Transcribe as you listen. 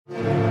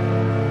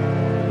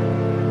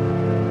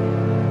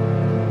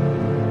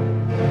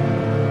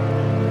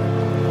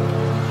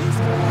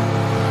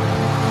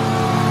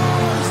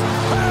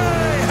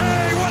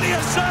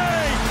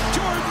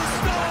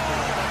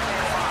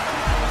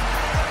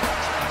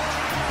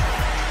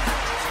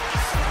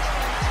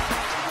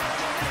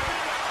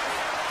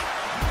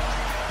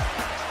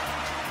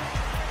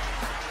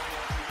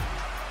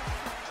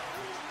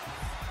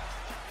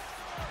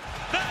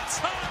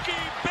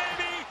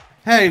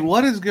Hey,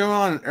 what is going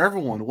on,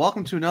 everyone?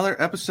 Welcome to another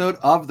episode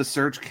of the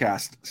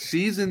Surgecast,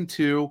 Season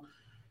 2,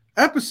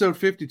 Episode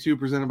 52,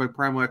 presented by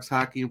Primo X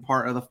Hockey and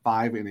part of the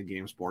 5 Inning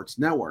Game Sports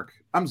Network.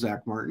 I'm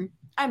Zach Martin.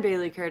 I'm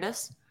Bailey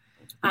Curtis.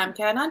 I'm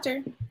Kat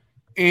Hunter.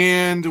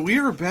 And we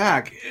are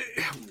back.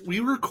 We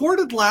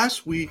recorded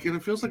last week, and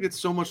it feels like it's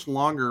so much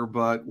longer,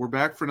 but we're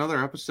back for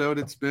another episode.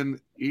 It's been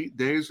 8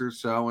 days or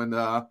so, and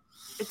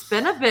it's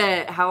been a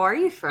bit. How are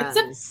you, friends?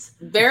 It's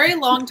a very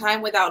long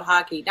time without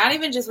hockey. Not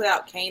even just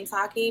without Canes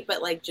hockey,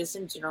 but like just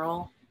in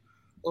general,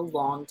 a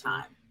long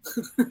time.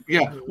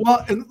 Yeah,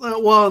 well,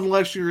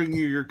 unless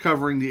you're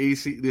covering the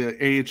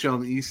AHL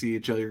and the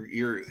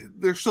ECHL,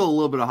 there's still a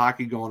little bit of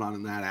hockey going on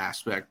in that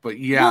aspect. But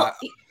yeah.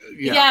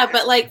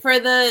 But like for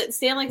the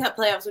Stanley Cup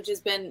playoffs, which has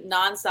been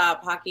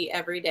nonstop hockey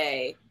every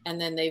day,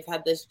 and then they've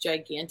had this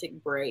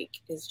gigantic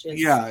break. It's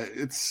just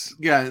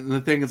And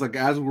the thing is, like,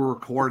 as we're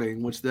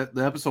recording, which the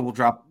episode will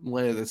drop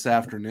later this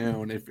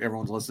afternoon, if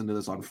everyone's listening to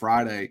this on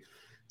Friday.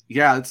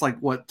 Yeah, it's like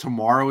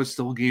tomorrow is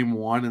still game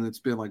one, and it's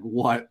been like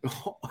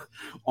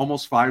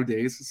almost 5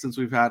 days since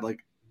we've had like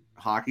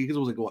hockey, because it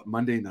was like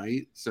Monday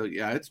night. So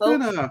yeah, it's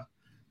been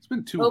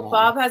too long.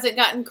 Bob hasn't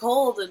gotten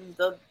cold in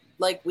the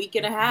week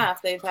and a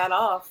half they've had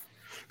off.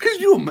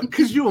 Could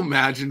you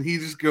imagine he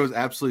just goes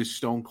absolutely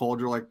stone cold?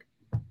 You're like,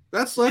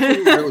 that's what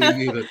we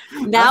really needed.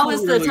 Now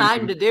is the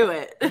time to do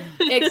it.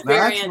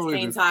 Experience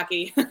Canes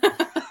hockey.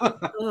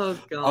 Oh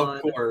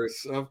God.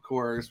 Of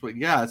course. But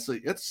yeah,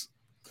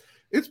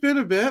 it's been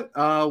a bit.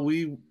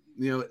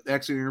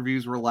 Exit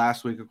interviews were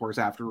last week, of course,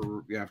 after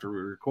we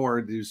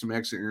record, do some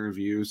exit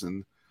interviews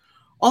and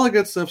all the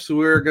good stuff. So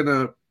we're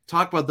gonna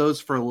talk about those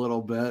for a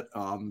little bit.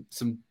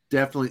 Some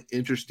definitely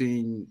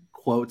interesting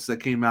quotes that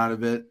came out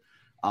of it.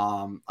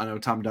 I know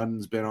Tom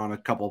Dundon's been on a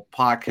couple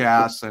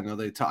podcasts. I know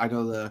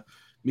the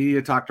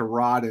media talked to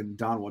Rod and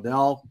Don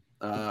Waddell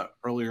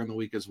earlier in the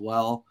week as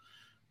well.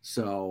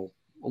 So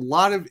a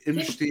lot of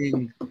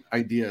interesting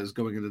ideas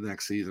going into the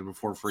next season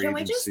before free agency.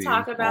 Can we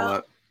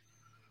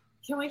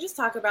just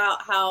talk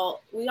about how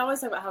we always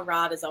talk about how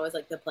Rod is always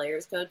like the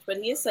players coach, but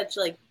he is such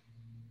like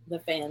the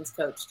fans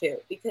coach too,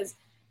 because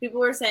people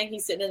were saying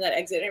he's sitting in that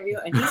exit interview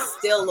and he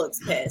still looks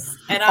pissed.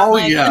 And I'm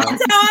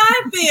that's how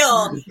I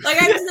feel.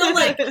 Like, I'm still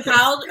like,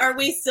 how are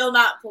we still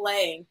not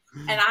playing?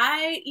 And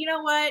you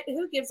know what?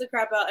 Who gives a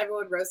crap about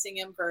everyone roasting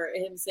him for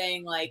him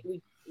saying like,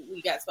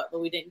 we got swept,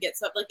 but we didn't get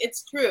swept. Like,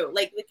 it's true.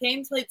 Like, the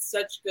Canes played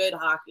such good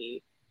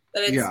hockey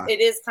that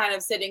it is kind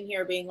of sitting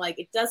here being like,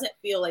 it doesn't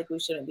feel like we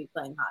shouldn't be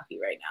playing hockey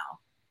right now.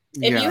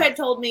 If you had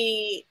told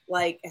me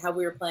like how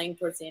we were playing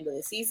towards the end of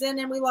the season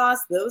and we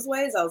lost those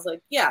ways, I was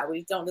like, yeah,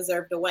 we don't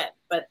deserve to win.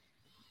 But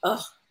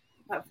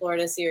that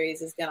Florida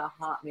series is gonna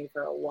haunt me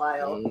for a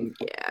while.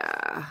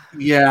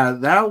 Yeah,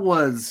 that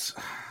was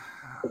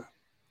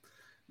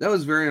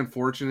very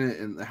unfortunate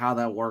in how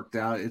that worked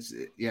out. It's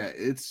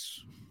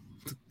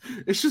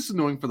just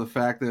annoying for the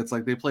fact that it's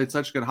like they played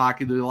such good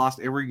hockey that they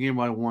lost every game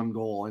by 1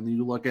 goal. And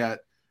you look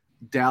at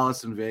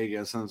Dallas and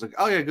Vegas, and it's like,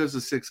 oh yeah, it goes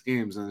to 6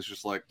 games, and it's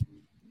just like,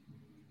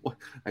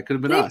 that could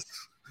have been us.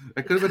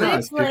 That could have been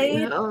us.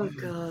 Oh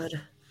God.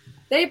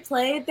 They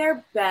played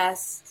their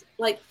best.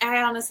 Like,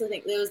 I honestly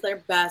think it was their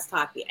best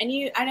hockey. And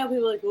I know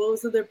people are like, well, it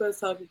wasn't their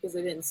best hockey because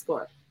they didn't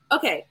score.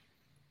 Okay.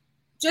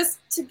 Just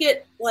to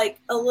get like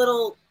a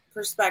little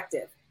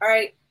perspective. All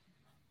right.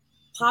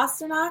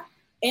 Pasternak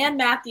and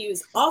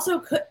Matthews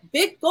also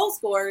big goal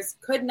scorers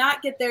could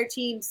not get their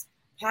teams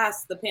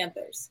past the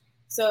Panthers.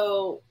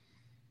 So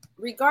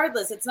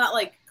regardless, it's not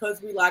like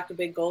because we lacked a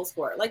big goal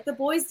scorer. Like, the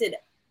boys did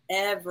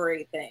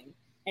everything,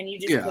 and you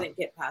just couldn't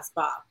get past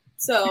Bob.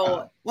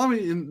 So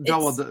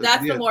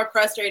that's the more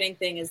frustrating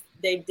thing is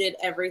they did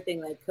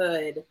everything they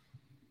could,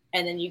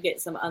 and then you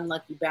get some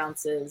unlucky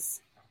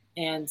bounces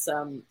and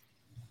some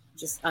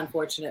just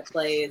unfortunate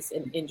plays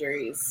and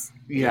injuries.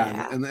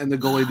 Yeah. And the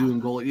goalie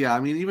doing goalie. Yeah, I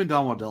mean, even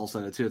Don Waddell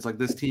said it too. It's like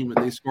this team,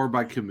 they score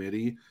by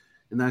committee,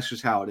 and that's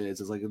just how it is.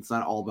 It's like it's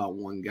not all about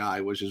one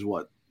guy, which is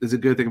what is a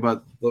good thing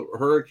about the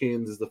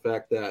Hurricanes is the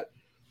fact that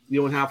you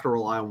don't have to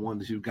rely on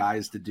 1-2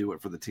 guys to do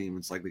it for the team.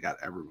 It's like they got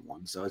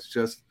everyone. So it's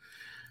just,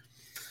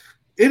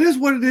 it is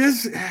what it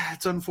is.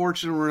 It's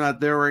unfortunate we're not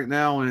there right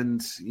now.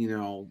 And,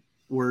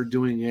 we're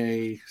doing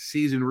a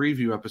season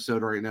review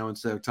episode right now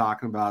instead of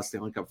talking about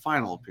Stanley Cup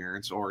final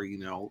appearance or,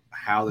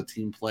 how the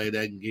team played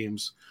in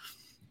games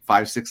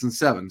 5, 6, and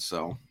 7.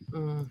 So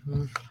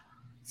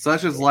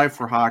such is life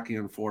for hockey,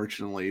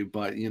 unfortunately.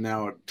 But,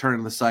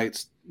 turning the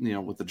sights,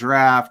 with the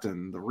draft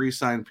and the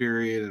re-sign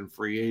period and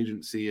free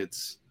agency,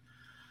 it's,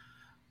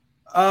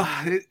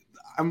 I've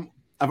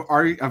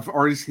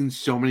already seen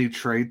so many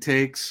trade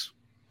takes.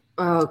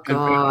 Oh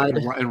God!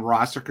 And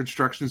roster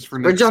constructions for.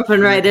 We're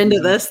jumping right into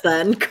this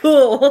then.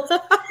 Cool.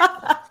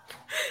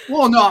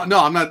 Well, no,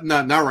 I'm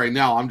not right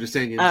now. I'm just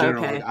saying in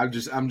general. Okay.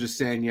 I'm just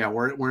saying, yeah,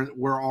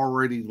 we're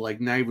already like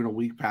not even a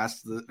week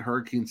past the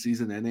Hurricane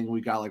season ending. We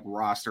got like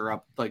roster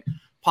up, like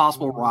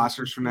possible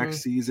rosters for next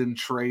season.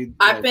 Trade.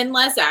 I've been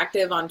less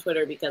active on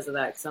Twitter because of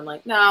that. Because I'm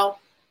like, no.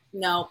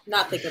 No,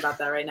 not thinking about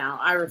that right now.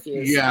 I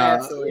refuse. I Yeah,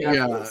 absolutely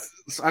yeah. refuse.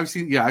 So I've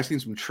seen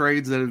some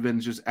trades that have been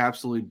just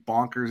absolutely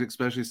bonkers,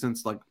 especially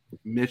since like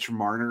Mitch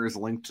Marner is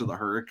linked to the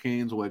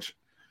Hurricanes, which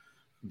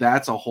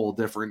that's a whole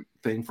different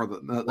thing for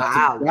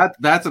the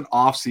that's an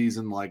off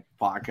season like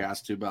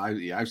podcast too. But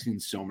I've seen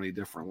so many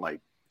different like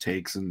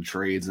takes and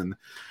trades and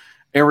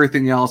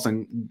everything else,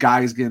 and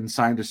guys getting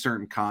signed to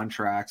certain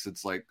contracts.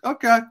 It's like,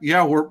 okay,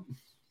 yeah, we're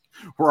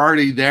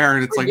already there,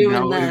 and it's We're like doing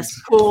no,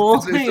 this. Cool.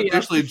 it's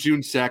officially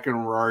June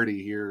 2nd. We're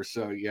already here,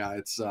 so yeah,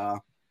 it's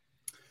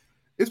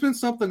been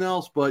something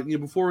else. But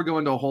before we go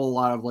into a whole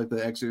lot of like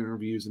the exit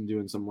interviews and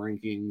doing some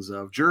rankings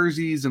of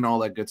jerseys and all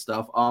that good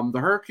stuff, the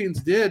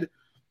Hurricanes did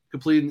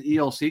complete an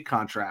ELC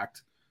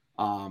contract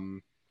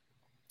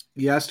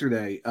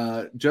yesterday.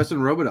 Justin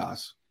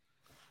Robidas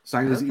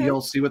signed his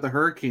ELC with the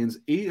Hurricanes,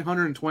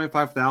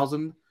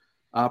 $825,000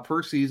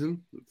 per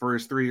season for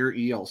his 3-year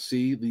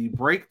ELC. The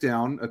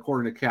breakdown,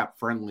 according to Cap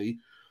Friendly,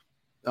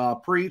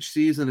 per each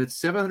season, it's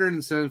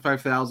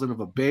 $775,000 of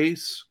a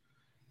base,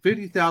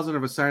 $50,000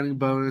 of a signing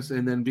bonus,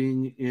 and then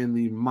being in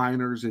the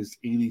minors is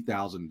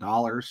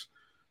 $80,000.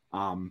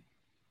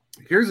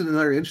 Here's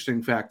another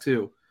interesting fact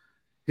too.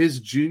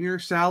 His junior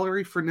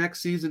salary for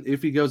next season,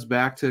 if he goes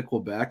back to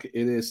Quebec,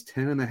 it is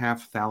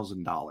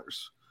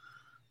 $10,500.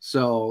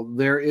 So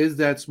there is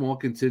that small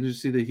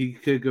contingency that he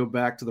could go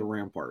back to the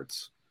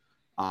Ramparts.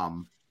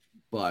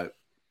 But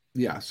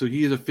yeah, so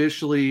he is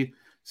officially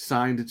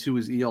signed to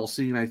his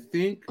ELC, and I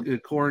think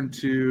according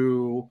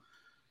to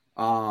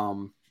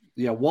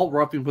Walt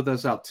Ruffing put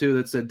this out too,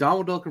 that said Don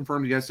Waddell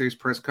confirmed yesterday's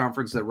press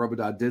conference that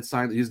Robidas did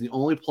sign. He's the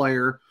only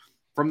player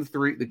from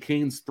the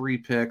Canes 3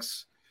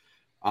 picks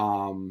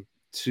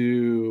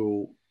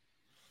to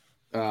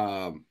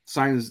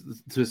sign with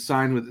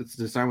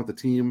the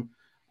team.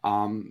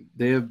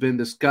 They have been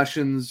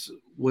discussions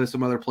with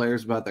some other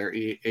players about their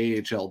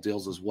AHL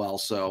deals as well.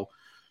 So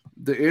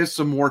there is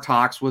some more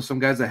talks with some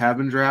guys that have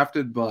been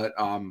drafted, but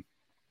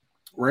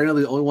right now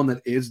the only one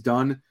that is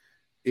done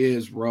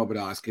is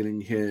Robidas getting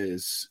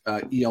his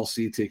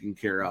ELC taken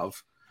care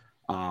of.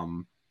 I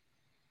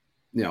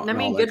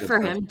mean, good for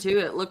him too.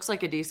 It looks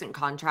like a decent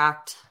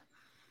contract.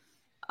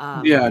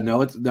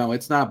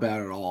 It's not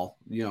bad at all.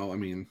 I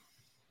mean,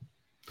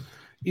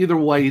 either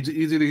way,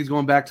 either he's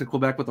going back to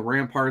Quebec with the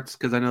Ramparts,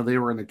 because I know they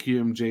were in the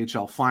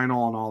QMJHL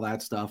final and all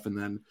that stuff, and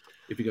then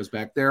if he goes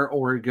back there,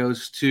 or he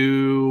goes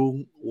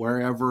to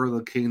wherever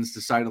the Canes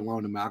decide to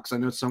loan him out. Because I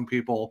know some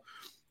people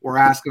were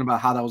asking about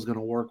how that was going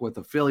to work with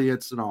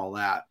affiliates and all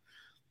that.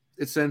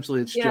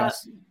 Essentially, it's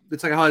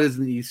like how it is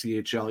in the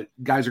ECHL.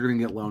 Guys are going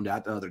to get loaned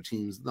out to other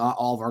teams. Not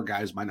all of our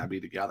guys might not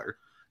be together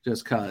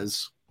just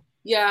because.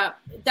 Yeah,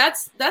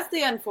 that's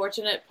the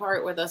unfortunate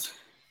part with us.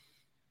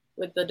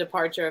 With the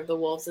departure of the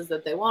Wolves, is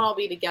that they won't all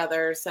be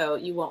together, so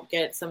you won't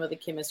get some of the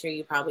chemistry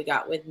you probably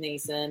got with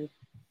Nason,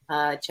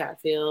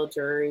 Chatfield,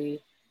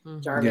 Drury,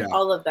 Jarvis,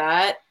 all of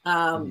that.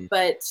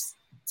 But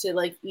to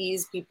like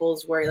ease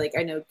people's worry, like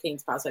I know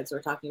Canes prospects were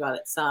talking about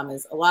it some,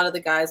 is a lot of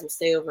the guys will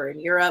stay over in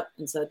Europe,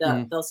 and so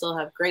they'll still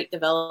have great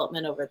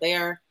development over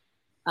there.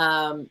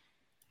 And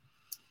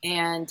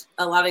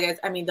a lot of guys,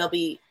 I mean,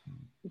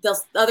 the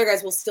other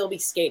guys will still be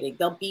skating.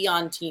 They'll be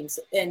on teams,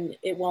 and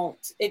you'll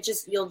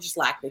just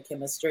lack the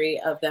chemistry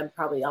of them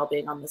probably all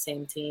being on the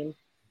same team,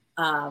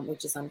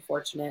 which is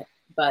unfortunate,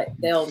 but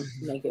they'll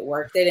make it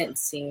work. They didn't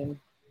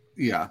seem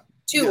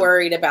too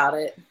worried about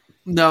it.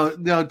 No,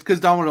 because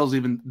Don Waddell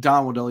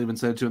even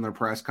said too in their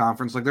press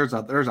conference, like there's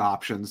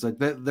options. Like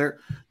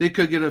they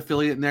could get an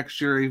affiliate next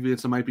year, even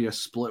if it might be a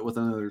split with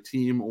another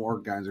team, or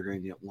guys are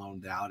going to get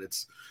loaned out.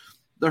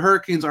 The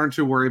Hurricanes aren't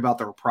too worried about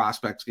their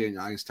prospects getting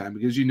ice time,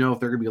 because if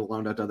they're going to be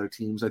loaned out to other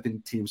teams, I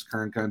think teams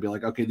can kind of be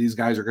like, okay, these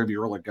guys are going to be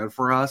really good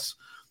for us.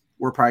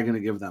 We're probably going to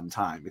give them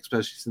time,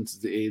 especially since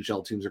the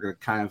AHL teams are going to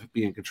kind of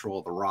be in control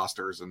of the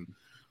rosters and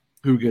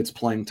who gets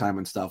playing time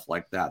and stuff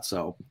like that.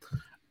 So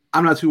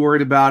I'm not too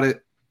worried about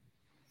it.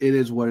 It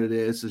is what it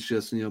is. It's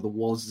just, the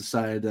Wolves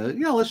decided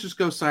to, let's just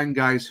go sign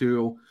guys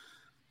who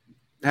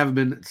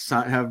didn't get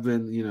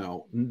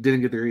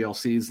their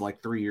ELCs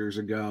like 3 years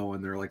ago,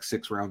 and they're like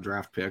 6th-round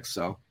draft picks.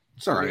 So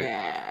it's all right.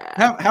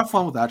 Yeah. Have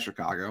fun with that,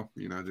 Chicago.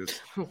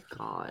 Just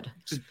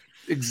just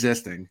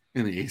existing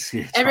in the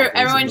ACH.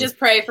 Everyone just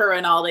pray for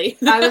Rinaldi.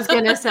 I was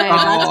gonna say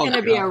that's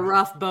gonna be a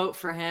rough boat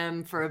for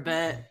him for a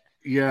bit.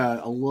 Yeah,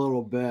 a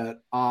little bit.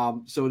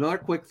 So another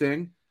quick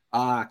thing.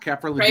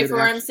 Pray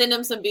for him. Send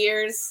him some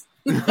beers.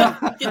 Get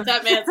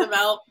that man some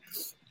help.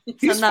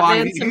 Send that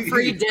man some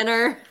free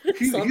dinner.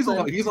 He's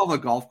on the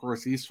golf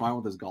course. He's fine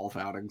with his golf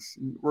outings.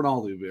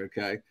 Ronaldo will be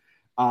okay.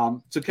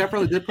 So Cap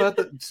really did put out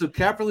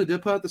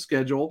the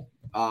schedule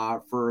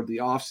for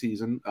the off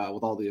season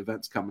with all the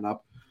events coming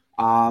up.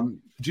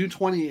 June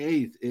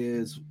 28th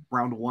is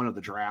round 1 of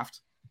the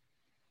draft,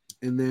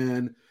 and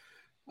then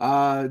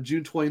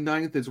June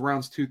 29th is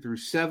rounds 2 through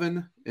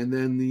 7, and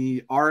then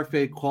the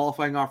RFA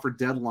qualifying offer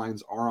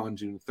deadlines are on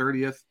June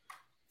 30th.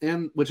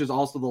 And which is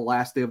also the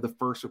last day of the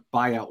first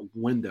buyout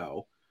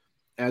window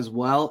as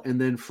well.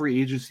 And then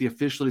free agency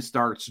officially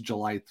starts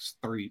July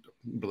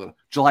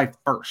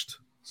 1st.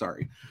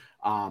 Sorry.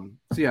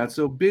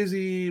 So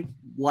busy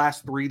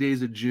last 3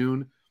 days of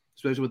June,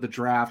 especially with the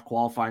draft,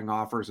 qualifying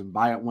offers, and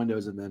buyout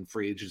windows, and then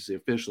free agency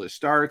officially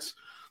starts,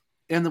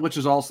 and which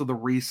is also the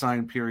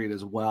re-sign period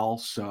as well.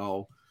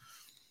 So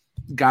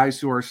guys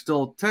who are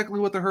still technically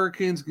with the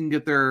Hurricanes can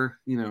get their,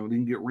 they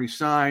can get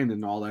re-signed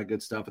and all that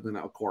good stuff. And then,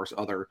 of course,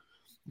 other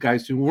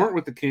guys who weren't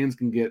with the Canes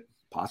can get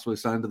possibly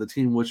signed to the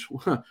team, which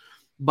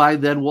by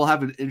then we'll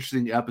have an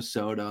interesting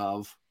episode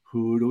of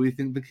who do we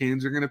think the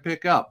Canes are going to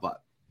pick up.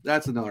 But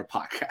that's another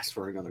podcast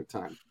for another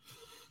time.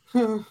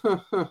 Yeah.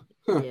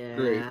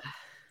 Great.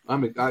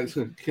 Can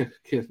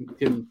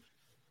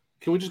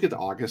we just get to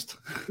August?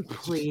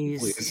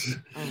 Please.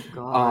 Oh,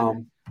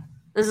 God.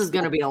 This is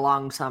going to be a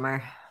long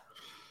summer.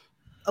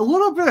 A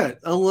little bit.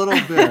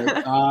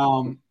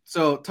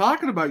 So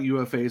talking about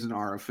UFAs and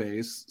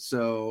RFAs,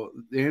 so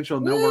the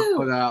NHL Network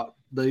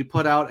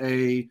put out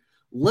a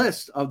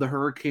list of the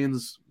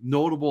Hurricanes'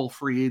 notable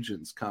free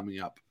agents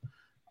coming up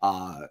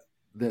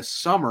this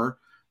summer.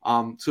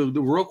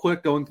 Real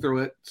quick, going through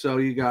it. So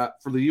you got,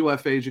 for the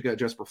UFAs, you got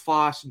Jesper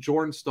Foss,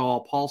 Jordan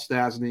Stahl, Paul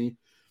Stastny,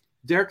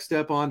 Derek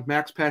Stepan,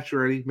 Max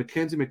Pacioretty,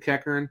 Mackenzie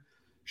McEachern,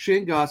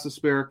 Shane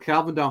Gostisbehere,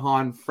 Calvin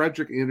Dahan,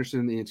 Frederick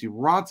Anderson, and Antti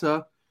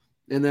Raanta.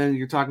 And then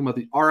you're talking about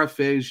the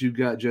RFAs. You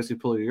got Jesse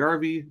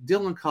Puljujärvi,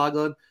 Dylan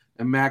Coghlan,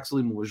 and Max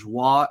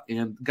Lajoie.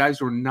 And guys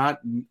who are not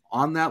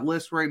on that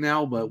list right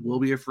now, but will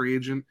be a free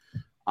agent.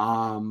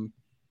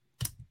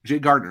 Jay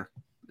Gardner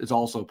is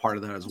also part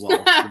of that as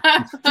well.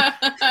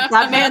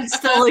 That man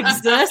still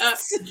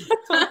exists.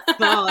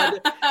 God.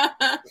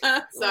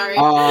 Sorry.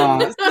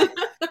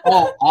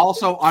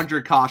 Also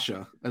Andre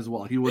Kasha as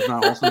well. He was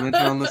not also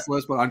mentioned on this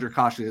list, but Andre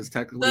Kasha is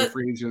technically a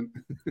free agent.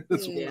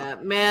 Yeah,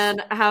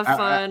 man, have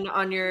fun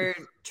on your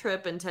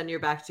trip and tenure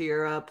back to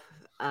Europe.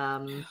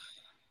 You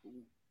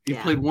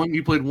played one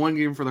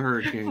game for the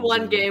Hurricanes.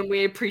 One game.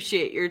 We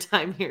appreciate your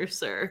time here,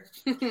 sir.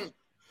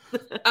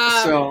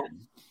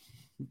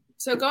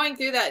 So going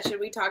through that, should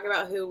we talk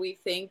about who we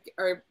think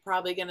are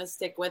probably going to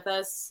stick with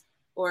us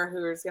or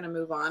who is going to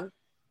move on?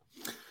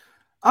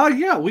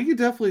 Yeah, we could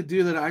definitely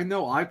do that. I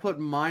know I put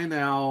mine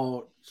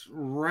out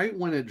right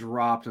when it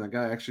dropped, and I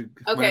got actually.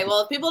 Okay,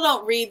 well, if people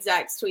don't read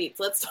Zach's tweets,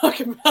 let's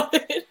talk about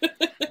it.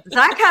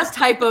 Zach has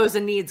typos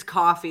and needs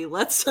coffee.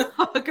 Let's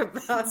talk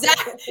about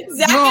Zach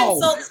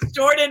insults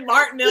Jordan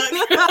Martinook.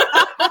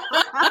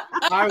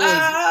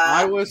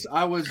 I was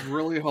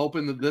really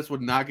hoping that this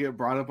would not get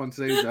brought up on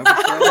today's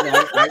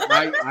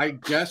episode. I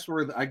guess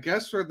we're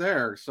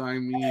there. So I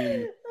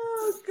mean.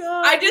 Oh,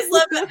 God. I just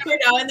love that every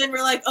now and then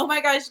we're like, oh my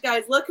gosh,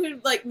 guys, look who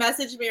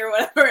messaged me or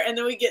whatever, and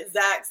then we get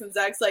Zach's, and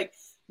Zach's like,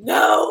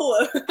 no.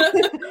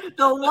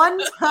 The one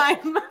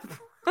time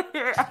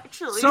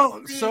actually.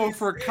 So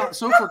for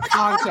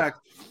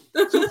context,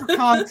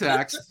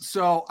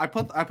 so I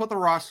put the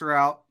roster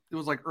out. It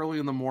was early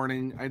in the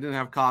morning. I didn't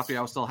have coffee.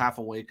 I was still half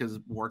awake because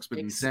work's been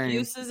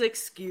insane.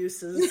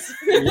 Excuses.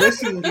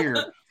 Listen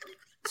here.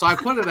 So I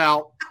put it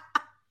out.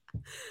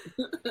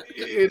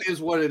 It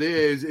is what it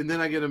is. And then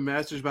I get a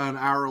message about an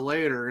hour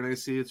later, and I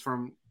see it's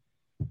from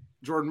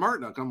Jordan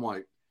Martinook. I'm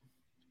like,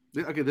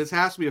 okay, this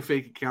has to be a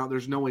fake account.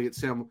 There's no way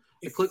it's him.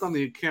 I click on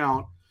the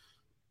account.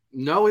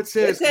 No, it's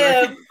his.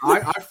 I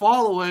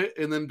follow it,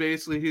 and then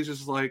basically he's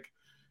just like,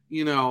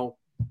 I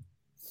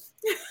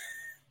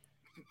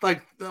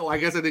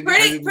guess I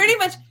didn't. Pretty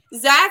much,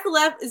 Zach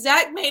left.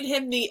 Zach made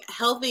him the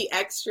healthy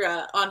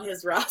extra on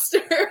his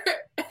roster,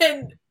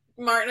 and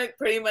Martinook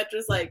pretty much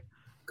was like,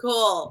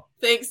 cool.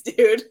 Thanks,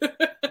 dude.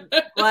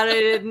 Glad I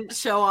didn't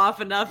show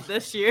off enough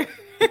this year.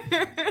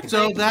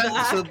 So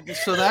basically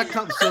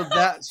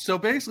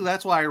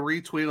that's why I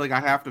retweeted I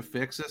have to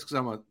fix this because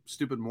I'm a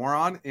stupid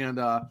moron. And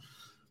so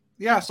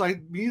I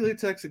immediately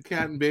texted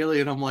Kat and Bailey,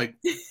 and I'm like,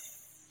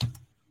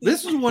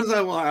 this is what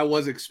I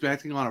was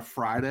expecting on a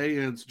Friday,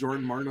 and it's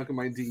Jordan Martinook in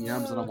my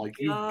DMs, and I'm like,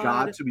 you've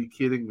got to be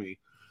kidding me.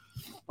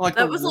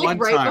 That was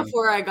right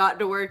before I got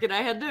to work, and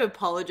I had to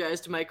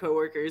apologize to my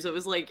coworkers. It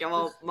was like,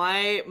 well,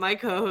 my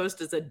co-host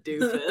is a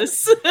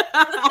doofus.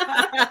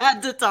 I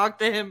had to talk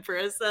to him for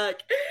a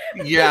sec.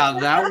 Yeah,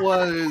 that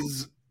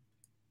was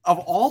of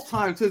all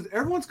time, because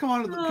everyone's come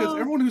on, because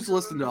everyone who's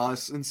listened to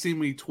us and seen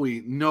me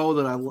tweet know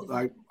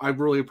that I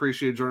really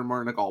appreciate Jordan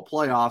Martinook all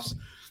playoffs.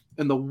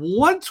 And the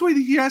one tweet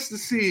he has to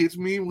see is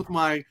me with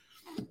my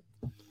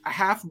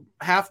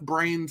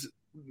half-brained,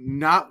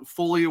 not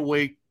fully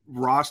awake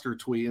roster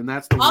tweet, and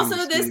that's the also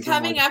this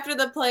coming after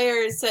the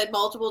players said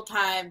multiple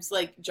times,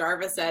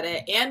 Jarvis said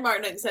it and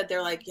Martinook said,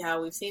 they're like, yeah,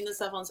 we've seen this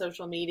stuff on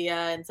social media,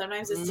 and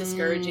sometimes it's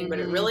discouraging, but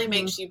it really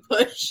makes you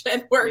push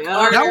and work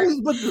harder.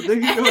 That's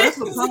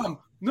the problem.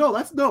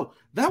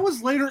 That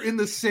was later in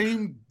the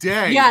same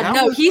day.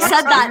 Yeah, he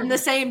said that in the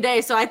same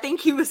day. So I think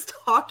he was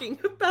talking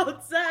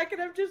about Zach,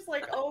 and I'm just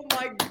like, oh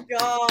my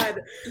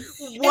God.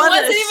 It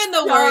wasn't even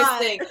the worst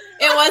thing.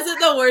 It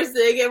wasn't the worst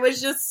thing. It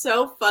was just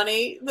so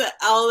funny that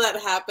all that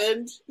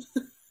happened.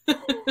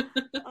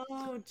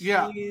 Oh, geez.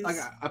 Yeah,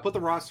 I put the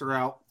roster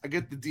out. I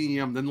get the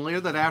DM. Then later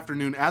that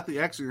afternoon at the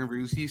exit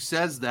interviews, he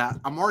says that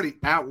I'm already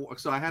at work,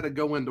 so I had to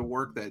go into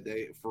work that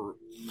day for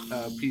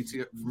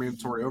PT for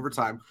mandatory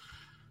overtime.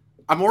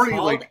 I'm already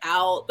called like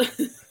out.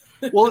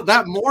 Well,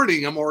 that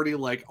morning I'm already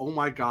like, oh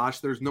my gosh,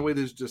 there's no way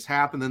this just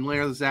happened. Then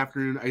later this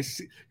afternoon, I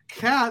see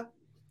Kat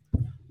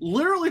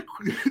literally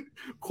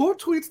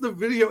quote tweets the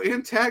video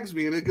and tags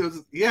me, and it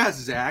goes, "Yeah,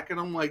 Zach," and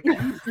I'm like,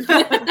 basically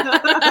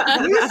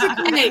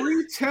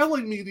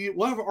retelling me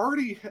what I've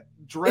already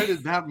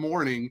dreaded that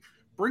morning.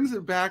 Brings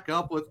it back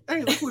up with,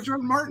 "Hey, look what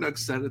Jordan Martinook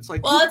said." It's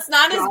like, well, it's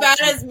not as bad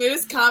as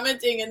Moose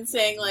commenting and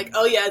saying like,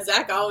 "Oh yeah,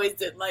 Zach always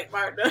didn't like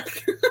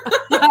Martinook."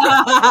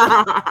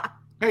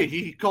 Hey,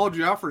 he called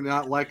you out for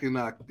not liking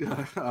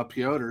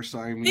Piotr, so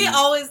I mean, he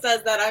always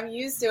does that. I'm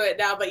used to it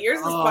now, but yours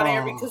is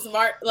funnier because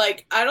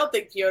I don't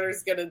think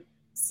Piotr's gonna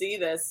see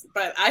this,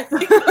 but I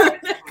think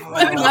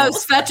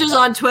Svetch's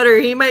on Twitter.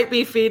 He might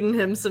be feeding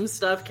him some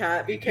stuff,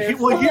 Kat. Be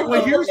careful.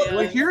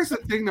 Here's the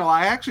thing, though.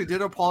 I actually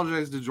did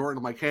apologize to Jordan.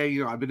 I'm like,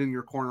 hey, I've been in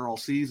your corner all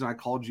season. I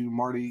called you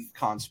Marty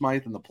Conn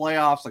Smythe in the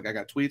playoffs. Like, I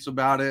got tweets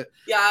about it.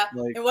 Yeah.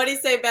 Like, and what did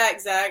he say back,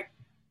 Zach?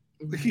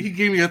 He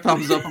gave me a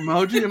thumbs up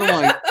emoji, and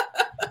I'm like,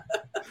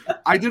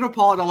 I did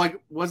apologize. I'm like,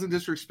 wasn't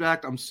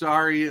disrespect. I'm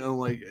sorry. And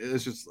like,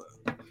 it's just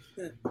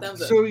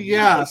so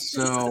yeah.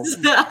 So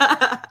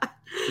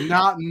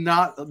not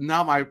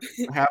my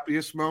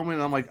happiest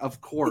moment. I'm like, of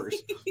course.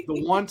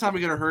 The one time I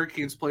get a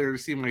Hurricanes player to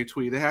see my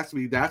tweet, it has to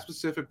be that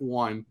specific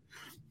one.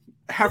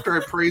 After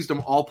I praised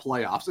him all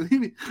playoffs,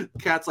 and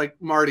Kat's like,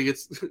 Marty,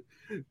 it's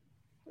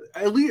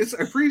at least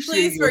I appreciate.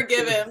 Please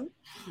forgive him.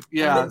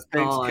 Yeah,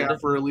 thanks, Kat,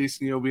 for at least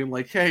being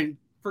like, hey,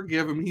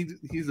 forgive him.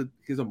 He's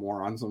a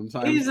moron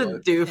sometimes. He's a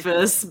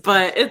doofus,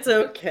 but it's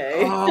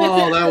okay.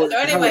 Oh, that was, so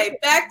anyway,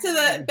 back to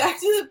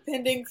the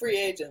pending free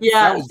agents.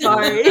 Yeah,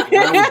 sorry.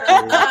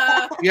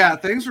 Yeah,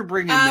 thanks for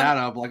bringing that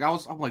up. Like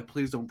I'm like,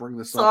 please don't bring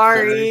this up.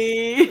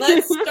 Sorry.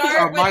 Let's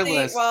start with my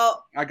list.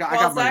 Well, I got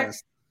my Zach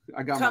list.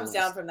 I got comes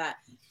down from that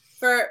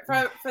for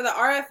the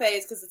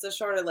RFAs because it's a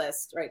shorter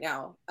list right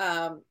now.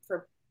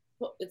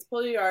 It's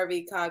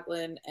Puljujarvi,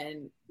 Coughlin,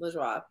 and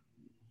Lajoie.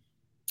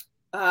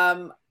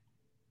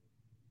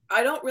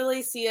 I don't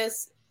really see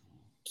us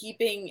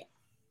keeping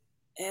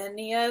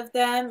any of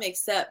them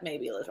except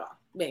maybe Lajoie,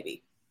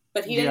 maybe.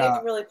 But he didn't get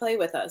to really play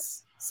with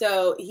us,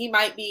 so he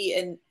might be.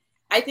 And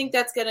I think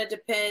that's going to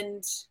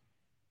depend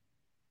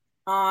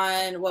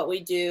on what we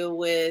do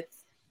with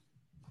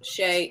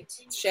Shea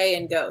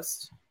and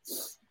Ghost.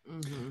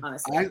 Mm-hmm.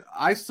 Honestly,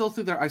 I still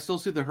see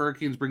the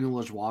Hurricanes bringing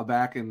Lajoie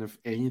back, and if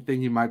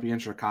anything, he might be in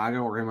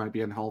Chicago or he might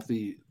be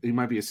unhealthy. He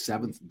might be a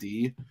 7th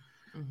D,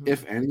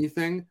 if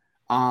anything.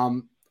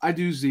 I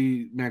do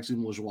see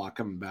Maxime Lajoie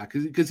coming back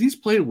because he's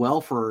played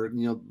well for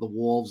the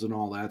Wolves and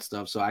all that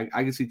stuff. So I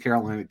can see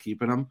Carolina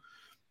keeping him.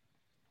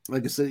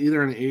 Like I said,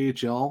 either in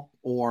the AHL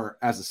or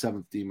as a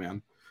 7th D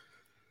man.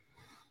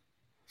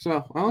 So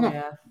I don't know.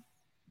 Yeah.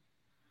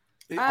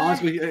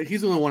 Honestly,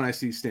 he's the only one I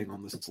see staying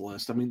on this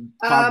list. I mean,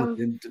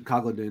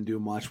 Coughlin didn't do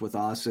much with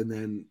us, and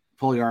then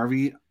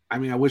Puljujarvi. I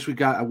mean, I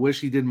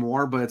wish he did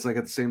more, but it's like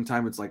at the same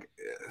time, it's like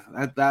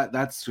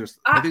that's just.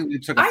 I think we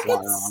took a flyer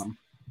on him.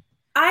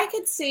 I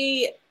could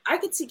see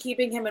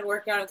keeping him and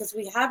working on him because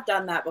we have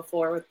done that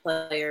before with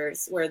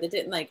players where they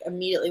didn't like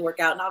immediately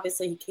work out, and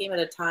obviously he came at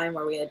a time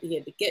where he had to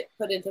get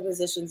put into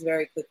positions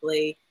very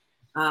quickly.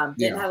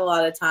 Didn't have a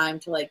lot of time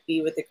to like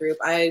be with the group.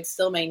 I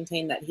still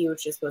maintain that he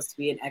was just supposed to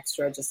be an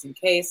extra just in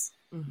case.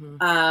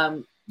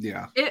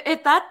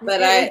 If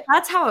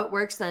that's how it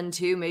works then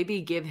too,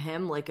 maybe give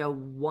him like a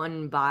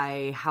 1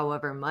 by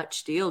however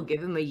much deal.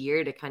 Give him a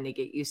year to kind of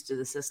get used to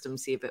the system,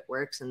 see if it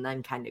works, and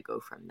then kind of go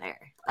from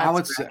there. I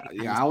would say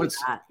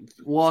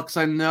well, because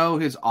I know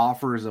his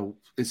offer is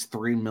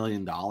 $3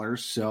 million.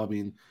 So I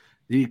mean,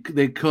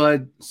 they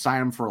could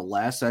sign him for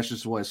less. That's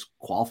just what his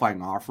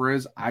qualifying offer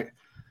is.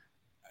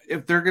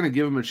 If they're going to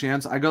give him a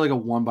chance, I go like a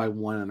 1 by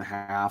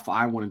 1.5.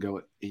 I want to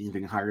go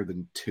anything higher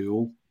than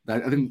 2. I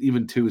think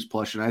even 2 is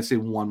pushing. I'd say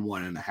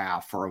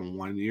 1.5 for a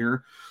 1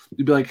 year.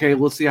 You'd be like, hey,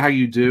 let's see how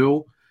you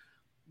do.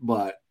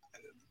 But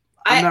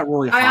I'm not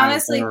really high.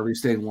 Honestly, are we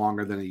staying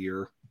longer than a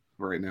year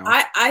right now?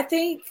 I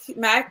think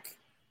Mac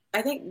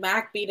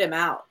beat him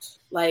out.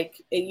 Like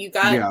you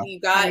got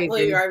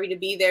Puljujarvi to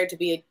be there to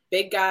be a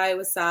big guy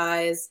with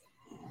size,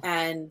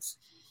 and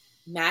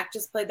Mac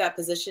just played that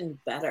position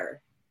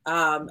better.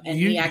 And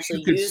he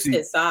actually used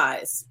his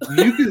size.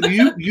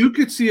 you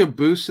could see a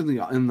boost in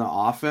the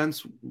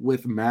offense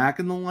with Mac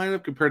in the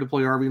lineup compared to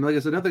Puljujarvi. And like I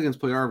said, nothing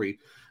against Puljujarvi. I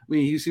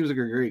mean, he seems like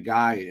a great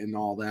guy and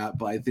all that,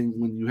 but I think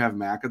when you have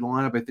Mac in the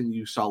lineup, I think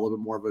you saw a little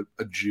bit more of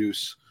a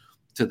juice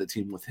to the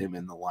team with him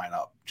in the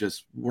lineup,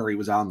 just where he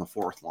was out on the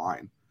 4th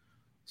line.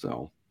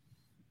 So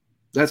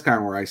that's kind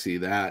of where I see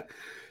that.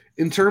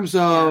 In terms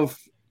of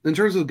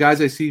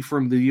guys I see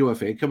from the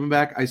UFA coming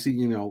back, I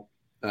see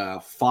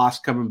Foss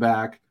coming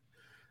back.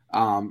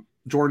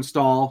 Jordan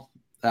Stahl,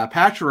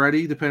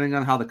 Pacioretty, depending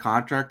on how the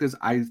contract is,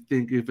 I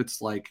think if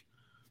it's like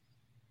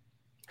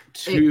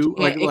 2,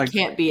 it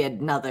can't be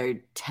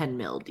another 10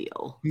 mil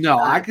deal. No,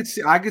 I could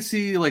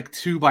see like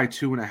 2 by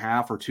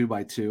 2.5 or 2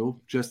 by 2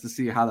 just to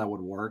see how that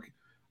would work.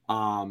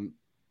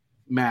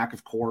 Mac,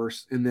 of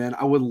course, and then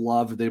I would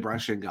love if they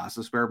brought Shane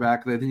Gostisbehere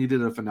back. I think he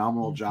did a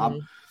phenomenal job.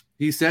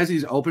 he says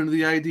he's open to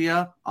the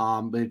idea.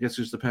 But I guess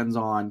it just depends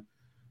on,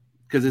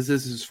 because this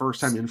is his first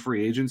time in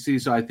free agency,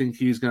 so I think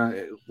he's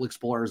gonna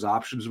explore his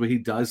options. But he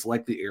does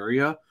like the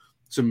area,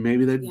 so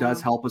maybe that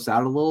does help us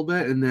out a little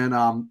bit. And then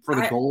for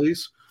the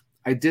goalies,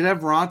 I did have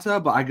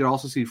Ranta, but I could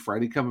also see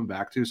Freddie coming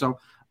back too. So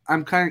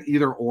I'm kind of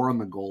either or on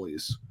the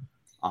goalies.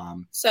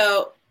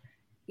 So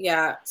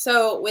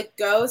with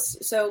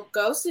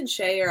Ghost and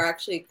Shea are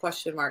actually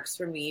question marks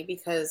for me,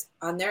 because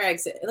on their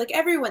exit, like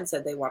everyone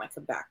said they want to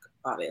come back,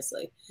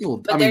 obviously.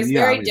 But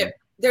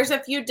there's a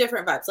few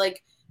different vibes.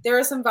 Like there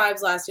were some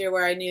vibes last year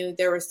where I knew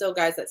there were still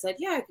guys that said,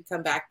 yeah, I could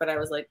come back, but I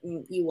was like,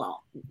 you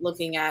won't,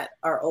 looking at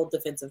our old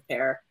defensive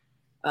pair.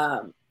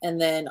 And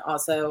then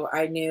also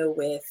I knew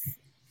with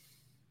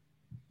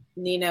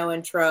Nino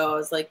and Tro, I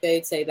was like,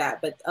 they'd say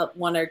that, but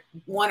one or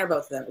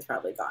both of them is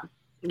probably gone.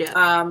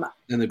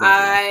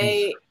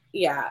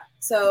 Yeah.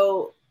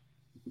 So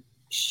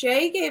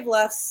Shea gave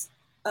less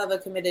of a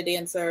committed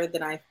answer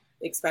than I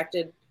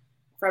expected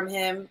from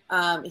him.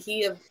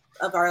 He of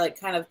our like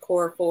kind of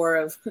core four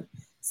of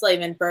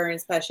Slavin,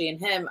 Burns, Pesci, and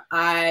him,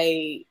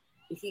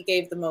 he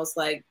gave the most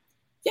like,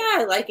 yeah,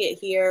 I like it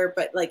here,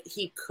 but like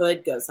he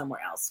could go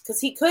somewhere else, because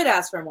he could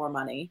ask for more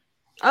money.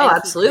 Oh,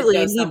 absolutely,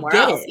 and he'd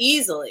get it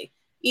easily.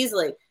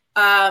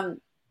 Yeah,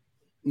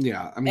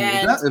 I mean,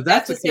 if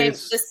that's the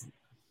case.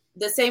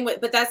 The same with,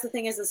 but that's the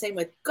thing, is the same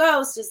with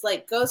Ghost, is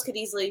like Ghost could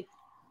easily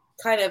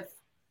kind of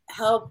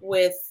help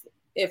with,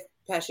 if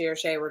Pesci or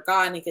Shea were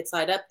gone, he could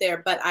slide up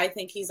there. But I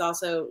think he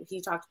talked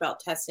about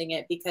testing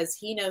it, because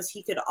he knows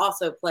he could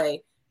also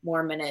play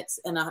more minutes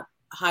in a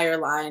higher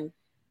line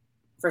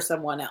for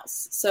someone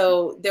else.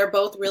 So they're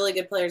both really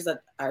good players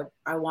that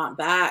I want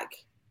back.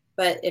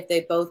 But if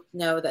they both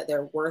know that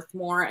they're worth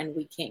more and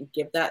we can't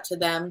give that to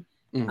them,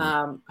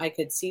 I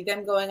could see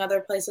them going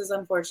other places,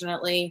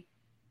 unfortunately.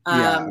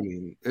 Yeah, I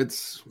mean,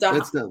 that's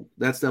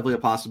definitely a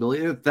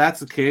possibility. If that's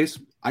the case,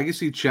 I can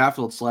see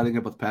Chatfield sliding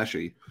up with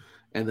Pesci,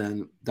 and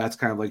then that's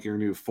kind of like your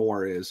new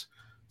four is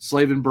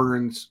Slavin,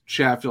 Burns,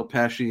 Chatfield,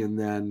 Pesci, and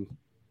then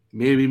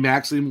maybe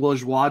Maxime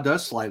Lajoie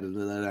does slide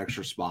into that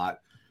extra spot,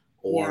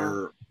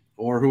 or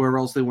whoever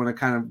else they want to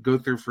kind of go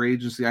through free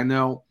agency. I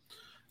know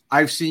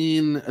I've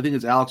seen, I think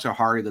it's Alex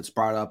Ahari that's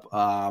brought up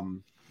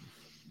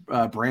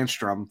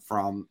Brandstrom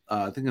from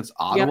I think it's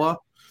Ottawa.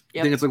 Yep.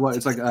 I think it's like what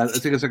it's like. I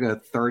think it's like a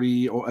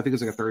 30. Or I think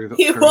it's like a 30.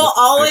 He will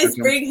always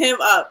bring him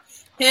up.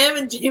 Him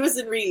and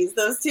Jameson Reeves,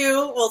 those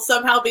two will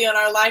somehow be on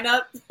our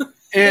lineup.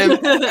 And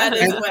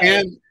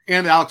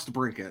Alex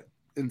DeBrincat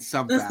in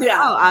some fashion.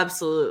 Yeah, oh,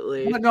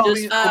 absolutely. But no,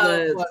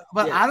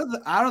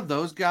 out of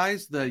those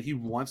guys that he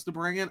wants to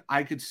bring in,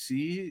 I could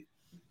see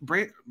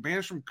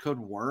Brandstrom could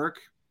work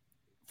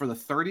for the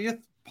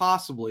 30th,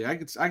 possibly. I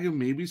could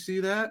maybe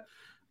see that.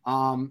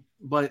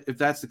 But if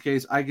that's the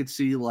case, I could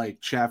see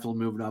like Chatfield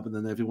moving up, and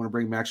then if you want to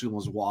bring Maxime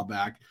Lajoie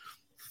back,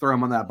 throw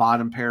him on that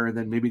bottom pair, and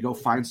then maybe go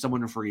find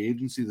someone in free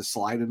agency to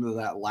slide into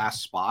that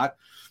last spot.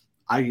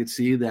 I could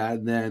see that,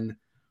 and then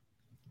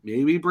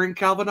maybe bring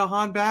Calvin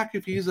Ahan back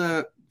if he's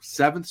a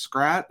seventh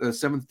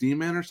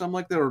D-man or something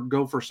like that, or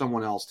go for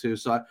someone else too.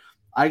 So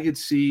I could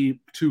see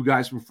two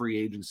guys from free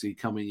agency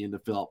coming in to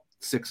fill up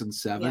 6 and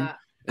 7,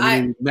 and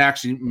then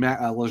Maxime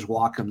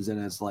Lajoie comes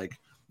in as like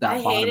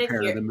that bottom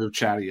pair, and then move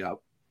Chatty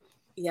up.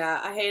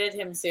 Yeah, I hated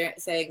him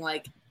saying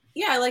like,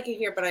 yeah, I like it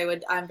here, but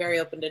I'm very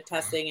open to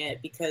testing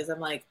it, because I'm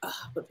like,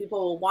 but people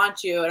will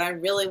want you, and I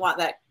really want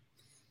that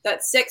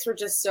 6 were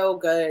just so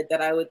good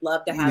that I would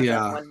love to have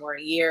them one more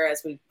year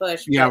as we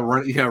push.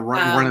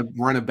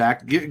 Run it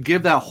back.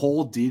 Give that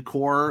whole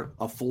decor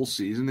a full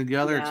season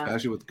together,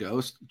 especially with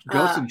Ghost.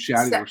 Ghost and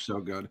Chatty were so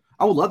good.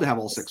 I would love to have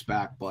all 6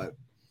 back, but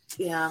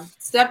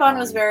Stepan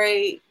was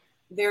very,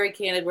 very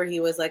candid, where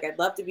he was like, I'd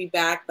love to be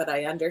back, but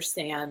I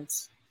understand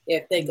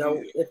if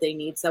they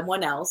need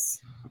someone else.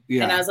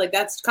 Yeah. And I was like,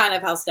 that's kind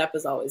of how Steph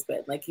has always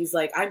been. Like, he's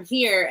like, I'm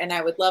here and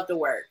I would love to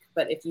work,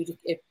 but if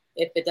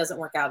it doesn't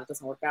work out, it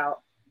doesn't work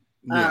out.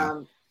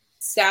 Yeah.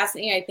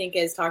 Stastny, I think,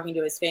 is talking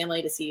to his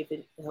family to see if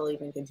he'll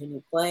even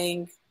continue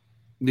playing.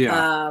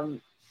 Yeah.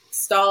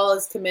 Stahl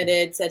is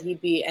committed, said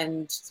he'd be,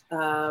 and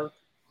I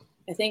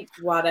think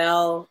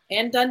Waddell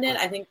and Dundon,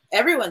 I think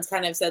everyone's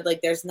kind of said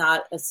like there's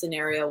not a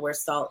scenario where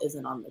Stahl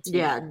isn't on the team.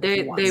 Yeah,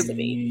 they to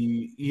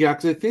be. Yeah,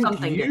 because I think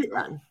something gets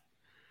done.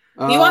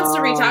 He wants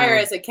to retire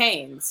as a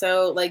Kane,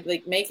 so like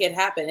make it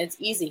happen. It's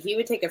easy. He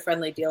would take a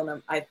friendly deal.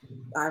 And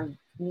I'm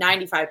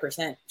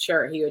 95%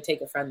 sure he would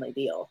take a friendly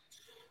deal.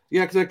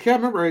 Yeah, because I can't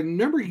remember. I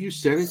remember you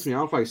sending to me. I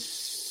don't know if I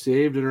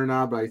saved it or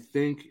not, but I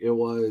think it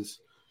was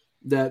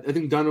that. I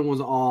think Dundon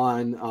was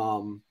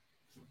on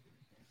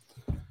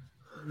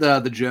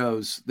the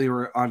Joes. They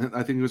were on.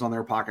 I think he was on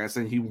their podcast,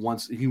 and he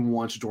wants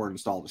Jordan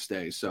Stahl to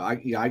stay. So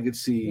I could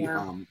see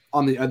on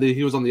the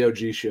he was on the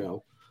OG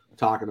show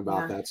talking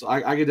about that. So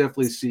I could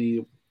definitely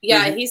see.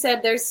 Yeah, he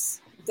said there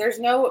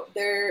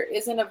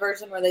isn't a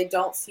version where they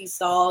don't see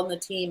Stahl on the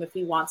team if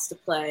he wants to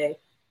play,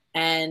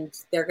 and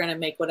they're going to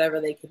make whatever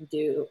they can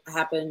do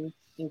happen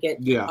and get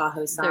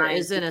Aho signed. There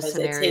isn't a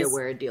scenario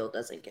where a deal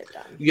doesn't get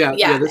done.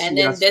 Yeah.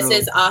 This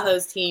is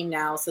Aho's team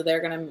now, so they're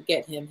going to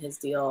get him his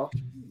deal.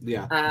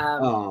 Yeah.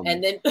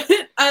 And then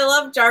I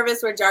love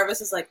Jarvis, where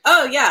Jarvis is like,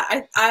 "Oh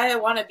yeah, I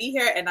want to be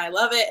here and I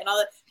love it and all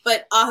that."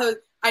 But Aho,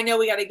 I know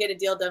we got to get a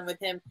deal done with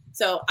him,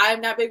 so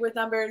I'm not big with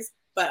numbers.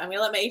 But I'm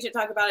gonna let my agent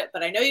talk about it.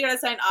 But I know you gotta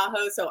sign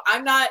Aho, so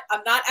I'm not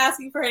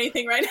asking for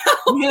anything right now.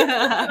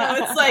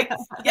 So it's like,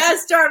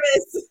 yes,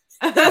 Jarvis,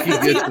 that's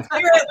the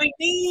spirit we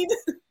need.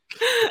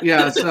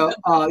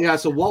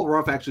 So Walt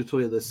Ruff actually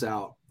tweeted this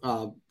out,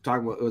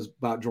 talking about, it was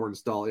about Jordan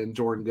Stahl, and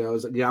Jordan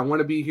goes, "Yeah, I want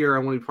to be here. I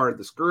want to be part of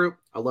this group.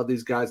 I love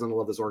these guys and I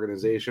love this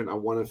organization. I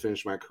want to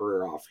finish my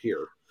career off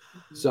here."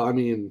 Mm-hmm. So I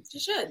mean, you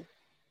should.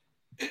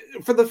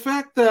 For the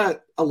fact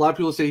that a lot of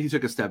people say he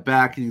took a step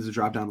back, he needs to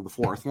drop down to the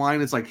fourth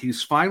line. It's like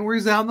he's fine where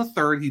he's out in the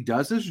third. He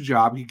does his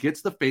job. He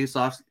gets the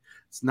faceoffs.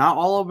 It's not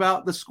all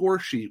about the score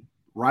sheet.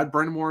 Rod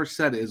Brind'Amour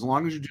said it. As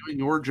long as you're doing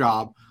your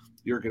job,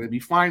 you're going to be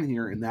fine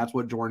here, and that's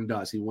what Jordan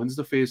does. He wins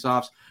the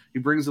faceoffs. He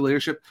brings the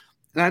leadership.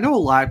 And I know a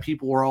lot of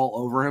people were all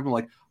over him,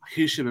 like,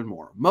 he should have been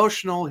more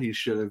emotional. He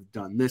should have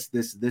done this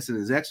in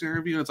his exit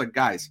interview. And it's like,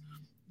 guys,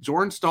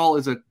 Jordan Stahl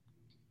is a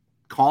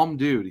calm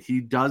dude.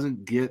 He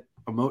doesn't get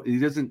he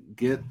doesn't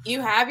get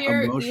you have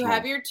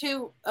your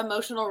two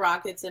emotional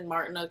rockets in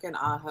Martinook and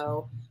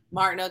Aho.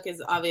 Martinook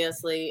is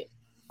obviously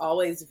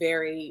always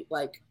very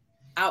like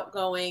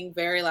outgoing,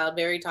 very loud,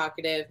 very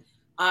talkative.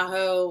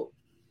 Aho,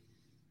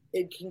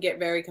 it can get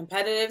very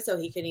competitive, so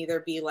he can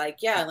either be like,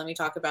 yeah, let me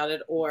talk about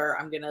it, or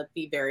I'm gonna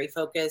be very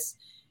focused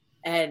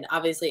and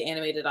obviously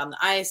animated on the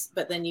ice.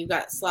 But then you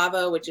got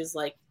Slavo, which is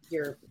like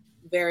you're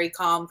very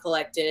calm,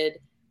 collected,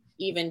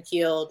 even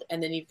keeled,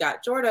 and then you've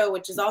got Jordo,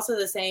 which is also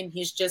the same.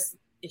 He's just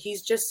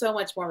so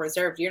much more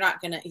reserved.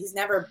 He's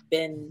never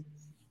been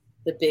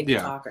the big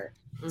talker.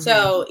 Mm-hmm.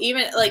 So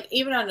even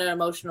on an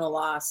emotional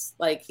loss,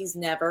 like he's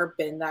never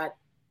been that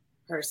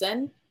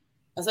person,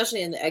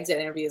 especially in the exit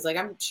interviews. Like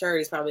I'm sure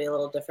he's probably a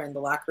little different in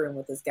the locker room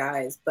with his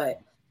guys, but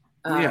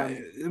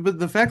but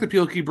the fact that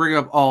people keep bringing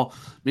up,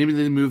 maybe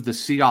they move the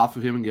C off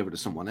of him and give it to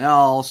someone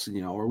else,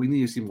 or we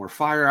need to see more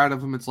fire out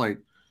of him. It's like,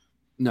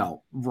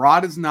 no,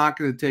 Rod is not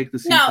going to take the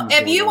C. No,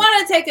 if you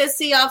want to take a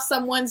C off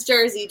someone's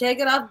jersey, take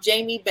it off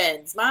Jamie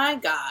Benz. My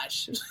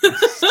gosh. If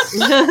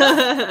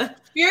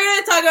you're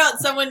going to talk about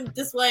someone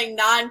displaying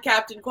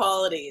non-captain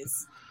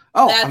qualities.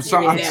 Oh, I'm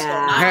sorry.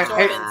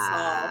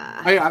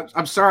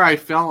 I'm sorry I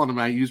fell on him.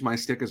 I used my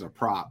stick as a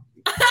prop.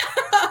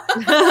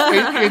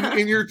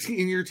 and your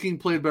team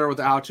played better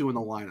without you in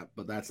the lineup,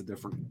 but that's a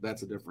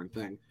different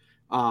thing.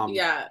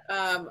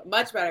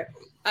 Much better.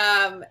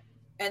 And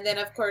then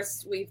of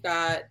course we've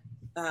got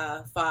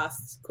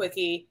Faust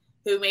Quickie,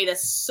 who made a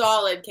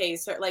solid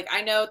case. Like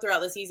I know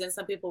throughout the season,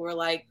 some people were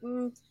like,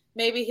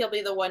 maybe he'll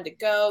be the one to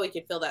go. He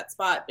could fill that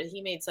spot, but he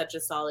made such a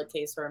solid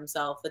case for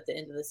himself at the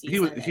end of the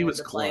season. He was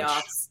the clutch.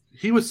 Playoffs.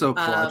 He was so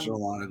clutch in a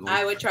lot of goals.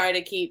 I would try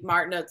to keep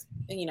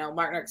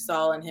Martinook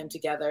Stahl and him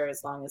together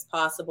as long as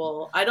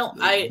possible. The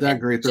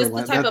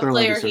type of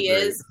player he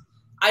is,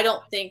 I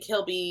don't think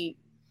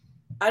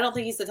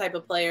he's the type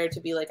of player to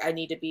be like, I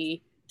need to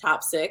be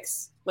top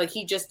 6. Like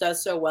he just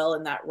does so well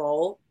in that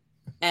role.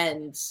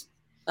 And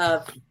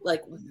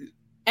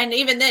and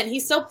even then he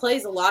still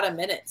plays a lot of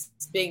minutes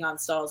being on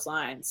Stahl's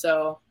line.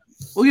 So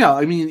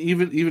I mean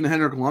even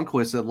Henrik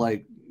Lundqvist said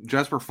like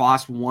Jesper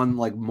Faust won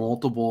like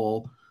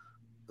multiple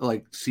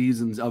like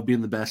seasons of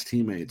being the best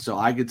teammate. So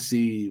I could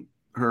see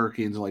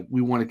Hurricanes like,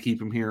 we want to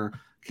keep him here,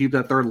 keep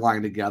that third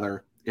line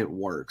together. It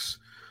works.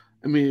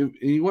 I mean,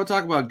 you want to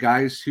talk about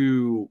guys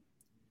who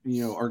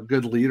are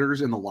good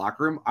leaders in the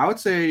locker room. I would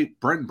say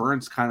Brent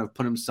Burns kind of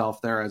put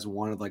himself there as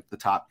one of like the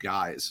top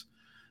guys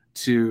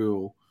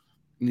to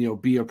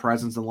be a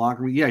presence in the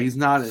locker room. Yeah, he's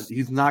not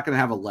going to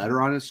have a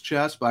letter on his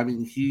chest, but I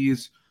mean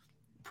he's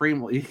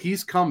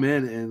come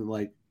in and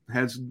like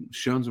has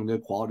shown some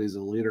good qualities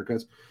as a leader,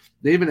 because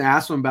they even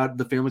asked him about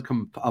the family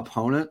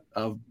opponent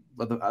of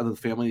the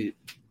family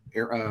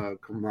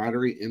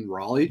camaraderie in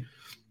Raleigh.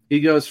 He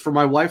goes, "For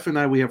my wife and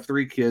I, we have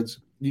 3 kids.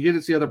 You get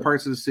to see other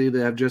parts of the city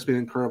that have just been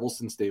incredible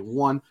since day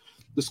one.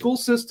 The school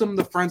system,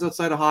 the friends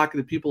outside of hockey,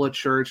 the people at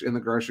church and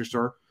the grocery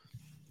store.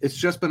 It's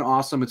just been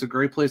awesome. It's a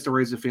great place to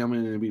raise a family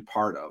and to be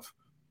part of."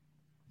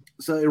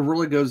 So it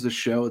really goes to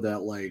show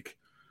that like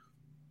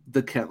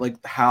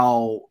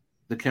how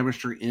the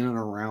chemistry in and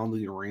around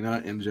the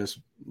arena and just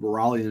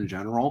Raleigh in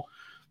general,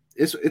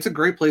 it's a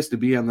great place to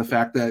be. And the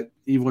fact that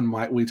even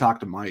when we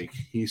talked to Mike,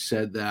 he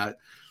said that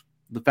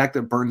the fact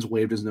that Burns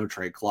waived his no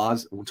trade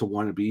clause to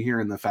want to be here,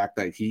 and the fact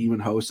that he even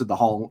hosted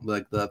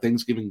the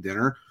Thanksgiving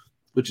dinner,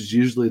 which is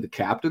usually the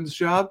captain's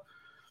job,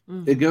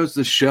 it goes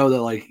to show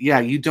that like,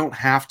 you don't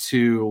have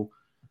to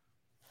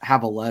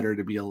have a letter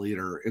to be a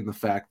leader, in the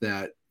fact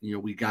that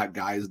we got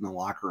guys in the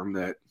locker room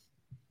that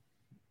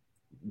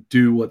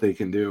do what they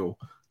can do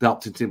to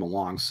help the team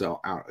along. So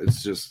I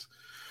just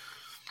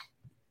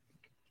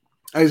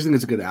think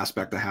it's a good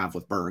aspect to have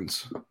with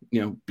Burns,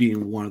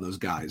 being one of those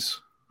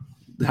guys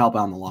to help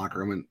out in the locker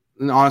room.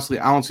 And honestly,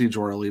 I don't see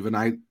Jordan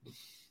leaving.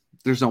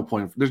 There's no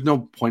point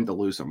to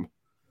lose him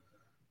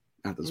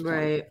at this point.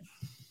 Right.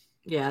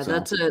 Yeah, so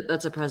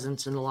that's a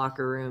presence in the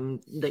locker room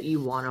that you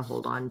want to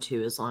hold on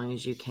to as long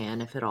as you can,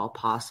 if at all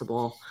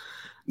possible.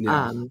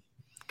 Yeah.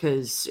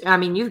 Because, I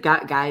mean, you've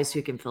got guys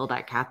who can fill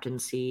that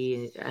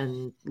captaincy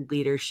and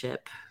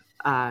leadership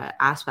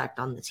aspect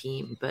on the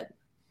team, but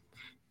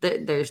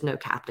there's no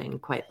captain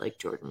quite like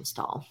Jordan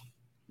Stahl.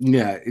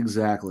 Yeah,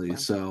 exactly.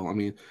 So, I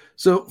mean,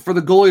 so for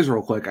the goalies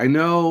real quick, I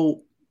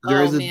know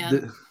there is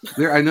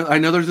I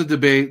know there's a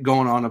debate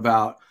going on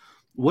about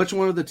which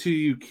one of the two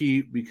you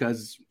keep,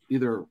 because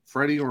either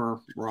Freddie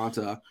or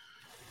Raanta,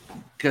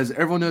 because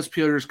everyone knows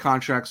Piotr's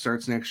contract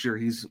starts next year.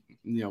 He's,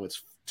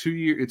 it's 2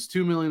 years, it's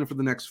 $2 million for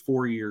the next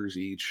 4 years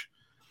each.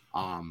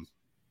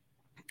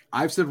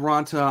 I've said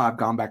Raanta. I've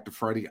gone back to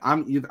Freddie.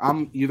 I'm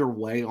either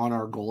way on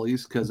our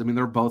goalies, because I mean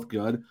they're both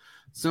good.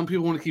 Some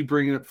people want to keep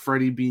bringing up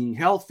Freddie being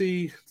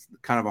healthy. It's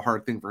kind of a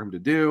hard thing for him to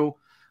do,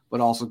 but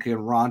also can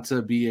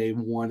Raanta be a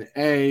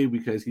 1A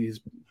because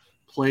he's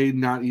played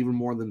not even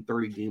more than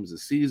 30 games a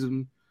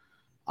season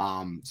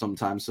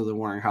sometimes. So they're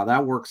wondering how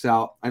that works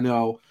out. I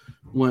know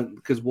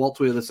because Walt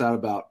tweeted this out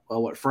about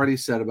what Freddie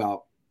said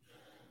about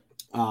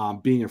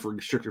being a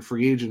restricted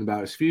free agent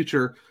about his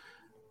future.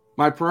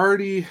 My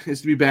priority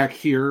is to be back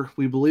here.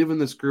 We believe in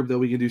this group that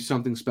we can do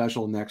something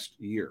special next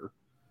year.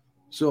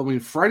 So, I mean,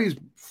 Freddie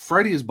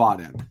is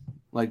bought in.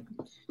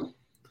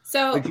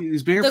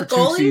 He's been here for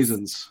 2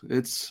 seasons.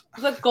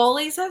 The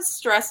goalies have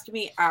stressed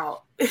me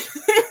out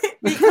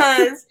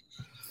because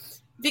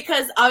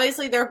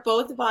obviously they're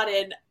both bought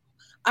in.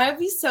 I would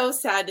be so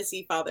sad to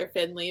see Father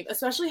Finn leave,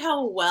 especially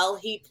how well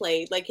he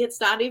played. Like,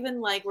 it's not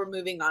even like we're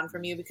moving on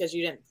from you because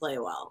you didn't play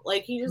well.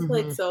 Like, he just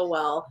played so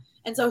well.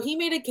 And so he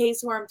made a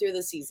case for him through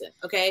the season,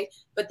 okay?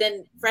 But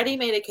then Freddie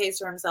made a case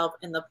for himself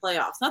in the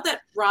playoffs. Not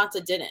that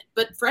Raanta didn't,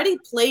 but Freddie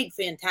played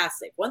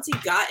fantastic once he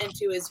got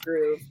into his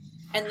groove.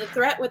 And the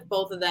threat with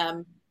both of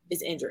them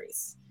is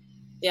injuries.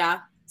 Yeah?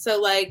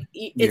 So, like,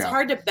 it's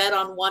hard to bet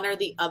on one or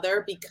the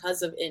other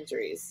because of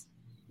injuries.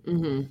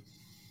 Mm-hmm.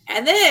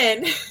 And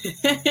then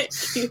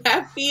you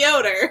have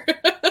Piotr,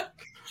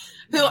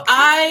 who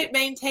I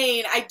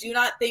maintain I do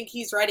not think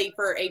he's ready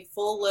for a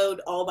full load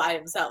all by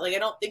himself. Like, I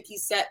don't think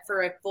he's set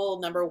for a full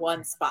number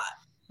 1 spot.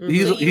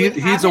 He's a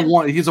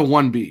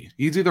 1B.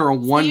 He's either a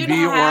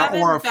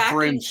 1B or a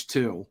fringe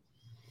 2.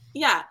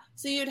 Yeah.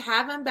 So you'd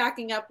have him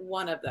backing up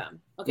one of them.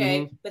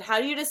 Okay. Mm-hmm. But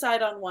how do you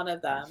decide on one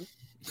of them?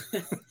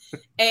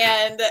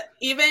 And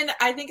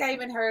I think I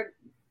even heard,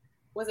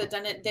 was it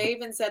done it? They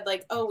even said,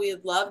 like, oh,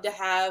 we'd love to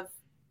have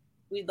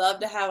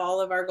all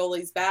of our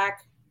goalies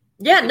back.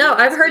 Yeah, no,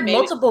 I've heard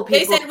multiple people.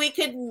 They said we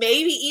could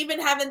maybe even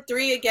have in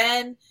 3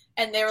 again.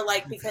 And they were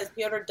like, because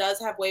Piotr does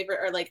have waiver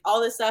or like all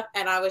this stuff.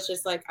 And I was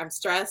just like, I'm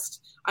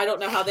stressed. I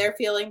don't know how they're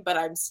feeling, but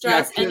I'm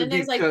stressed. Yeah, and then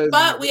there's like,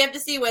 but we have to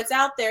see what's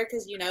out there.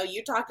 Cause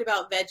you talked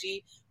about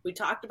Veggie. We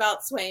talked about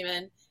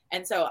Swayman.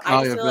 And so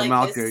I just feel like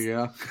I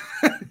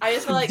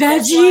just feel like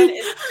Veggie.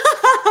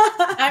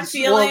 I'm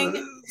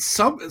feeling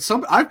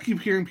some I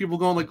keep hearing people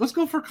going like, let's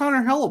go for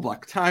Connor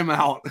Hellebuck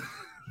timeout.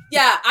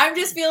 Yeah, I'm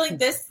just feeling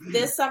this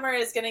summer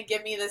is going to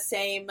give me the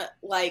same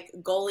like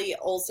goalie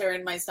ulcer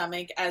in my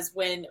stomach as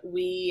when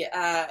we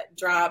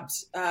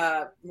dropped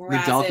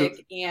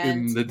Mrazek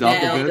and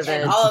Nel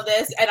and all of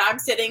this, and I'm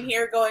sitting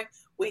here going,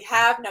 we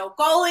have no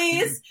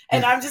goalies,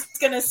 and I'm just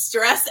going to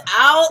stress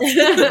out.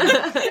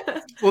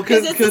 Well,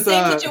 because it's the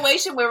same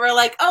situation where we're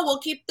like, oh, we'll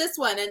keep this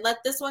one and let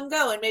this one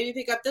go and maybe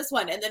pick up this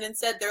one, and then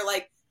instead they're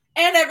like,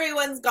 and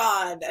everyone's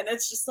gone. And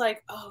it's just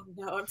like, oh,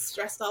 no, I'm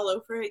stressed all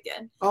over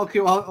again. Okay,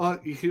 well,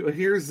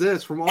 here's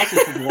this from Walt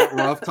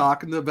Ruff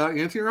talking about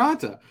Antti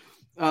Raanta.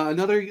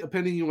 Another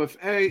pending UFA,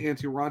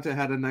 Antti Raanta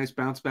had a nice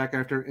bounce back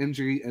after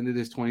injury, ended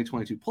his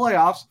 2022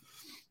 playoffs.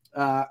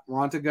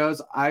 Raanta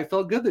goes, I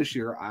felt good this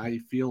year. I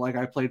feel like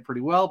I played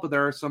pretty well, but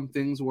there are some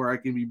things where I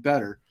can be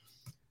better.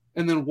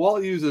 And then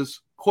Walt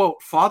uses,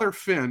 quote, Father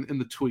Finn in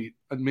the tweet.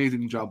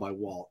 Amazing job by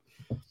Walt.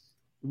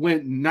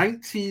 Went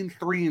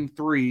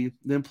 19-3-3,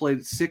 then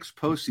played 6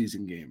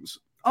 postseason games.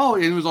 Oh,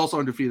 and he was also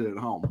undefeated at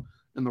home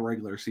in the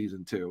regular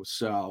season too.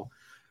 So,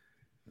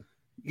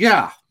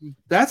 yeah,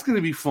 that's going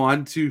to be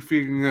fun to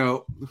figure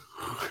out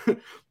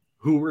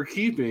who we're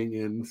keeping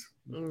and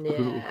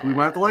who we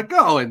might have to let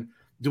go. And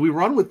do we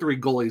run with 3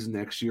 goalies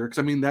next year? Because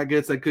I mean, that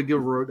could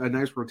give a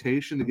nice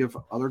rotation to give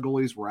other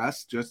goalies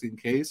rest just in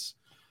case.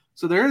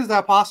 So there is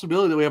that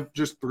possibility that we have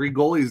just 3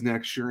 goalies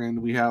next year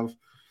and we have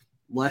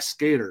less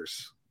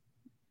skaters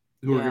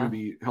who are going to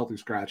be healthy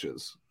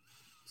scratches.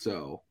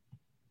 So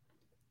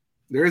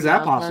there is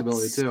that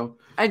possibility too.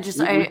 I could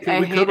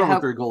run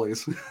with 3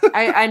 goalies.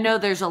 I know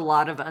there's a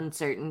lot of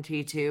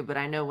uncertainty too, but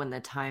I know when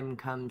the time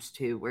comes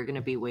to, we're going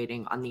to be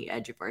waiting on the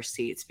edge of our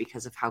seats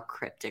because of how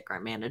cryptic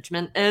our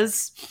management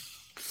is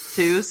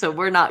too. So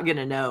we're not going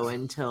to know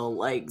until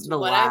like the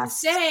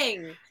last. I'm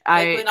saying.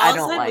 I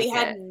don't like it.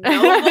 Had no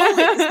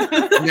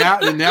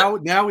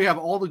goalies. now we have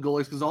all the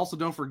goalies because also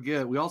don't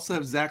forget we also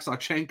have Zach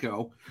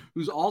Sawchenko,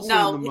 who's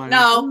also in the minors.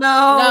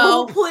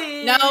 No,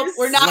 please, no,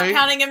 we're not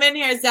counting him in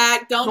here,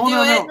 Zach. Don't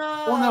do it.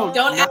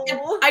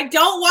 No. I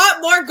don't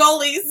want more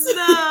goalies.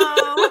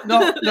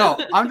 No.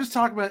 I'm just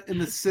talking about in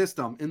the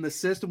system. In the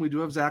system, we do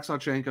have Zach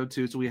Sawchenko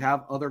too, so we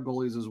have other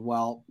goalies as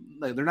well.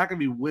 They're not going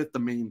to be with the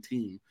main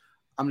team.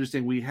 I'm just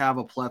saying we have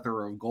a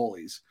plethora of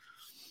goalies.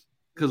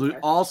 Because we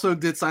also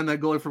did sign that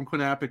goalie from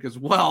Quinnipiac as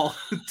well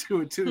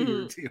to a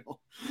 2-year deal.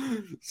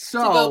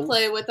 So to go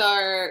play with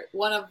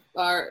one of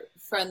our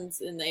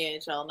friends in the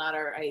AHL, not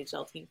our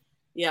IHL team.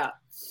 Yeah,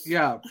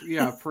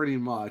 pretty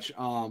much.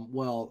 And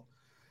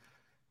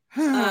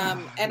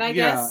I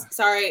guess,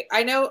 sorry,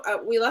 I know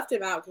we left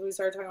him out because we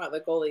started talking about the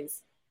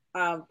goalies.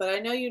 But I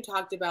know you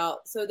talked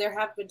about, so there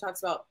have been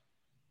talks about,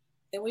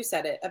 and we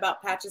said it,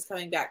 about Patches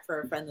coming back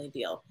for a friendly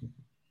deal.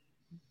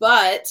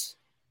 But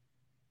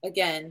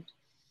again,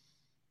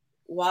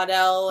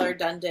 Waddell or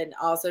Dundon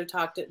also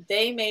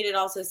they made it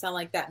also sound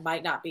like that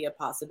might not be a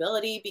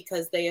possibility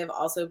because they have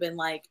also been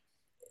like,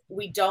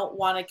 we don't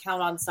want to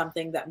count on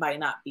something that might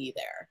not be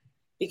there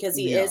because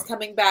he is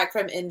coming back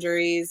from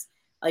injuries.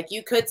 Like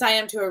you could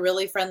sign him to a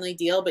really friendly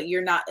deal, but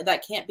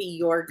that can't be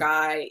your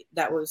guy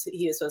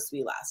he was supposed to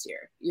be last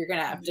year. You're going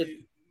to have to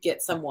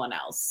get someone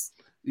else.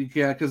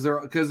 Yeah. Cause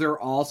they're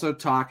also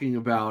talking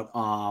about,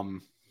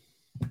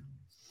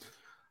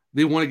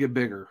 they want to get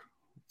bigger.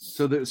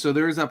 So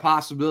there is a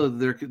possibility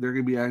that they're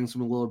going to be adding a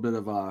little bit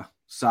of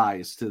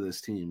size to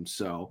this team.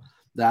 So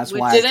that's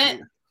why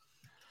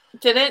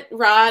didn't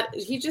Rod?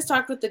 He just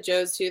talked with the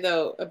Joes too,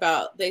 though.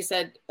 They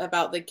said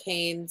about the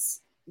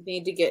Canes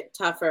need to get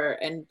tougher,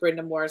 and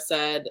Brenda Moore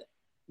said,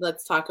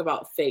 "Let's talk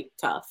about fake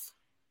tough."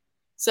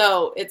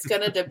 So it's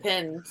going to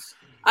depend.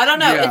 I don't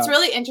know. Yeah. It's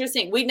really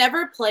interesting. We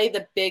never play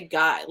the big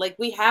guy. Like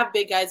we have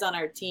big guys on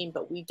our team,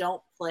 but we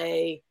don't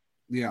play.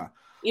 Yeah.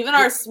 Even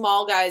our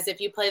small guys, if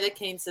you play the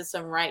Kane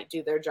system right,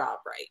 do their job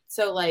right.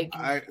 So, like,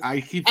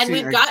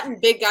 we've gotten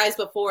big guys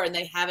before, and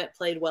they haven't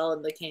played well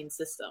in the Kane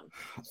system.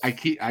 I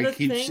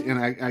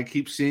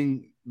keep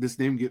seeing this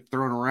name get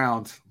thrown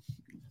around,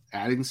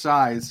 adding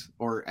size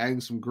or adding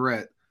some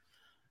grit.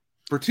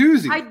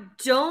 Bertuzzi.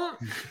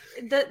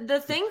 The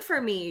thing for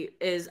me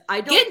is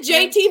get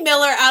JT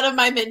Miller out of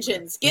my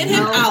mentions. Get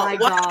him out. My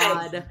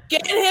God.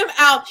 Get him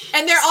out.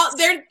 And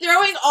they're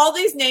throwing all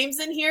these names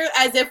in here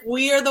as if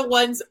we are the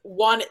ones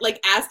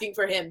asking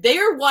for him. They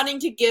are wanting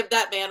to give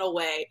that man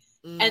away.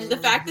 Mm-hmm. And the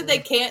fact that they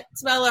can't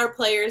spell our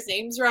players'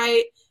 names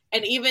right.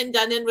 And even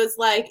Dundon was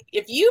like,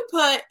 if you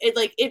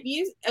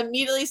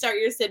immediately start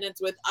your sentence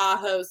with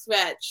Aho,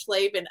 Svet,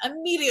 Schlavin,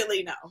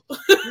 immediately no.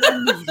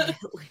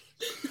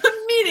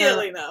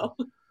 Immediately no.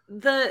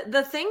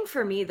 The thing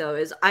for me, though,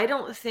 is I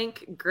don't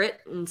think grit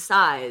and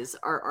size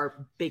are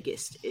our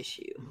biggest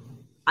issue.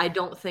 I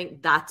don't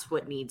think that's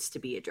what needs to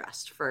be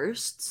addressed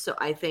first. So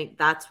I think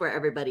that's where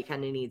everybody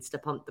kind of needs to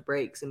pump the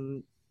brakes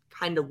and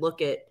kind of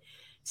look at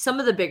some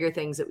of the bigger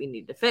things that we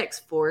need to fix.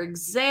 For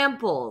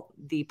example,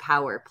 the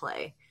power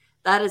play.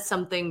 That is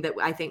something that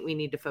I think we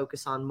need to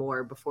focus on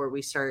more before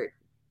we start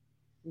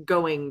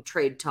going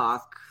trade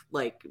talk,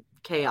 like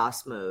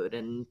chaos mode,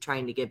 and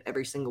trying to give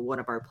every single one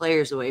of our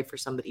players away for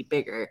somebody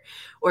bigger,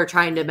 or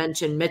trying to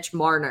mention Mitch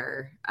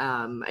Marner.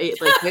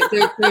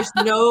 There's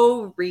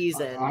no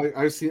reason.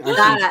 I've seen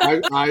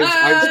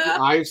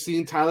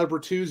Tyler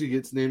Bertuzzi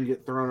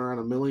get thrown around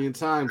a million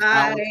times.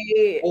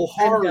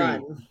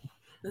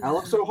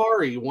 Alex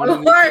O'Hari.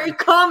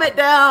 Calm it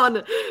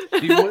down.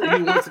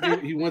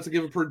 He wants to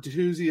give a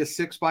Bertuzzi a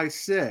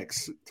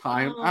 6x6.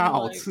 Tie him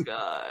out. Oh my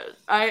God.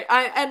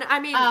 I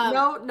mean,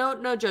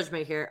 no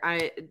judgment here.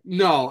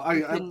 You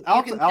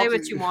can say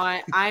what you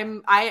want.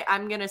 I'm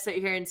gonna sit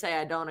here and say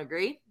I don't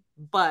agree,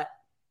 but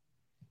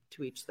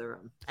to each their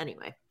own.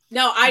 Anyway.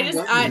 No,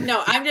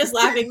 I'm just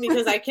laughing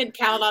because I can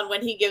count on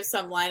when he gives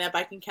some lineup.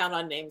 I can count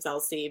on names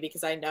I'll see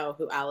because I know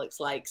who Alex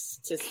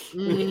likes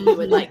he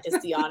would like to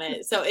see on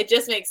it. So it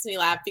just makes me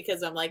laugh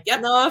because I'm like,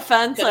 yep. No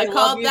offense, I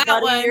love you,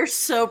 buddy. One. You're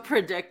so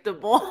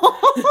predictable.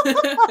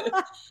 With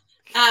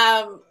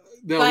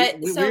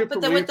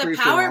the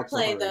power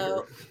play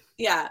though,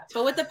 yeah.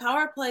 But with the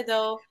power play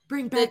though,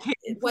 bring back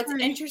what's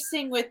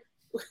interesting with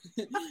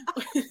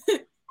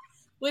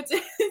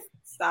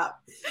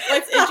Stop.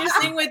 What's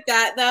interesting with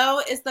that,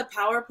 though, is the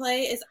power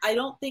play is I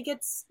don't think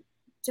it's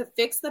to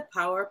fix the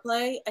power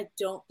play. I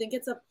don't think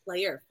it's a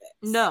player fix.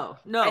 No,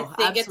 I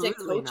think it's a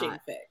coaching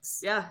fix.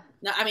 Yeah.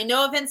 No, I mean,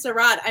 no offense to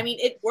Rod. I mean,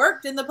 it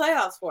worked in the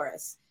playoffs for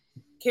us.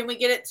 Can we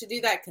get it to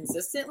do that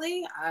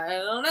consistently? I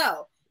don't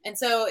know. And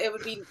so it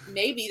would be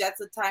maybe that's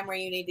the time where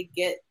you need to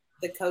get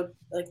the coach,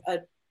 like a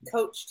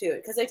coach to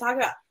it, because they talk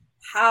about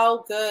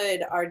how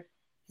good our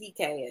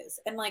PK is,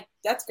 and like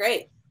that's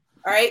great.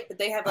 All right, but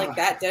they have like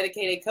that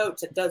dedicated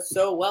coach that does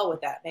so well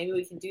with that. Maybe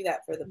we can do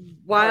that for them.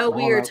 While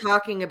we are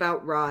talking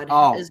about Rod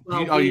as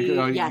well.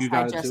 Yes,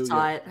 I just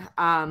saw it.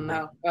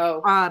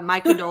 My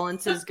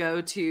condolences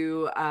go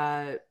to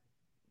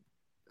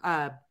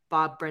Bob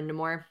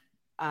Brendamore,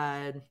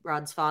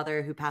 Rod's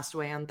father, who passed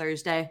away on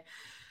Thursday.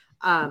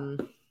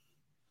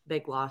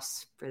 Big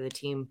loss for the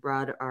team.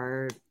 Rod,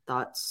 our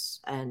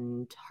thoughts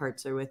and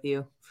hearts are with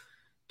you.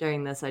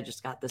 During this, I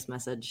just got this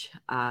message.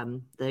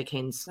 The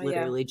Canes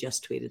literally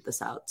just tweeted this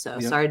out. So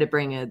sorry to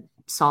bring a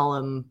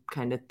solemn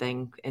kind of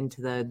thing into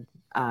the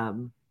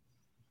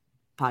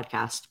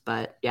podcast.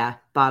 But yeah,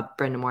 Bob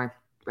Brendamore,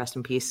 rest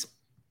in peace.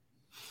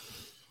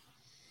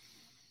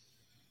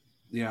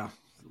 Yeah.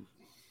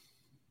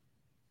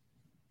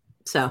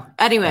 So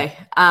anyway,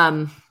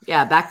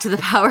 back to the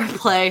power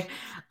play.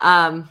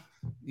 Jeez.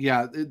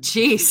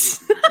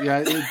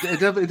 It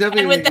definitely.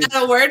 And with that,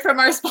 a word from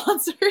our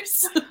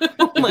sponsors.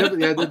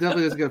 That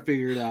definitely doesn't get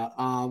figured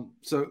out.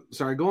 So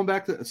sorry, going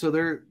back to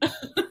there.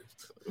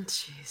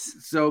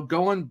 Jeez. So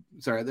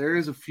there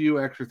is a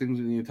few extra things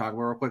we need to talk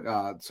about real quick.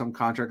 Some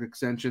contract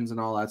extensions and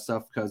all that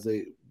stuff because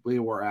they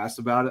were asked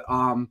about it.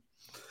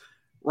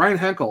 Ryan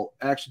Henkel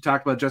actually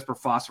talked about Jesper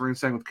Foster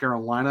signing with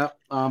Carolina.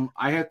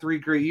 I had 3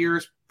 great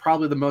years,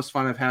 probably the most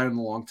fun I've had in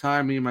a long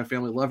time. Me and my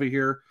family love it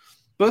here.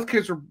 Both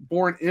kids were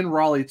born in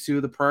Raleigh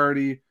too. The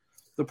priority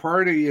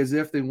is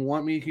if they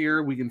want me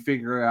here, we can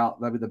figure it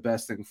out. That'd be the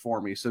best thing for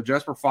me. So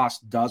Jesper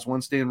Foster does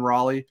want to stay in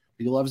Raleigh.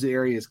 He loves the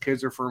area. His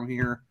kids are from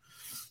here.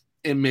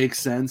 It makes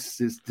sense.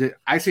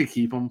 I say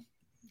keep him.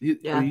 You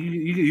can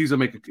use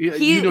him.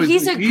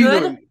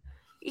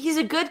 He's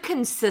a good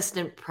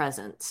consistent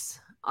presence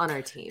on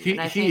our team.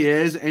 He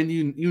is, and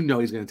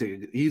he's going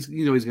to he's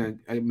going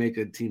to make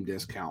a team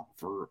discount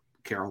for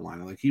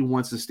Carolina. Like he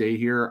wants to stay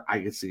here. I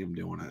could see him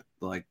doing it.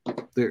 Like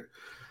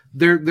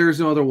there's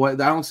no other way. I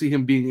don't see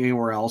him being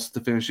anywhere else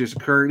to finish his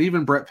career. And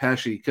even Brett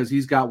Pesce, because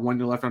he's got 1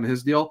 year left on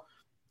his deal.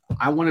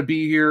 I want to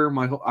be here.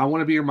 My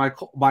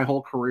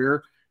whole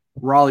career.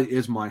 Raleigh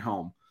is my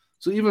home.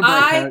 So even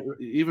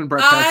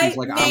Brett Pesce is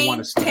like, I want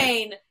to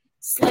stay.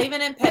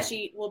 Slavin and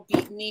Pesce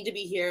need to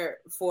be here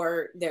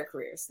for their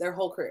careers, their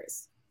whole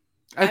careers.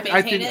 I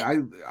maintain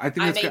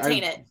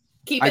it.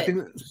 Keep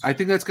it. I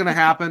think that's going to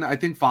happen. I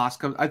think Foss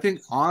comes. I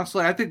think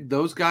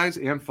those guys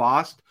and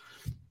Foss.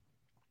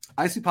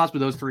 I see possibly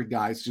those 3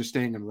 guys just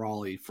staying in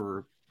Raleigh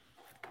for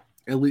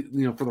at least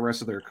for the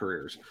rest of their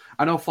careers.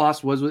 I know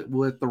Foss was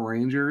with the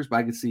Rangers, but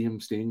I could see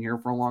him staying here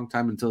for a long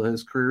time until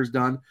his career is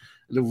done.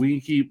 And if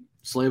we keep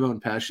Slavo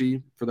and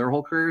Pesce for their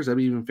whole careers, that'd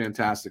be even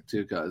fantastic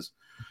too. Because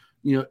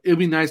it'd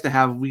be nice to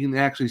have. We can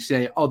actually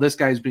say, "Oh, this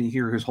guy's been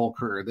here his whole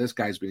career. This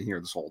guy's been here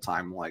this whole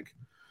time." Like,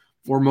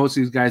 where most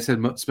of these guys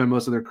had spent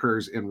most of their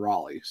careers in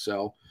Raleigh,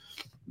 so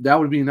that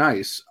would be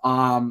nice.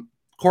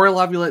 Corey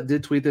Laviolette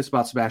did tweet this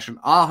about Sebastian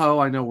Aho.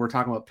 I know we're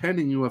talking about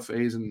pending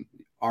UFAs and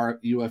our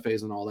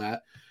UFAs and all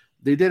that.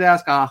 They did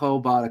ask Aho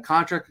about a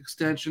contract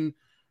extension.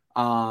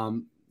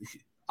 Aho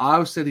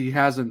said he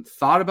hasn't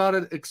thought about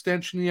an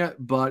extension yet,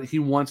 but he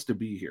wants to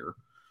be here.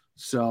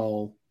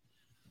 So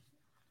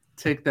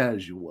take that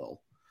as you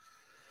will.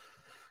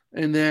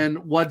 And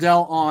then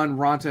Waddell on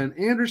Ronta and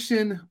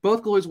Anderson.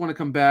 Both goalies want to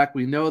come back.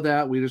 We know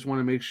that. We just want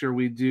to make sure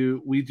we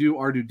do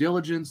our due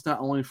diligence, not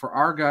only for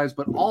our guys,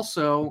 but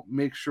also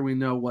make sure we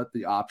know what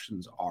the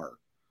options are.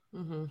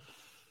 Mm-hmm.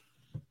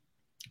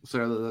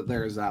 So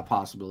there's that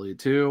possibility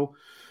too.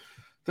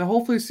 To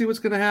hopefully see what's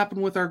going to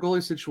happen with our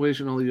goalie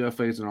situation, all the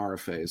UFAs and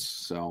RFAs.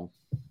 So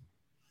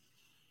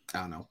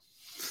I don't know.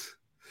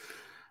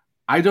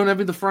 I don't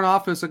have in the front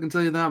office. I can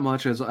tell you that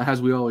much,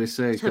 as we always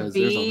say, because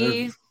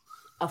there's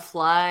a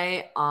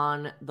fly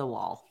on the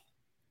wall.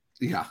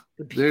 Yeah,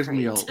 there's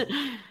Neil.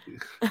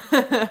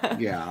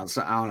 Yeah,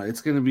 so I don't know.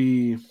 It's going to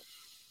be,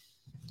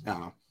 I don't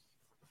know.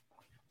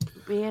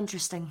 Be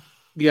interesting.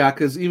 Yeah,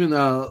 because even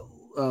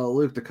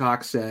Luke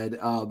DeCock said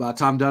about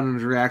Tom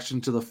Dunn's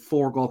reaction to the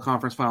 4-goal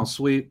conference final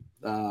sweep,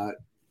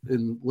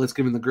 and let's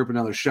give the group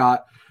another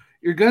shot.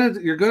 You're going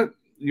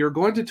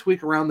to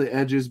tweak around the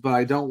edges, but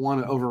I don't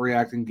want to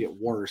overreact and get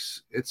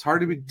worse. It's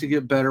hard to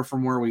get better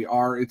from where we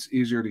are. It's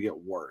easier to get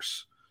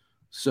worse.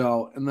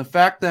 So, and the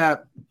fact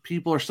that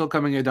people are still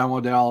coming at Don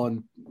Waddell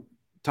and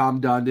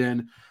Tom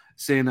Dundon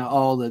saying that,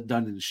 that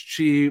Dundon's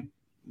cheap,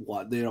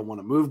 they don't want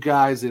to move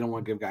guys, they don't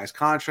want to give guys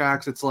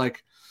contracts. It's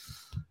like,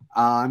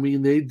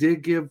 they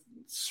did give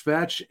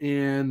Svetch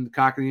and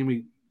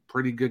Kotkaniemi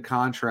pretty good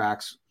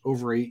contracts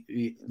over 8.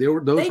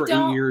 Those were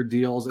 8-year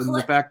deals, and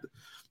the fact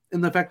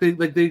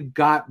they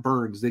got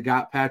Burns, they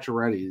got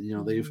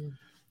Pacioretty.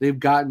 They've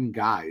gotten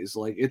guys.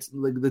 Like, it's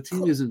like the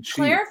team isn't cheap.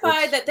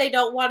 Clarify that they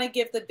don't want to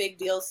give the big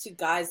deals to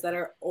guys that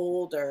are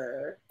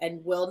older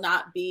and will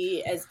not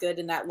be as good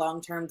in that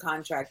long-term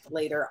contract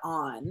later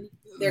on.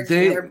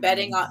 They're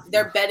betting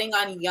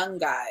on young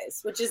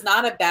guys, which is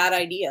not a bad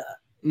idea.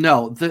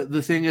 No,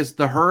 the thing is,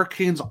 the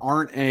Hurricanes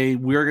aren't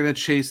we're going to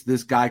chase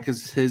this guy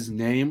because his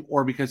name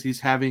or because he's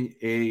having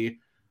a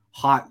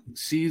hot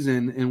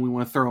season and we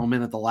want to throw him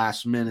in at the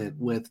last minute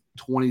with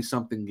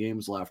 20-something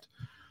games left.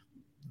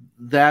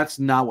 That's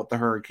not what the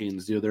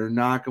Hurricanes do. They're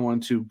not going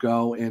to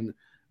go and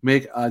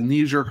make a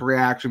knee-jerk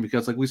reaction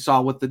because, like we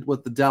saw with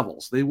the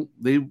Devils,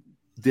 they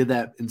did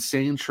that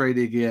insane trade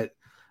to get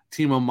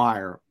Timo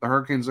Meier. The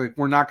Hurricanes,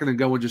 we're not going to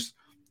go and just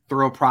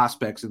throw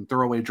prospects and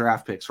throw away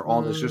draft picks for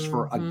all this just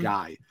for a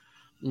guy.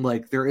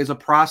 Like, there is a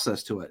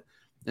process to it.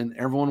 And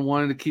everyone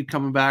wanted to keep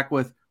coming back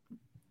with,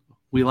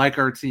 we like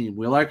our team.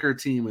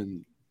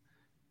 And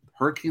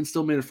Hurricanes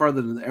still made it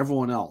farther than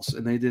everyone else.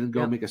 And they didn't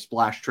go make a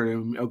splash trade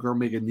and go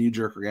make a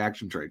knee-jerk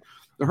reaction trade.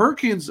 The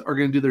Hurricanes are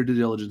going to do their due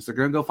diligence. They're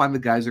going to go find the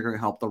guys that are going to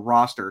help the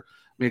roster,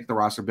 make the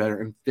roster better,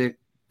 and fit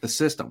the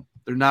system.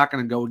 They're not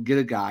going to go and get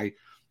a guy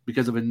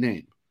because of a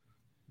name.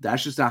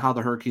 That's just not how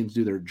the Hurricanes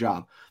do their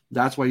job.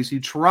 That's why you see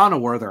Toronto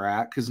where they're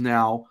at, because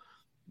now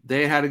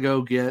they had to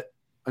go get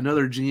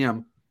another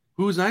GM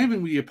who's not even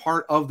going to be a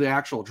part of the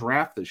actual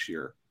draft this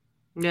year.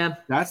 Yeah.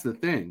 That's the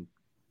thing.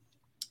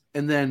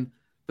 And then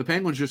the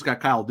Penguins just got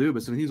Kyle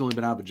Dubas, and he's only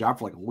been out of a job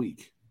for like a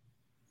week.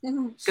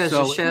 Goes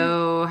to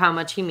show how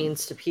much he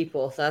means to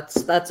people.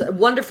 That's a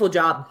wonderful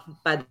job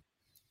by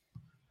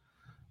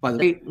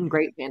the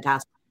great,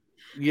 fantastic.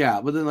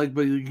 Yeah, but then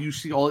but you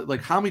see all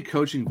like how many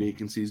coaching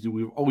vacancies do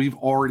we've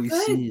already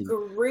seen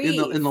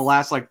in the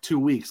last like 2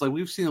 weeks? Like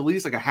we've seen at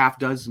least like a half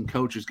dozen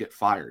coaches get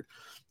fired.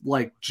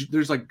 Like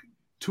there's like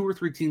 2 or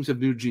 3 teams have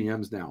new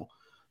GMs now.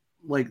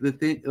 Like the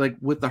thing, like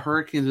with the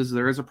Hurricanes, is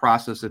there is a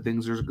process of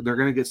things. They're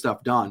going to get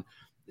stuff done.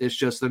 It's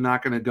just they're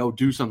not going to go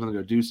do something to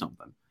go do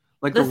something.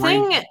 Like the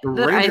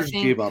Rangers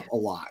gave up a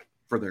lot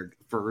for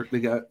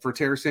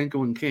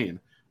Tarasenko and Kane.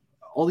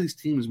 All these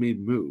teams made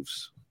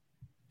moves.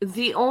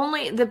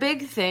 The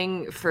big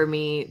thing for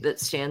me that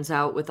stands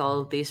out with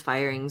all of these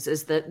firings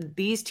is that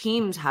these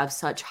teams have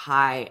such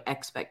high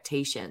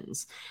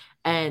expectations,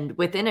 and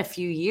within a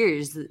few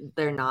years,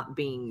 they're not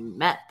being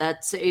met.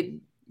 That's it.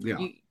 Yeah.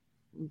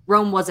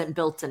 Rome wasn't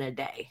built in a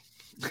day.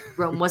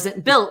 Rome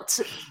wasn't built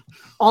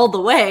all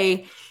the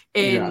way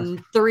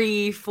in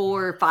 3,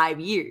 4, 5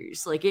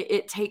 years. Like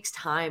it takes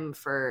time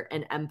for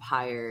an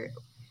empire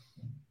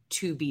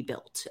to be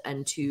built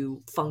and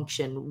to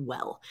function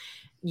well.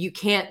 You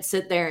can't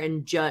sit there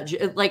and judge.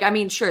 Like, I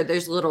mean, sure,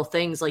 there's little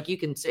things like you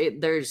can say,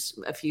 there's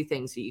a few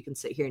things that you can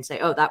sit here and say,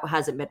 oh, that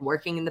hasn't been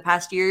working in the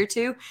past year or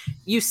two.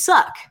 You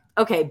suck.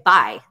 Okay,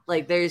 bye.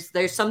 Like there's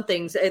some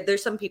things,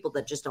 there's some people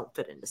that just don't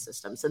fit into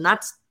systems, and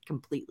that's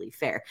completely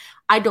fair.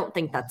 I don't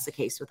think that's the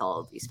case with all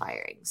of these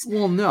firings.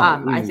 Well, no.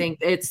 I think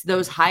it's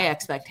those high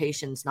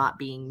expectations not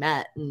being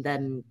met, and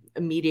then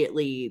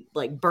immediately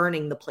like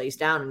burning the place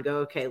down and go,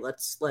 okay,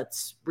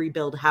 let's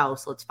rebuild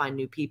house. Let's find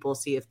new people,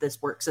 see if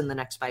this works in the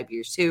next 5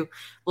 years too.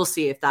 We'll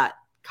see if that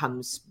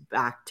comes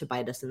back to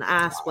bite us in the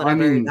ass,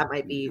 whatever that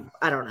might be.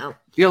 I don't know.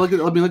 Yeah,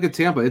 look at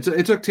Tampa.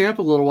 It took Tampa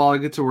a little while to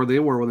get to where they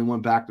were when they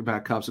went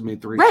back-to-back cups and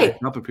made 3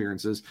 cup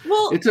appearances.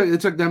 Well,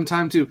 it took them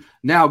time too.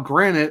 Now,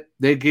 granted,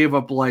 they gave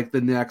up like the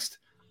next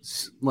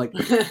like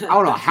I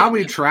don't know how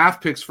many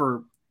draft picks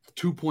for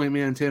 2-point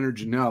man Tanner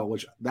Jeannot,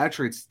 which that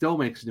trade still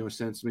makes no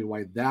sense to me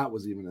why that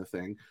was even a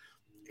thing.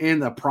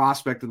 And the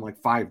prospect and like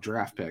 5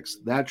 draft picks.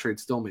 That trade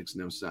still makes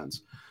no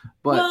sense.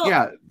 But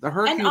the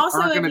Hurricanes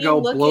aren't going to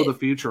go blow the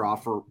future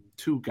off for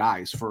 2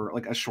 guys for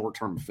like a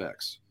short-term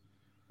fix.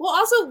 Well,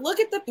 also look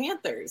at the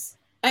Panthers.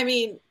 I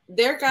mean,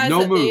 they're guys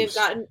they have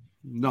gotten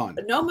no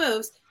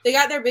moves. They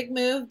got their big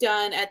move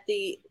done at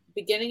the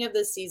beginning of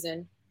this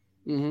season.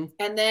 Mm-hmm.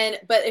 And then,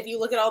 but if you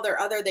look at all their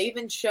they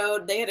even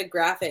showed, they had a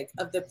graphic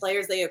of the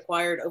players they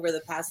acquired over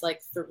the past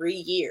like 3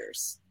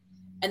 years.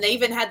 And they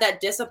even had that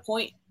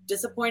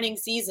disappointing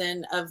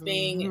season of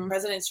being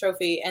President's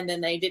Trophy, and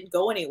then they didn't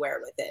go anywhere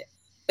with it.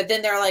 But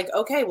then they're like,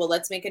 okay, well,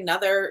 let's make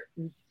another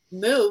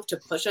move to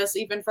push us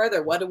even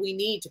further. What do we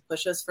need to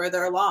push us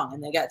further along?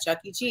 And they got Chuck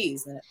E.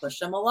 Cheese, and it pushed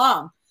them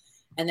along.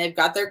 And they've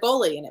got their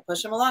goalie, and it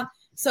pushed them along.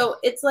 So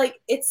it's like,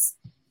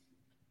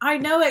 I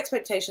know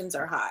expectations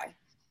are high,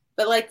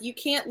 but like you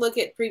can't look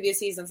at previous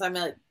seasons. I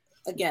mean, like,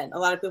 again, a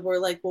lot of people were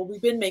like, well,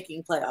 we've been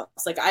making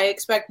playoffs. Like, I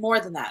expect more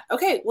than that.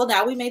 Okay, well,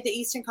 now we made the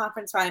Eastern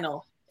Conference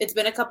Final. It's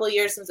been a couple of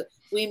years since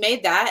we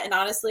made that. And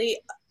honestly,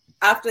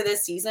 after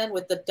this season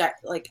with the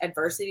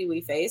adversity we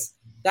faced,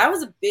 that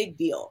was a big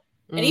deal.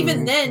 And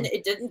even then,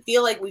 it didn't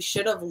feel like we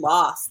should have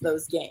lost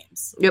those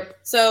games. Yep.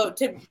 So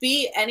to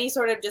be any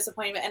sort of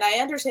disappointment, and I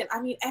understand,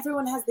 I mean,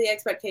 everyone has the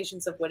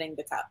expectations of winning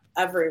the cup.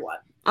 Everyone.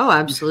 Oh,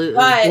 absolutely.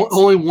 But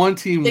only one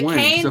team wins.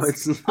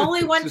 Canes, so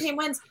only one team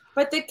wins.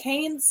 But the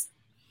Canes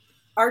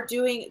are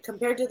doing,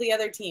 compared to the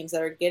other teams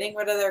that are getting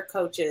rid of their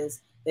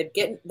coaches,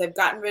 they've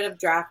gotten rid of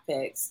draft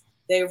picks.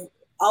 They've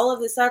all of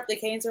this stuff. The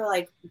Canes are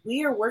like,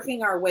 we are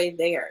working our way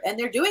there, and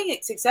they're doing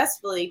it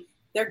successfully.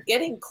 They're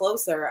getting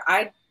closer.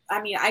 I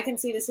mean, I can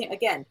see the same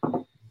again.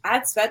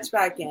 Add Svech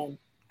back in,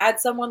 add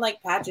someone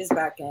like Patches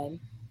back in,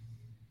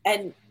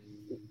 and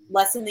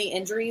lessen the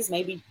injuries.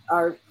 Maybe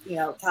our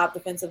top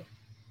defensive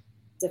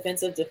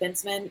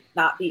defenseman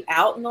not be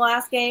out in the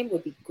last game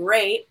would be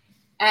great.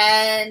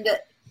 And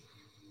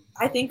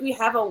I think we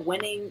have a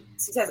winning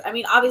success. I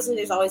mean, obviously,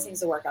 there's always things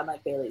to work on,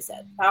 like Bailey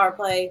said. Power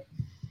play,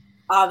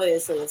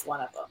 obviously, is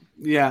one of them.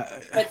 Yeah.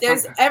 But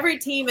every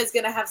team is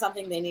going to have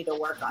something they need to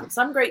work on.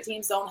 Some great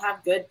teams don't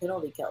have good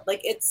penalty kill.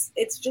 Like, it's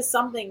just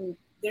something.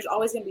 There's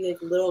always going to be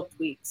like little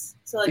tweaks.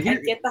 So like, I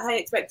get the high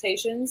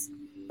expectations,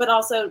 but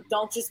also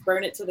don't just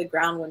burn it to the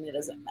ground when it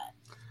isn't met.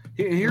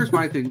 Here's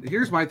my thing.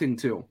 Here's my thing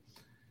too.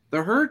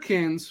 The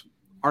Hurricanes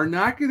are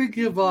not going to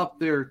give up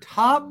their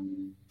top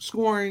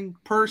scoring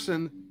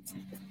person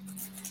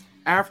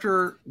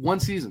after one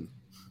season.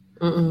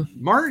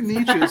 Martin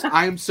Necas,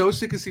 I am so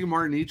sick of seeing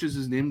Martin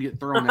Necas' name get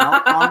thrown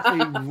out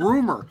on a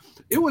rumor.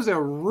 It was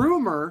a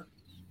rumor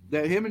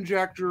that him and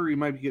Jack Drury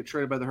might get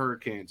traded by the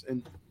Hurricanes,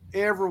 and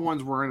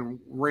everyone's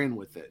ran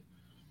with it.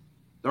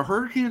 The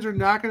Hurricanes are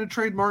not going to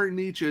trade Martin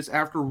Necas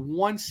after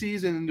one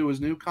season into his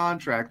new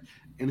contract,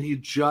 and he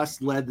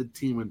just led the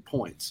team in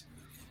points.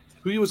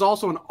 He was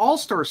also an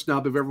all-star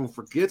snub, if everyone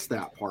forgets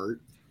that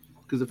part,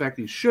 because the fact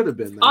he should have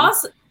been there.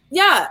 Awesome.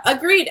 Yeah,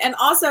 agreed. And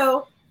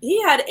also,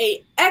 he had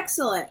a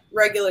excellent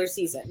regular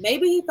season.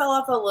 Maybe he fell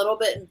off a little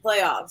bit in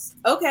playoffs.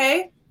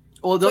 Okay.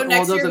 Well, it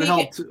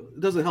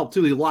doesn't help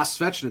too. He lost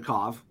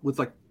Svechnikov with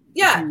like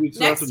a few weeks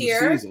left of the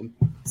season.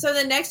 So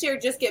the next year,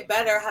 just get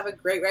better, have a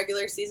great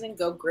regular season,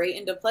 go great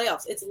into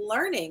playoffs. It's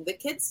learning. The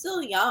kid's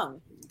still young.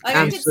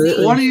 Like, he's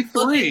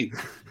 23.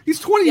 He's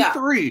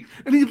 23,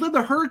 and he led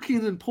the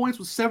Hurricanes in points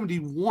with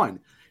 71.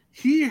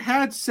 He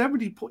had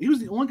 70. He was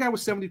the only guy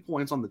with 70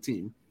 points on the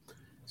team.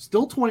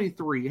 Still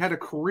 23. He had a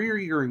career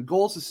year in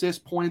goals,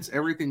 assists, points,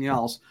 everything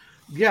else.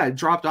 Yeah, it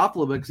dropped off a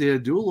little bit because he had to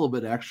do a little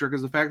bit extra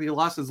because the fact that he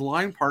lost his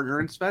line partner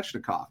in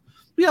Svechnikov.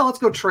 But yeah, let's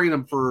go trade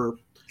him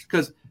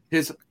because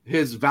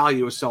his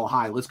value is so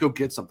high. Let's go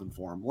get something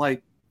for him.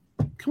 Like,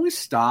 can we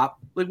stop?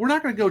 Like, we're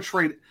not going to go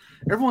trade.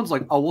 Everyone's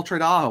like, oh, we'll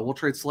trade Aho, we'll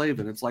trade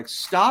Slavin. It's like,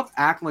 stop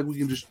acting like we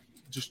can just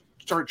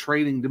start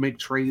trading to make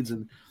trades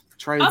and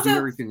try to do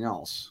everything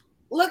else.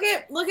 Look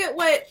at what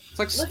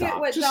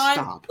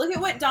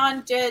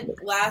Don did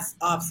last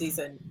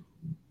offseason.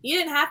 He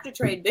didn't have to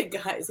trade big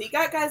guys. He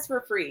got guys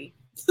for free.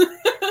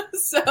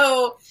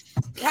 So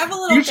have a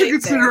little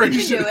faith there.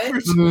 You can do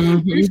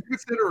it. Future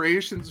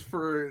considerations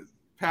for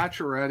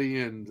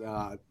Pacioretty and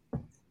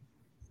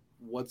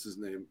what's his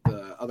name?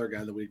 The other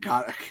guy that we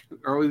got,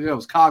 or it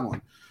was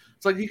Coughlin.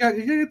 It's like you got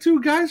two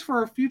guys for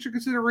our future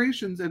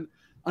considerations, and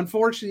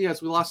unfortunately,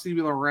 yes, we lost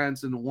Stevie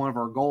Lorentz and one of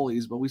our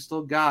goalies, but we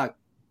still got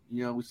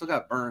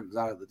Burns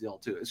out of the deal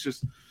too. It's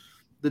just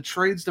the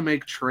trades to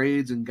make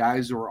trades and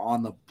guys who are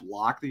on the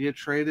block to get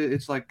traded.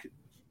 It's like,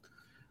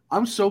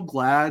 I'm so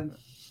glad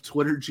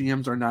Twitter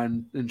GMs are not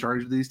in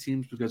charge of these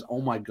teams because,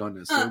 oh my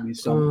goodness, there would be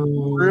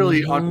some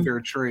really unfair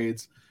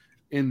trades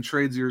in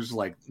trades. You're just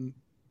like,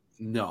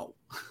 no.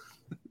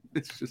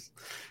 It's just,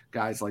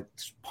 guys, like,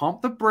 just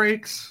pump the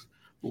brakes.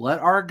 Let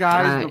our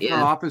guys in the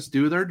front office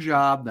do their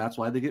job. That's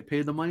why they get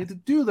paid the money to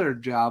do their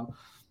job.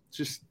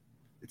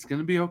 It's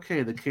going to be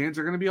okay. The Canes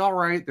are going to be all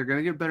right. They're going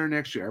to get better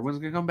next year. Everyone's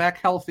going to come back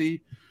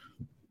healthy.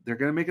 They're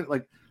going to make it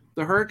like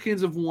the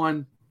Hurricanes have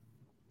won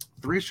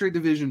 3 straight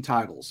division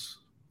titles,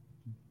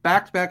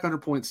 back-to-back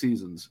 100-point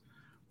seasons,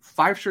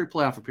 5 straight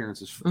playoff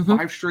appearances,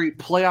 5 straight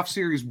playoff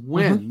series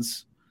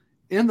wins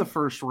in the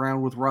first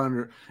round with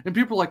Rod. And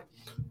people are like,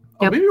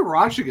 maybe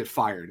Rod should get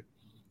fired.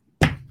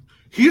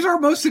 He's our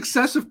most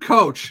successful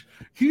coach.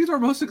 He's our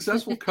most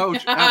successful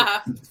coach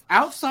ever.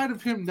 Outside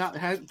of him,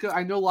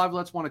 I know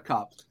Laviolette won a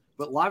cup,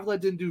 but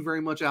Laviolette didn't do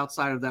very much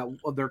outside of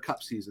their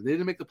cup season. They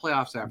didn't make the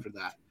playoffs after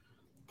that.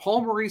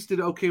 Paul Maurice did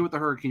okay with the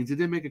Hurricanes. He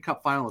didn't make a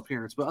cup final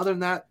appearance, but other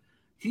than that,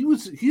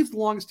 he's the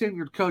longest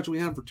tenured coach. We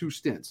had him for 2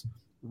 stints.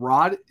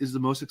 Rod is the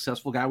most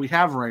successful guy we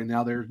have right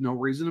now. There's no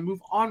reason to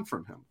move on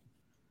from him.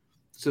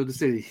 So to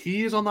say that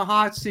he is on the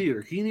hot seat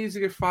or he needs to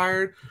get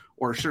fired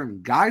or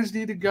certain guys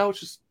need to go, it's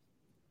just,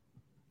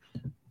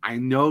 I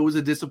know it was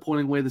a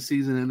disappointing way the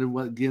season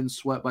ended, getting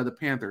swept by the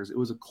Panthers. It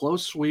was a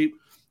close sweep,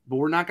 but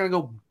we're not going to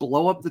go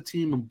blow up the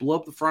team and blow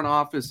up the front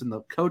office and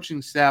the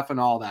coaching staff and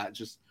all that.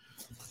 Just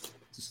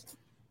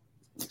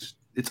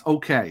it's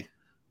okay.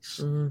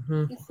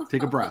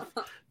 Take a breath.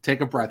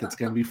 Take a breath. It's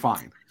going to be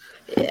fine.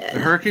 Yeah. The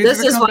Hurricanes.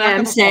 This is why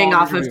I'm staying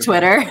off of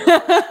Twitter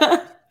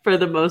for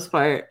the most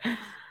part.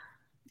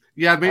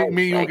 Yeah,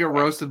 maybe you'll get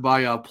roasted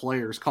by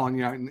players calling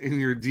you out in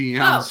your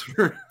DMs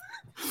for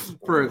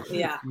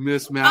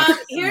mismatch.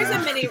 Here's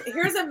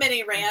a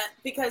mini rant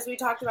because we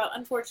talked about,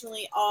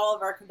 unfortunately, all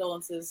of our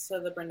condolences to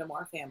the Brenda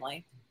Moore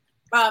family.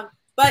 But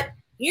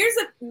here's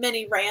a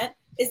mini rant: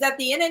 is that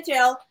the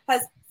NHL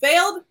has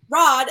failed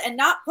Rod and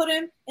not put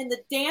him in the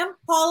damn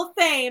Hall of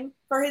Fame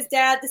for his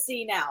dad to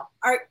see now.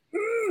 All right,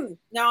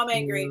 now I'm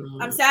angry.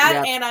 I'm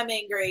sad and I'm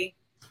angry.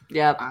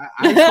 Yep.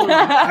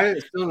 I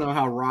still know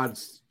how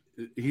Rod's.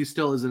 He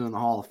still isn't in the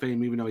Hall of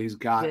Fame, even though he's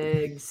got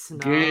games.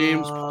 They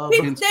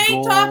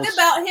talk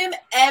about him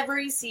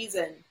every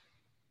season.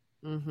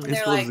 He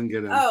still doesn't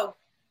get in.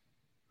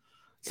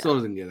 Still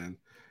doesn't get in.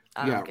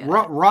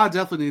 Rod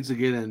definitely needs to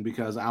get in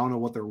because I don't know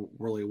what they're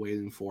really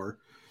waiting for.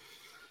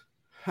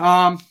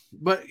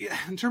 But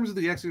in terms of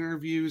the exit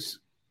interviews,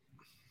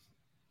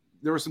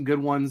 there were some good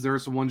ones. There were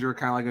some ones you were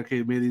kind of like,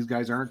 okay, maybe these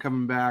guys aren't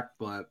coming back,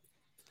 but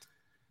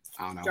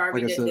I don't know.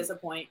 Jarvie didn't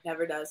disappoint.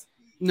 Never does.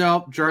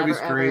 No, Jarvie's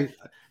great.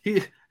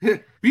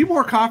 Be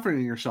more confident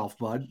in yourself,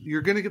 bud.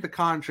 You're going to get the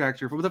contract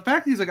here. But the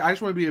fact that he's like, I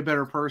just want to be a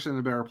better person and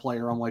a better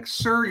player. I'm like,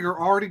 sir,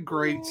 you're already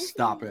great.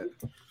 Stop it.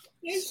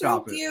 You're so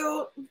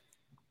cute.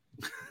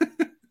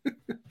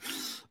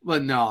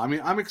 But no, I mean,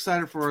 I'm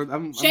excited for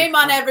it. Shame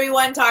on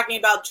everyone talking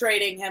about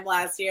trading him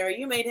last year.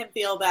 You made him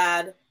feel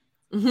bad.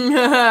 He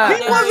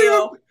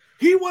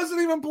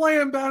wasn't even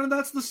playing bad, and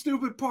that's the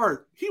stupid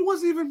part. He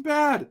wasn't even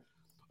bad.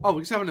 Oh,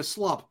 he's having a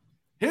slump.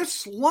 His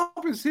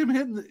slump is him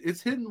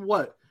hitting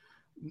what?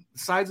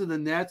 Sides of the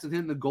nets and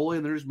hitting the goalie,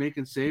 and they're just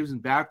making saves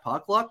and bad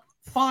puck luck.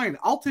 Fine,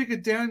 I'll take a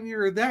down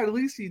year of that. At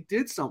least he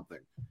did something.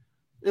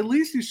 At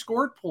least he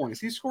scored points.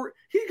 He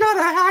got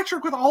a hat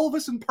trick with all of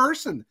us in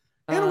person,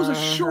 and it was a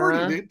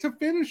shorty to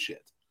finish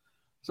it.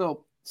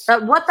 So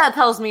what that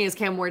tells me is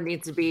Cam Ward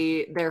needs to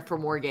be there for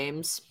more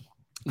games.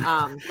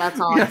 That's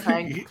all I'm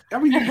saying. I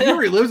mean, he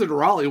already lives in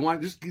Raleigh. Why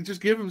just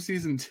give him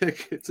season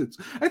tickets?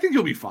 I think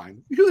he'll be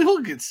fine. He'll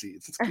get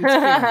seats. It's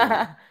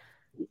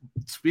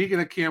Speaking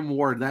of Cam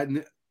Ward, that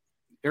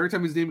every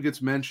time his name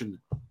gets mentioned,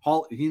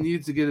 he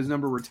needs to get his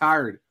number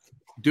retired.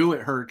 Do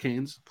it,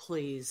 Hurricanes.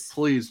 Please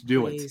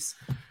do it.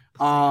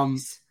 I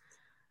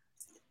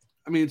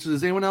mean, so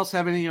does anyone else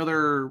have any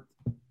other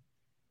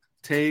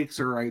takes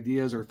or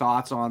ideas or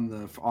thoughts on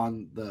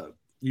the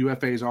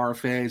UFAs,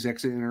 RFAs,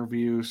 exit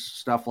interviews,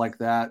 stuff like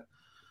that?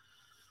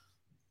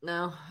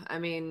 No, I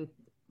mean,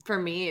 for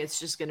me, it's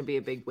just going to be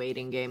a big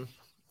waiting game.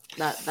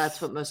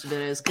 That's what most of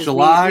it is.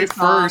 July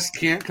 1st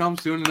can't come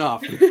soon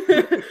enough.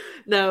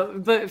 No,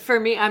 but for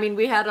me, I mean,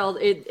 we had all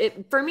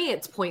it. For me,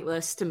 it's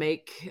pointless to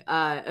make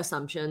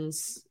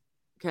assumptions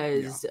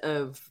because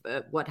of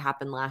what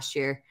happened last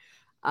year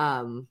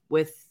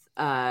with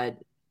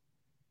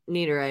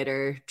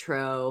Niederreiter,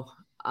 Tro.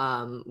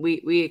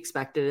 We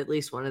expected at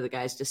least one of the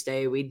guys to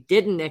stay. We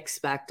didn't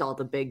expect all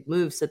the big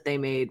moves that they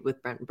made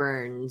with Brent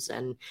Burns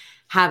and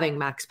having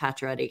Max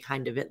Pacioretty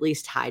kind of at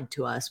least hide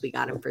to us. We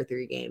got him for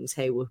 3 games.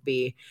 Hey,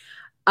 whoopee.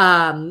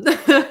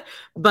 But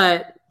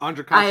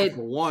Andre Kasha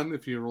for one,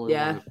 if you really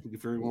want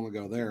to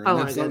go there.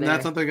 And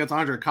that's something against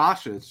Andre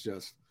Kasha. It's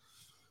just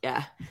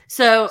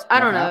So I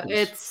don't know.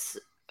 It's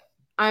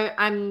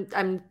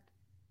I'm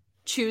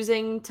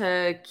choosing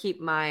to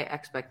keep my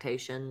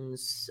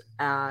expectations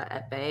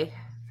at bay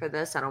for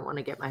this. I don't want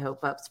to get my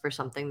hope ups for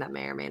something that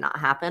may or may not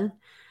happen.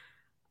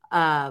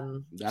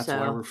 That's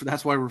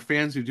why we're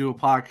fans who do a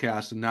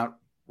podcast and not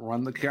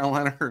run the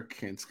Carolina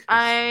Hurricanes.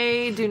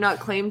 I do not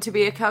claim to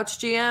be a couch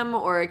GM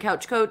or a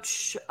couch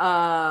coach.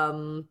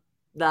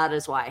 That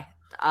is why.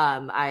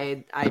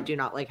 I do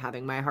not like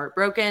having my heart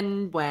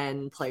broken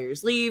when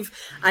players leave.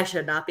 I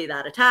should not be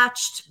that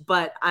attached,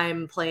 but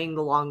I'm playing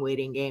the long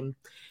waiting game.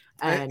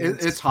 And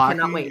it's hockey.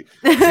 Cannot wait.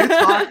 It's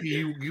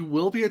hockey. You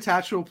will be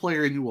attached to a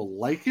player and you will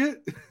like it.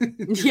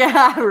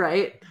 Yeah,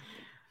 right.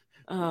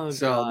 Oh,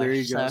 so gosh. There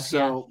you go.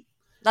 So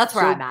that's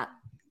where I'm at.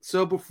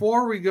 So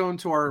before we go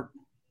into our,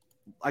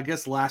 I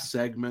guess, last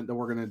segment that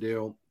we're going to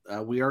do,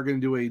 we are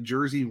going to do a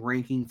jersey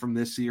ranking from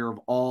this year of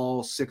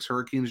all 6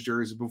 Hurricanes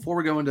jerseys. Before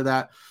we go into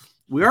that,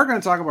 we are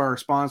going to talk about our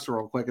sponsor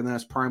real quick, and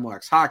that's Primal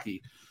X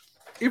Hockey.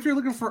 If you're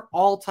looking for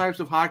all types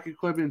of hockey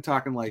equipment,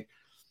 talking like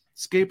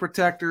skate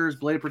protectors,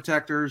 blade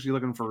protectors, you're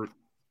looking for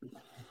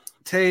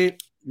tape,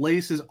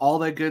 laces, all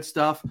that good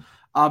stuff,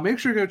 make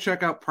sure to go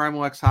check out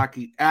Primal X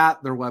Hockey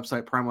at their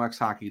website,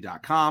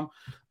 primalxhockey.com.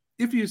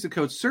 If you use the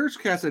code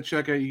SearchCast at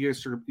checkout, you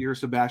get your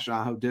Sebastian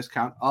Aho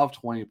discount of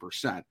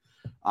 20%.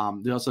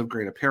 They also have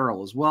great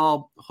apparel as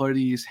well,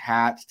 hoodies,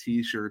 hats,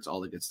 t-shirts, all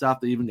the good stuff.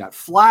 They even got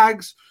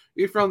flags.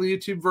 If you're on the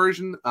YouTube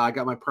version, I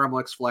got my Primal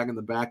X flag in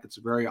the back. It's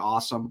very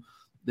awesome.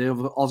 They've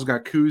also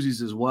got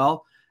koozies as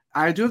well.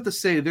 I do have to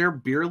say their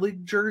beer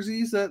league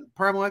jerseys that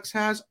Primal X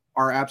has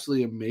are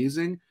absolutely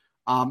amazing.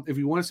 If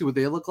you want to see what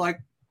they look like,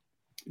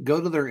 go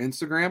to their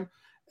Instagram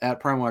at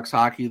Primal X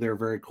Hockey. They're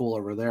very cool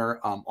over there.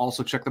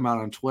 Also check them out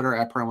on Twitter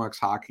at Primal X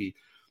Hockey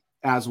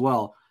as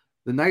well.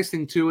 The nice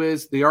thing too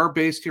is they are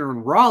based here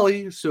in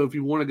Raleigh. So if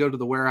you want to go to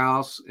the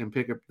warehouse and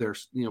pick up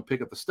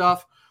the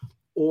stuff,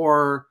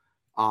 or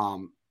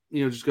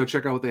just go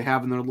check out what they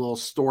have in their little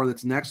store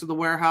that's next to the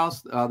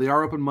warehouse. They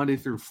are open Monday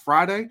through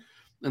Friday,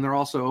 and they're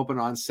also open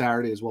on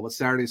Saturday as well. But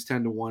Saturday's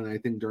 10 to 1. And I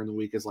think during the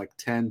week is like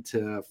 10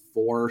 to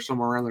 4 or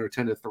somewhere around there, or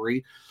 10 to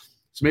 3.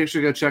 So make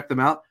sure you go check them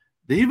out.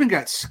 They even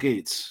got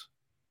skates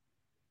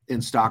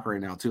in stock right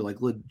now too.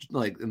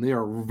 And they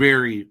are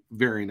very,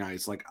 very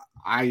nice. Like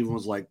I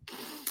was like,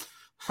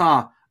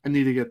 I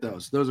need to get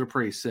those. Those are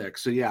pretty sick.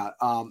 So yeah,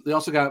 they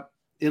also got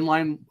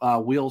inline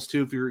wheels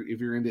too. If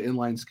you're into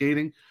inline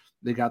skating,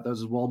 they got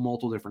those as well.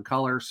 Multiple different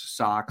colors,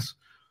 socks,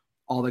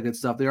 all that good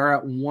stuff. They are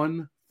at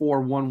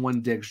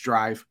 1411 Diggs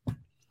Drive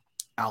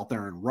out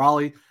there in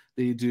Raleigh.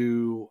 They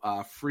do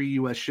free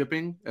U.S.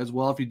 shipping as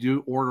well if you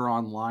do order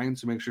online.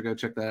 So make sure to go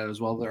check that out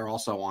as well. They're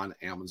also on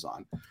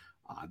Amazon.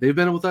 They've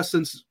been with us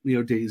since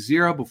day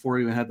 0 before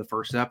we even had the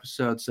first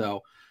episode.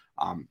 So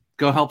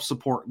go help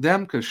support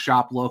them, because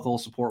shop local,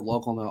 support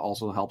local, and that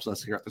also helps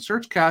us here at the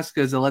Searchcast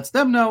because it lets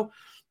them know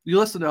you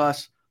listen to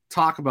us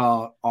talk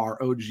about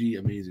our OG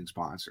amazing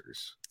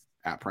sponsors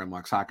at Primal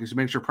X Hockey. So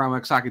make sure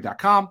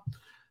primalxhockey.com,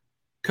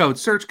 code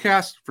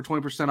SearchCast for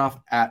 20% off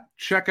at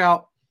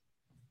checkout.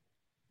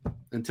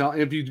 And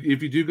if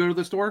you do go to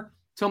the store,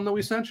 tell them that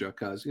we sent you,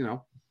 because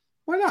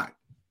why not?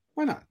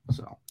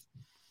 So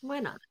why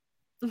not?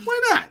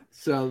 Why not?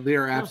 So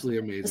they're absolutely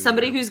amazing.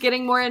 Somebody who's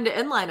getting more into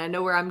inline, I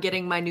know where I'm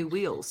getting my new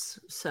wheels.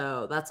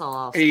 So that's all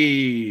I'll say.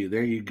 Hey,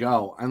 there you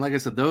go. And like I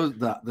said, those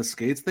the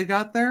skates they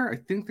got there, I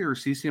think they were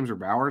CCMs or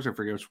Bowers. I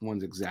forget which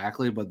ones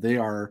exactly, but they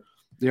are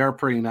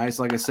pretty nice.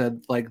 Like I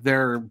said, like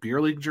their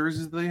beer league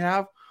jerseys they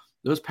have,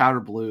 those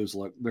powder blues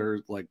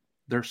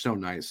they're so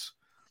nice.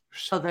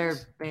 They're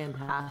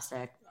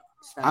fantastic.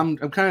 So. I'm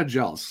kind of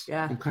jealous.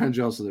 Yeah. I'm kind of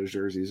jealous of those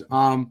jerseys.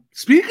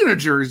 Speaking of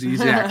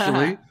jerseys,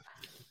 actually.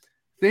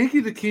 Thank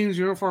you to King's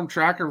Uniform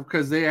Tracker,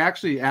 because they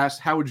actually asked,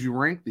 how would you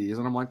rank these?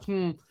 And I'm like,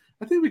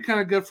 I think we kind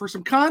of good for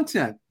some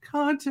content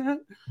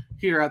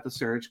here at the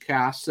Surge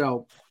Cast.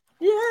 So,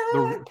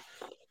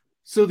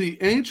 So the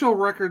NHL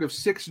record of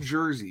 6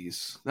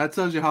 jerseys. That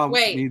tells you how.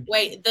 Wait.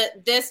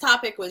 This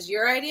topic was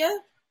your idea?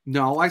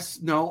 No, I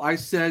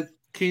said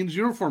Kane's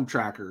uniform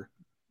tracker.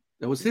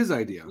 That was his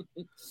idea.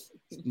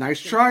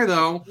 Nice try,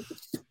 though.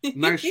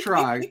 Nice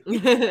try.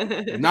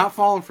 Not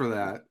falling for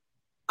that.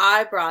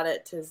 I brought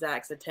it to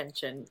Zach's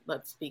attention.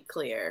 Let's be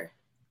clear.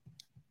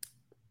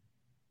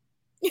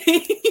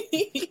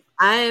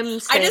 I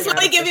just want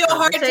to give you a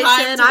hard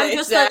time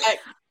today, Zach.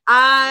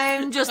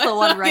 I'm just the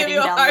one writing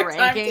down the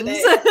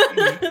rankings.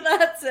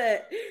 That's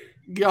it.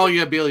 Oh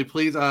yeah, Bailey,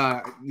 please.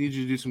 Need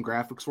you to do some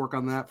graphics work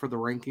on that for the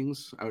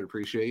rankings. I would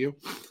appreciate you.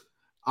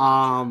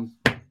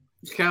 Cat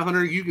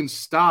Hunter, you can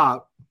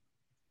stop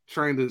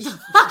trying to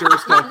stir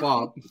stuff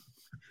up.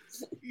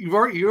 You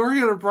already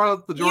brought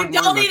up the Jordan.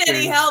 You don't need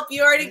any help.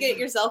 You already get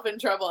yourself in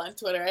trouble on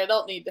Twitter. I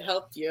don't need to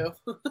help you.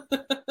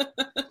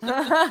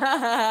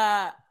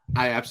 I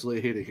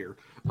absolutely hate it here.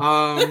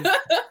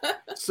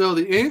 So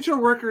the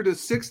NHL record of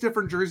 6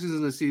 different jerseys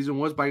in the season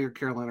was by your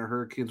Carolina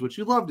Hurricanes, which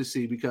you love to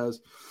see because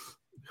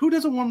who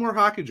doesn't want more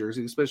hockey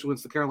jersey, especially when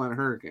it's the Carolina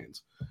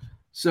Hurricanes?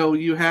 So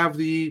you have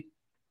the,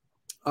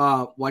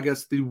 I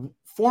guess the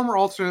former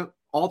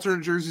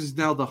alternate jerseys,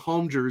 now the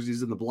home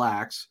jerseys in the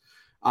blacks.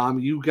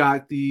 You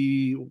got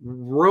the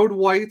road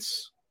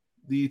whites,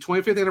 the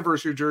 25th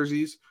anniversary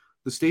jerseys,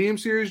 the Stadium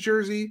Series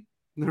jersey,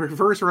 the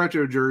reverse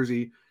retro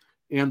jersey,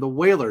 and the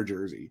Whaler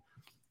jersey.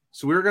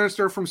 So we're going to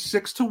start from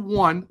 6 to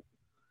 1,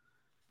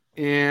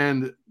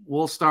 and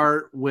we'll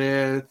start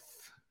with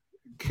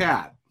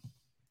Kat.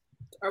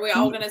 Are we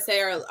all going to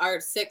say our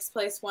 6th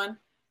place one?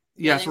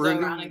 Yes, we're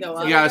going to go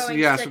up. Yes,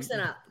 6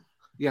 and up.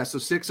 Yeah, so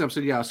 6 up.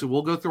 So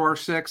we'll go through our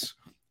 6,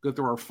 go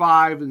through our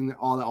 5, and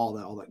all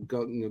that.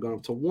 Go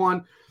up to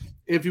 1.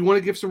 If you want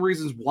to give some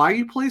reasons why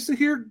you place it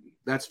here,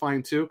 that's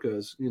fine too,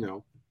 because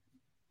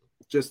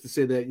just to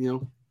say that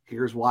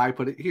here's why I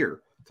put it here,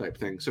 type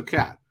thing. So,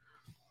 Kat,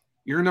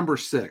 your number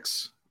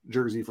 6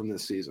 jersey from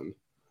this season.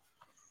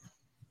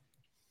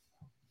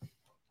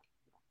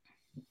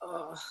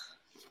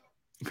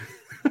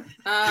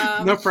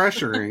 No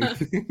pressure or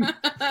anything.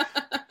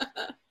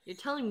 You're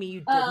telling me you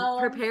didn't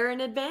prepare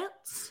in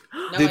advance?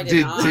 No, I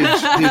did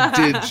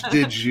not.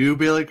 Did you,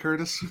 Bailey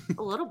Curtis?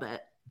 A little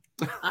bit.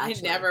 I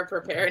never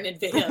prepare in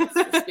advance,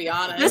 let's be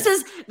honest.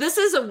 This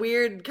is a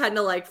weird kind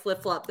of like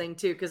flip-flop thing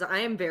too, because I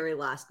am very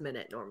last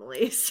minute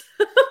normally. So.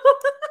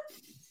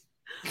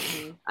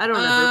 I don't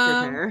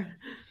ever prepare.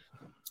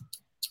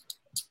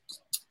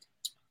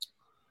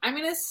 I'm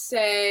going to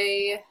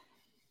say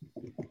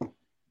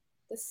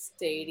the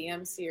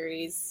Stadium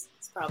Series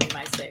is probably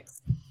my 6th.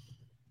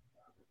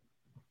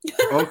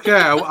 Okay,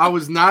 I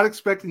was not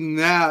expecting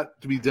that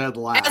to be dead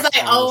last. As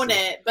I own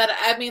it, but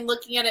I mean,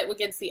 looking at it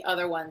against the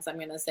other ones, I'm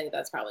going to say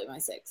that's probably my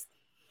 6th.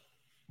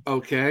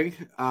 Okay,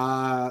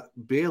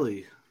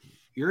 Bailey,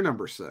 you're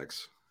number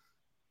 6.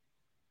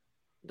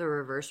 The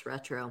reverse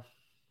retro.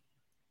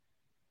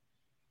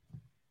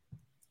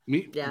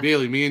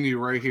 Bailey, me and you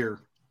right here.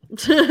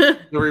 The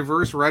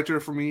reverse retro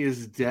for me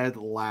is dead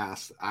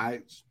last.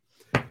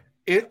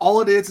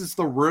 All it is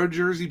the road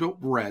jersey but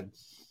red.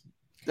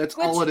 That's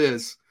all it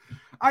is.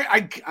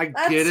 I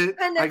get it.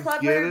 Kind of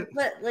clever,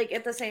 but like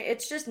at the same,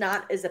 it's just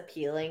not as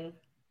appealing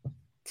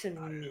to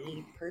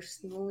me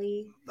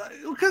personally.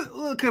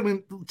 Look, I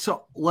mean,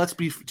 so let's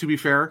be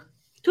fair.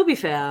 To be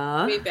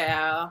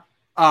fair.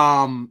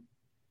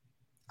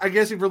 I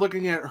guess if we're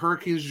looking at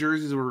Hurricanes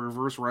jerseys or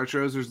reverse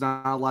retros, there's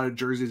not a lot of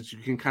jerseys you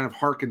can kind of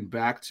harken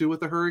back to with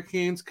the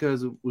Hurricanes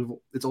because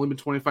it's only been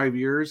 25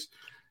 years.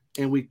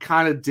 And we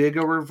kind of dig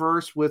a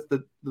reverse with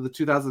the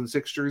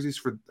 2006 jerseys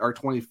for our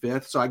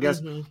 25th. So I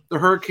guess the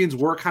Hurricanes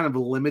were kind of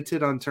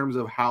limited on terms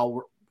of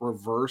how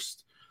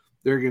reversed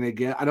they're going to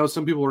get. I know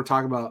some people were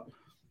talking about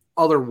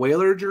other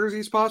Whaler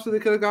jerseys possibly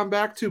they could have gone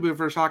back to, but if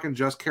we're talking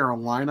just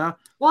Carolina.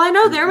 Well, I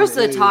know there was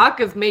the talk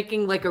of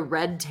making like a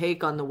red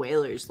take on the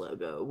Whalers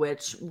logo,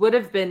 which would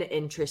have been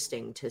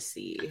interesting to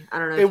see. I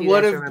don't know if you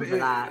guys remember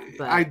that.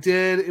 But I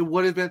did. It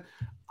would have been.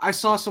 I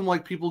saw some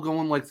like people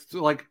going like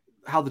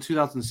how the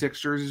 2006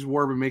 jerseys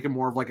were, but make it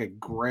more of like a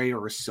gray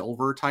or a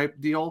silver type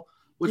deal.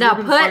 Which now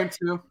put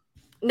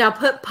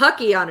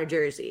Pucky on a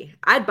jersey.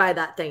 I'd buy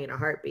that thing in a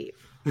heartbeat.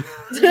 That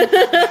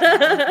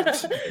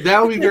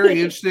would be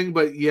very interesting,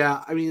 but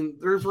yeah, I mean,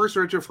 the reverse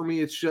retro for me,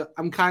 it's just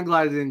I'm kind of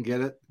glad I didn't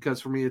get it because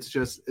for me, it's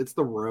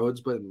the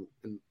roads, but in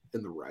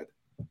the red.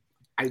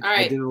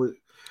 I didn't really.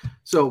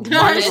 So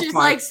she's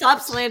like, stop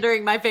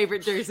slandering my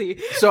favorite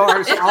jersey. So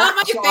it's not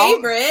my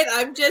favorite.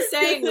 I'm just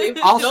saying we've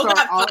still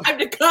got 5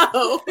 to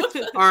go.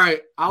 All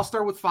right, I'll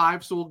start with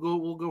 5. So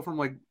we'll go from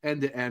like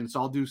end to end. So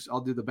I'll do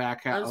the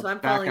back half. So I'm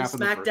falling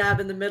smack dab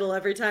in the middle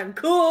every time.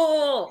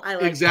 Cool. I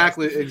like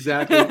exactly.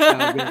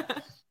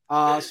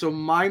 So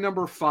my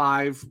number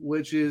 5,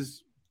 which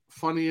is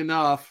funny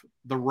enough,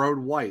 the road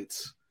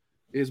whites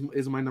is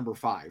my number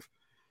 5.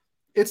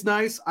 It's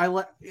nice. I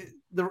like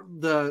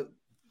the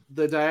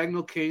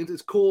diagonal canes.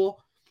 It's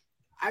cool.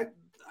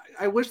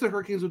 I wish the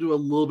Hurricanes would do a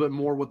little bit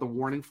more with the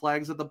warning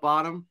flags at the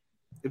bottom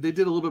if they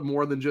did a little bit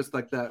more than just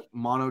like that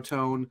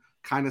monotone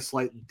kind of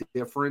slight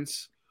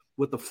difference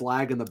with the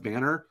flag and the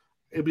banner,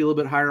 it'd be a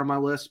little bit higher on my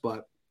list.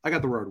 But I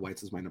got the Road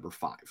Whites as my number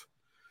 5.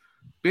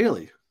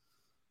 Bailey,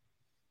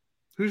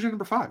 who's your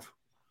number 5?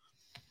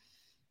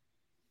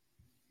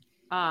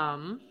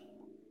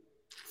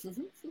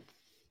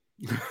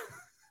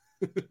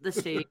 The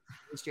state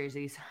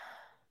jerseys.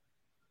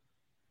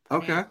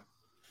 Okay.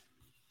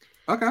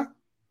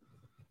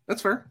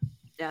 That's fair.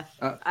 Yeah.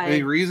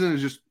 Any reason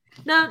is just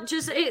no,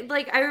 just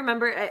I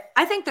remember.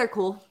 I think they're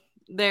cool.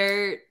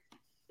 They're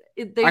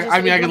just,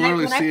 I mean, I can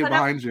literally see it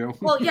behind you.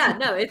 Well, yeah,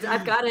 no,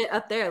 I've got it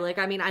up there. Like,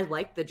 I mean, I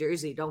like the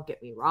jersey. Don't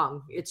get me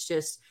wrong. It's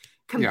just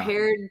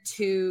compared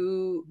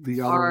to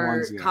the other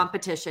our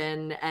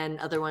competition and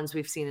other ones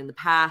we've seen in the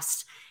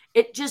past,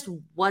 it just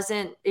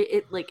wasn't.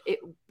 It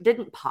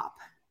didn't pop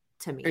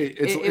to me.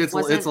 It's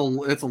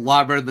a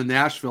lot better than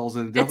Nashville's,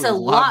 and it's a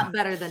lot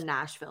better than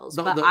Nashville's.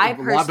 But I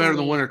personally, a lot better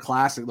than the Winter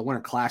Classic. The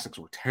Winter Classics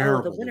were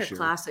terrible. The Winter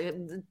Classic.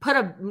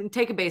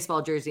 Take a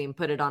baseball jersey and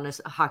put it on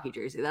a hockey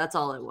jersey. That's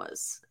all it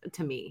was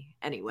to me,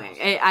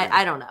 anyway.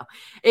 I don't know.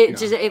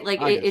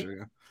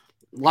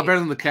 A lot better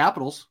than the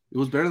Capitals. It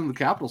was better than the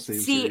Capitals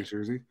series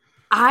jersey.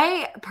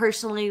 I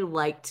personally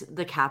liked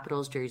the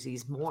Capitals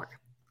jerseys more.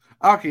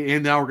 Okay,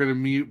 and now we're gonna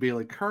mute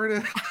Bailey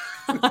Curtis.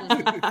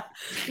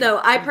 No,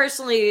 I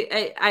personally,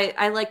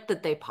 I like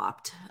that they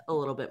popped a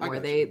little bit more.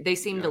 They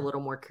seemed a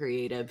little more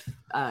creative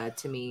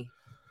to me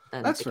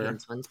than the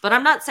Canes ones. But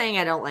I'm not saying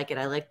I don't like it.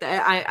 I like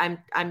that.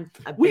 I'm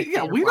a big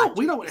fan of we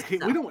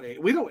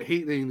don't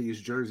hate any of these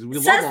jerseys. We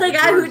Says the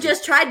guy who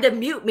just tried to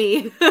mute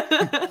me.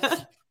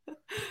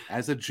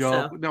 As a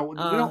joke. So, we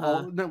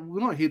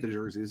don't hate the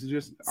jerseys. It's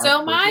just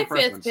my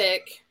 5th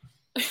pick.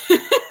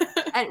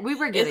 And we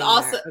were getting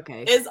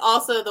is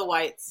also the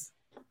whites.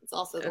 It's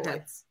also the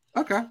whites.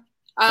 Okay.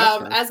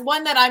 As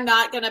one that I'm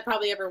not gonna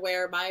probably ever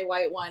wear, my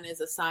white one is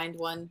a signed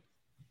one.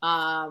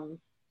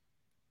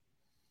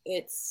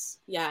 It's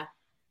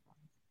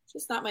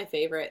just not my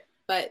favorite.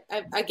 But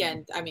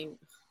I mean,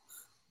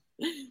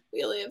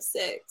 we only have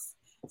 6,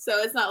 so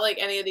it's not like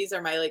any of these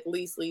are my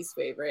least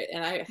favorite,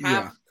 and I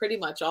have pretty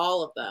much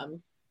all of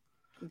them.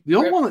 The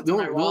only one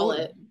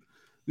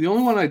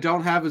I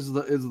don't have is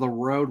the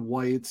Road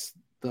Whites,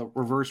 the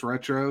reverse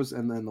retros,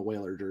 and then the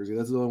Whaler jersey.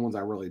 That's the only ones I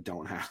really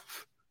don't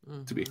have,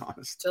 to be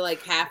honest. So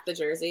half the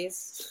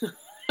jerseys.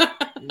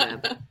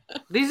 Yeah.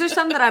 These are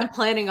some that I'm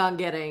planning on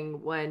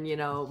getting when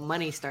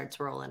money starts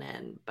rolling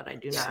in, but I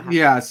do not have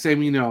them.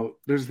 Same.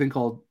 There's a thing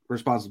called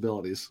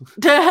responsibilities.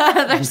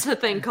 There's a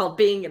thing called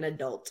being an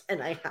adult,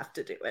 and I have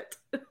to do it.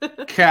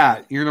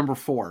 Kat, you're number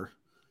 4.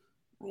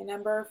 My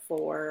number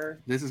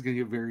 4. This is gonna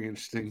get very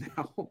interesting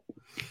now.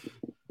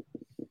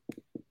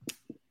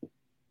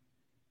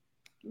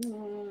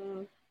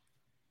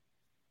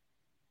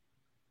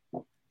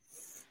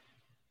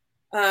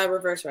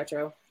 Reverse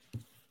retro.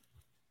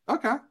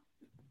 Okay,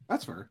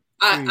 that's fair.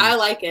 I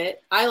like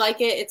it.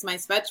 It's my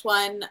Svetch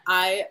one.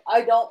 I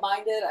don't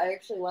mind it. I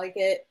actually like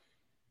it.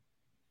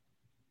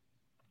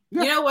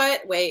 Yeah. You know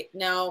what? Wait,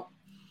 no.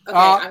 Okay,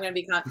 I'm gonna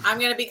be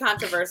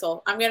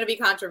controversial.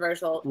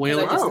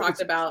 Whaler. I just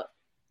talked about.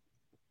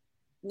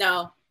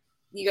 No,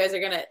 you guys are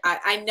gonna.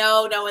 I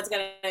know no one's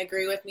gonna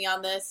agree with me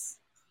on this.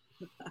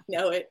 I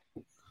know it.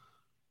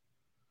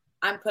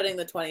 I'm putting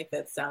the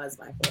 25th down as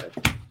my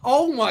 4th.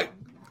 Oh my!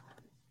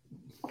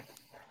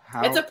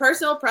 It's a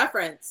personal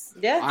preference.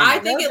 Yeah, I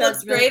think it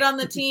looks great on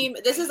the team.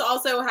 This is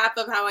also half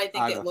of how I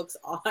think it looks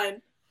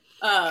on.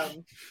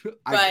 But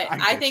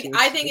I think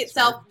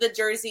itself, the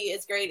jersey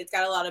is great. It's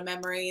got a lot of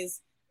memories.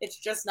 It's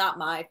just not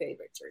my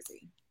favorite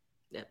jersey.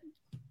 Yeah,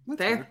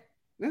 fair.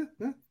 Yeah.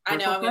 I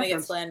know I'm gonna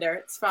get slander.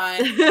 It's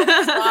fine.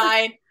 It's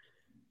fine.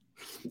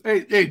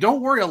 Hey!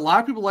 Don't worry. A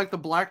lot of people like the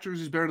black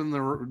jerseys better than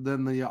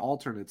the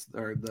alternates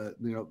or the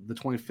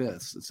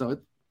 25th. So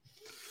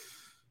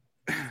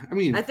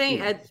I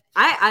think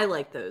I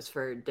like those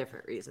for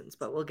different reasons,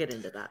 but we'll get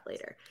into that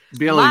later.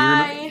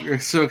 Bailey,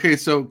 so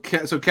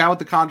Kat with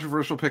the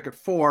controversial pick at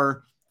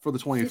 4 for the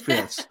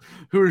 25th.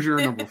 Who is your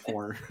number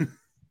 4?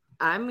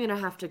 I'm gonna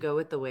have to go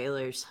with the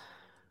Whalers.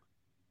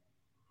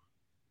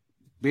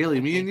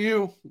 Bailey, me and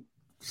you,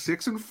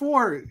 6 and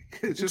 4.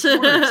 It just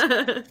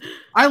works.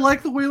 I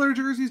like the Whaler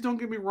jerseys. Don't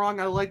get me wrong.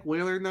 I like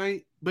Whaler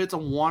night, but it's a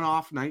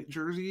one-off night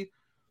jersey.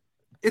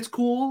 It's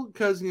cool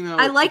because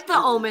I like the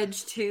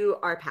homage to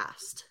our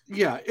past.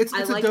 Yeah,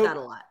 I like that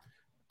a lot.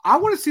 I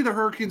want to see the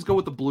Hurricanes go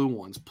with the blue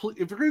ones.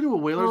 If you're going to do a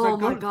Whalers,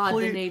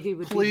 the navy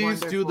would be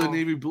wonderful. Do the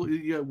navy blue.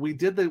 Yeah, we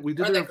did the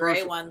the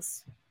gray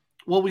ones.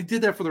 Well, we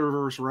did that for the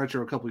reverse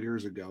retro a couple of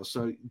years ago.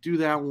 So do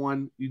that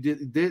one. They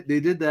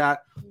did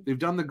that. They've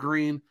done the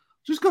green.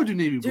 Just go do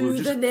navy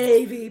blue. The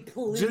navy,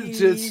 please.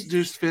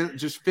 Just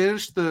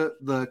finish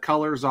the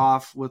colors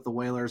off with the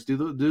Whalers. Do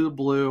the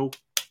blue.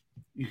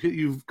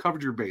 You've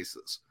covered your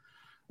bases.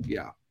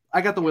 Yeah,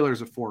 I got the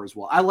Whalers at 4 as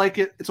well. I like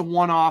it. It's a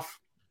one-off.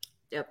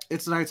 Yep,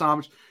 it's a nice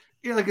homage.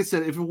 Yeah, like I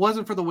said, if it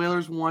wasn't for the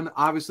Whalers one,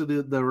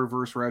 obviously the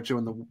reverse retro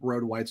and the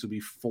Road Whites would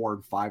be 4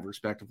 and 5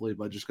 respectively.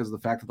 But just because of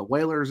the fact that the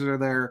Whalers are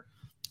there,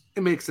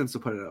 it makes sense to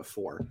put it at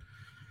 4.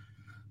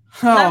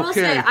 I will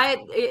say,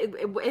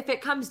 if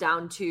it comes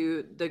down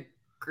to the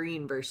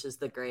green versus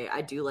the gray,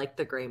 I do like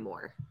the gray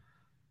more.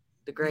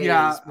 The gray,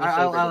 yeah, is my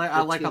favorite.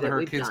 I like how the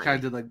Hurricanes kind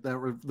of did like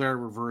their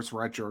reverse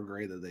retro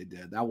gray that they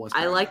did. That was.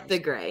 I like the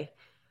gray.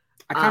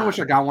 I kind of wish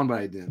I got one, but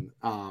I didn't.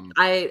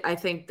 I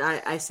think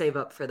I save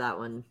up for that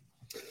one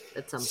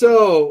at some point.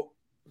 So,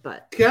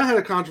 but Kat had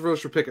a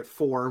controversial pick at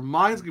 4.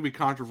 Mine's gonna be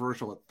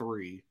controversial at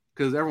 3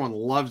 because everyone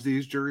loves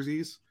these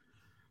jerseys.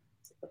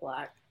 The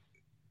black.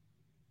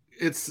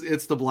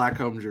 It's the black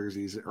home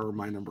jerseys are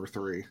my number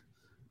 3. Okay.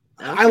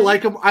 I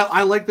like them.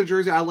 I like the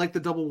jersey. I like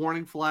the double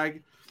warning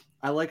flag.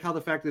 I like how the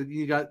fact that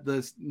you got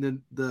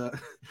the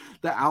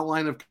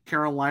outline of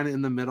Carolina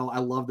in the middle. I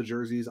love the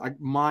jerseys.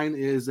 Mine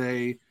is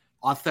a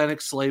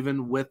authentic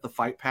Slavin with the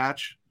fight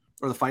patch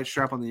or the fight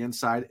strap on the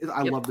inside.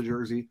 I love the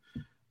jersey.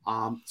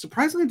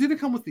 Surprisingly, it didn't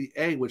come with the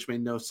A, which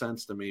made no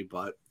sense to me,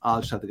 but I'll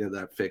just have to get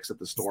that fixed at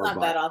the store. It's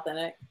not that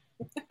authentic.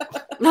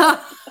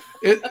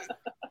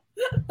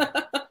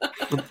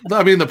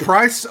 I mean, the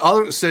price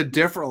said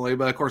differently,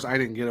 but of course I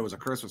didn't get it as a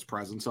Christmas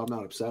present, so I'm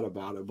not upset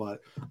about it.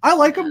 But I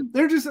like them.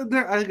 They're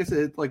like I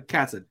said, like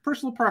Kat said,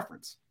 personal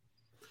preference.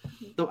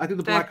 So I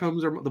think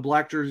the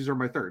black jerseys are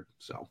my 3rd.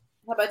 So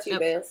how about you,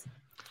 Bales?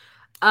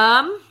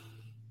 I'm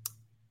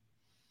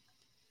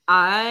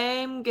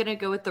gonna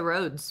go with the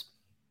Rhodes.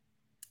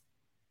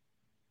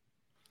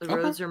 The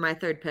Rhodes are my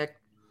 3rd pick.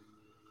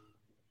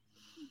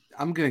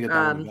 I'm gonna get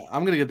that one.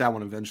 I'm gonna get that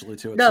one eventually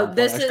too. No, I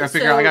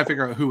gotta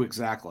figure out who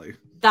exactly.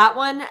 That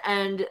one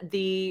and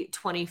the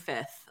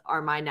 25th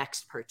are my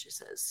next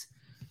purchases.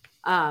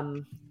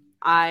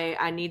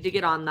 I need to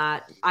get on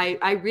that.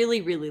 I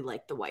really, really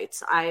like the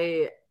whites.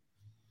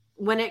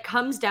 When it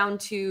comes down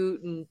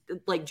to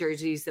like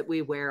jerseys that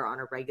we wear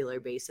on a regular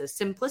basis,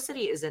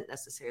 simplicity isn't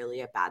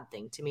necessarily a bad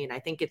thing to me, and I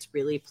think it's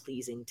really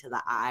pleasing to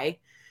the eye.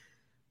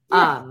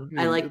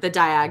 I like the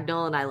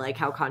diagonal, and I like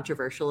how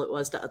controversial it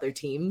was to other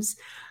teams.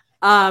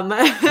 Because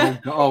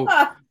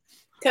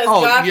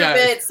God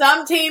forbid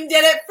some team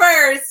did it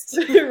first.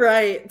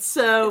 Right.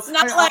 So it's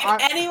not like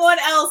anyone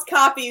else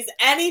copies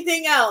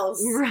anything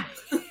else. Right.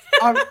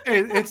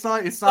 It's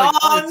not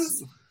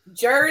songs,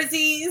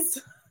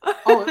 jerseys.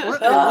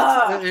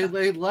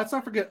 Let's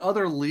not forget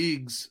other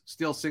leagues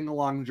still sing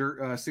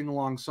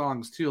along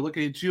songs too. Look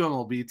at you,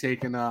 MLB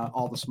taking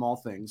all the small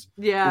things.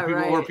 Yeah,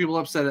 were people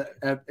upset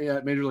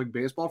at Major League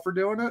Baseball for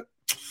doing it?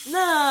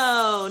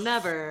 No,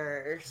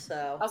 never.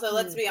 So also,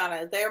 let's be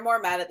honest, they're more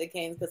mad at the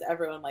Canes because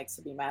everyone likes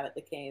to be mad at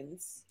the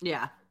Canes.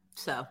 Yeah.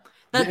 So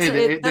they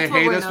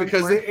hate us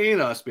because they ain't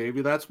us,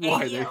 baby. That's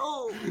why they hate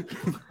us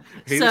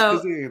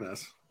because they ain't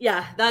us.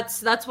 Yeah,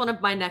 that's one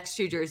of my next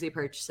 2 jersey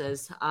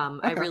purchases.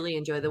 I really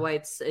enjoy the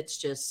whites. It's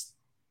just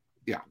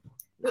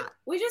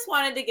we just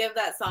wanted to give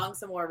that song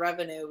some more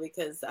revenue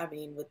because I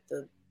mean with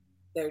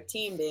their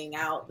team being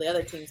out, the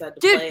other teams had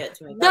to play it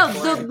to make up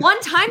for the one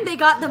time they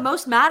got the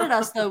most mad at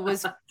us though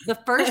was the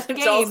first game.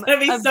 Joel's gonna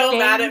be so game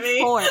mad at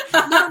me. 4.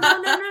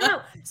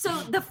 No. So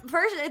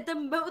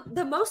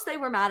the most they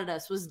were mad at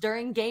us was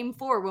during game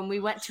 4 when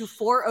we went to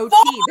 4 OT.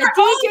 The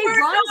DJ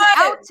runs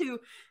out to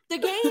the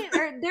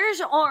game. There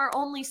are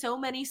only so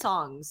many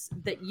songs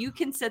that you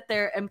can sit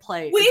there and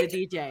play as a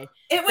DJ.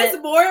 It was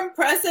more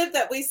impressive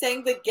that we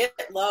sang the Get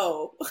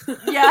Low.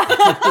 Yeah.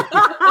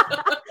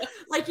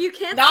 Like you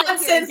can't not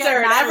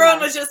censored.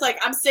 Everyone was just like,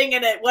 I'm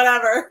singing it,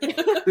 whatever.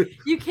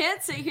 You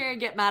can't sit here and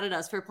get mad at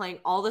us for playing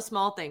all the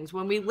small things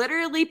when we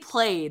literally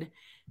played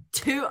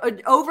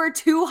over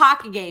 2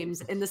 hockey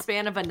games in the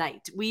span of a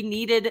night. We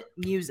needed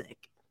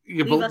music.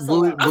 Yeah,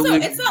 also,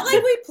 it's not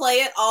like we play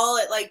it all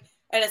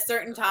at a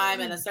certain time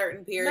and a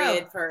certain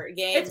period for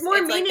games. It's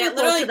more meaningful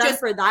to them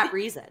for that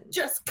reason.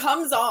 Just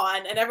comes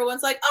on and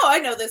everyone's like, oh, I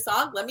know this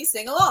song. Let me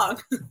sing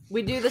along.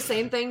 We do the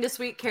same thing to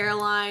Sweet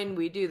Caroline.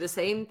 We do the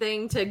same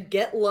thing to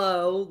Get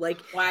Low.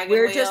 Wagon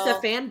we're Wheel. Just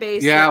a fan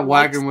base. Yeah,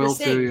 Wagon Wheel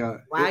too. Yeah,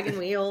 Wagon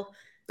Wheel.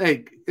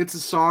 Hey, it's a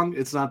song.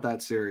 It's not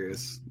that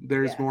serious.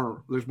 There's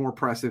more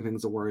pressing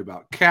things to worry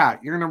about. Kat,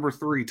 you're number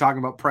 3. Talking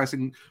about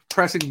pressing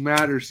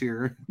matters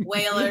here.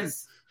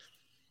 Whalers.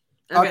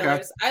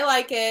 Okay. I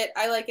like it.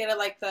 I like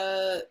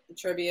the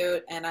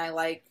tribute, and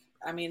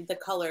the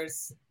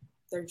colors.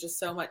 They're just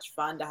so much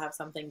fun to have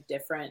something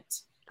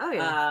different. Oh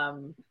yeah.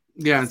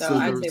 Yeah. So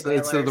I'd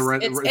say the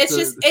red.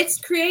 It's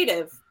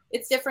creative.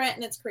 It's different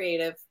and it's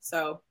creative.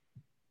 So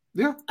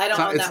yeah, I don't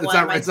own that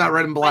one. It's not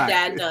red and black. My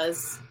dad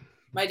does.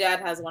 My dad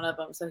has one of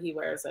them, so he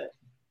wears it.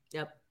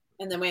 Yep.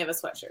 And then we have a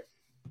sweatshirt.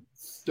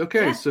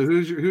 Okay, so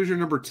who's your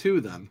number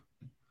 2 then?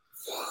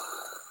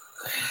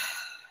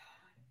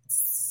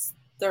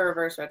 The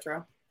reverse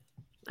retro.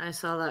 I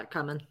saw that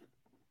coming.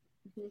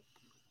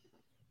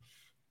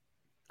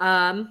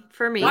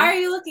 For me, why are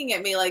you looking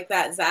at me like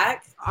that,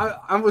 Zach?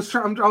 I was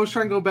trying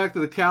to go back to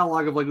the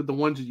catalog of the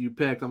ones that you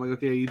picked. I'm like,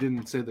 okay, you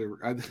didn't say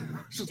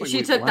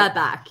she took that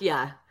back.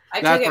 Yeah,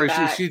 took it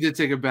back. She did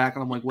take it back,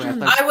 and I'm like, wait.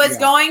 I was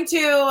going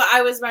to.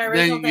 I was my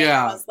original thing.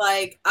 I was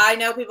like, I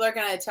know people are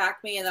going to attack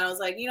me, and then I was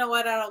like, you know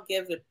what? I don't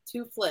give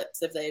 2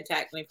 flips if they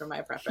attack me for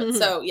my preference.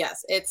 So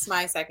yes, it's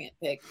my second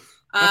pick.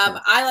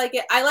 I like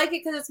it. I like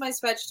it because it's my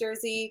Spets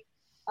jersey.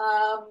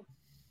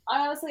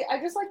 I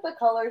just like the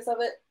colors of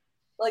it.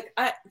 Like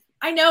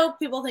I know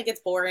people think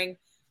it's boring,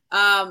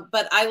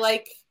 but I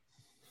like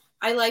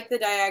the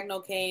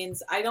diagonal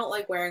canes. I don't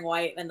like wearing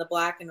white, and the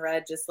black and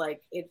red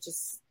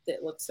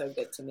it looks so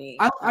good to me.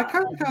 I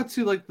kind of got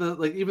to like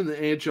even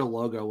the AHL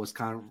logo was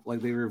kind of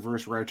like they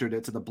reverse retroed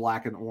it to the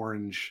black and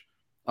orange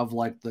of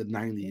like the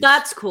 90s.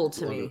 That's cool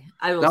to me.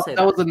 I will say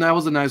that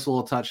was a nice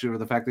little touch to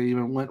the fact they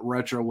even went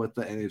retro with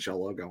the NHL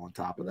logo on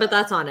top of that. But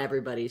that's on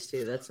everybody's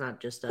too. That's not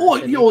just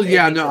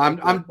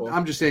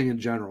I'm just saying in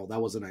general that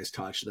was a nice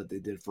touch that they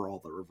did for all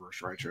the reverse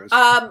retros.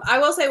 I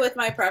will say with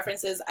my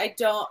preferences, I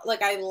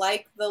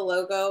like the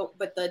logo,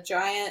 but the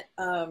giant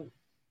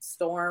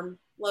storm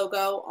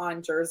logo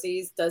on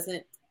jerseys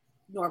doesn't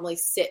normally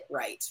sit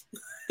right.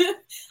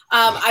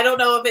 I don't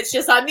know if it's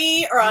just on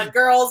me or on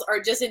girls or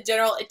just in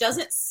general. It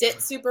doesn't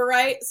sit super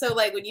right. So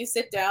like when you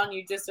sit down,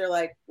 you just are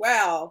like,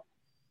 wow,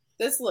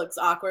 this looks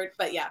awkward.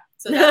 But yeah,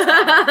 so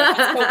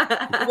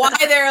that's why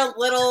they're a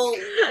little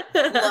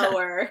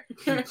lower.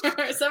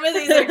 Some of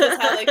these are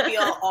just how they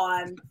feel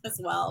on as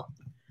well.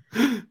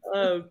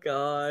 Oh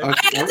God. I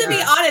have to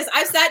be honest.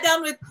 I've sat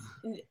down with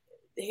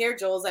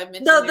Jules. I've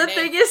mentioned the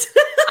thing is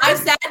I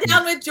sat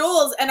down with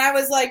Jules and I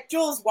was like,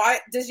 Jules, why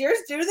does yours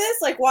do this?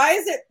 Like, why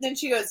is it? Then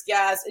she goes,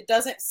 yes, it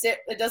doesn't sit,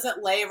 it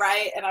doesn't lay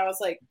right. And I was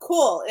like,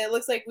 cool. It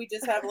looks like we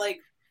just have like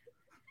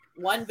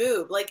one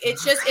boob. Like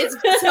it's so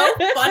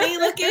funny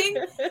looking.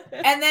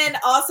 And then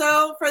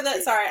also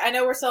I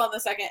know we're still on the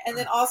second. And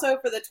then also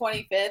for the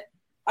 25th,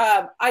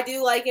 I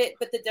do like it,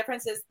 but the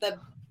difference is the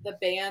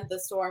band, the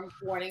storm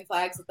warning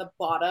flags at the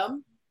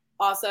bottom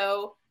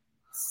also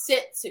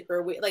sit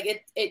super weird. Like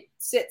it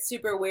sits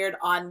super weird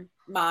on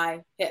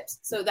my hips.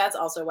 So that's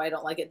also why I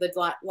don't like it.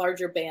 The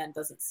larger band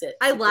doesn't sit.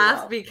 I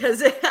laugh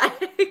because I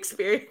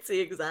experience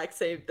the exact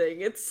same thing.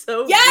 It's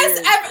so weird.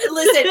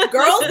 Listen,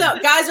 girls no.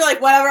 Guys are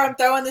like, whatever, I'm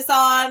throwing this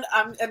on.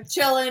 I'm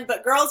chilling.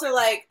 But girls are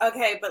like,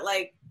 okay, but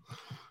like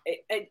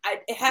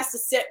it has to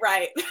sit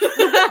right.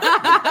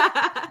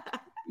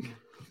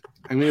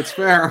 I mean, it's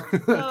fair.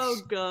 Oh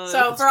God.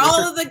 So for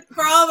all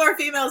of our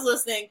females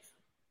listening,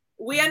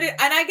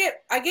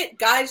 I get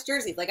guys'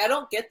 jerseys. Like I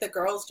don't get the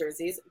girls'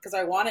 jerseys because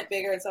I want it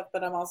bigger and stuff,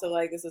 but I'm also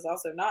like, this is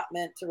also not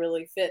meant to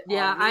really fit.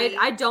 Yeah, on me.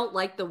 I don't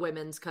like the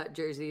women's cut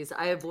jerseys.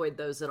 I avoid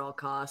those at all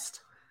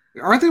cost.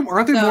 Aren't they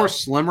more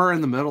slimmer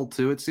in the middle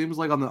too? It seems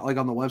like on the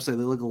website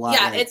they look a lot.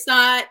 Yeah, like,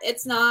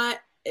 it's not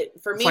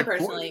for me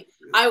personally.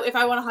 If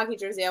I want a hockey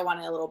jersey, I want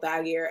it a little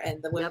baggier,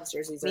 and the women's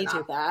jerseys are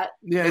not that.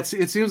 Yeah, it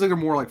seems like they're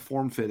more like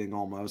form fitting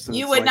almost.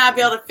 You would not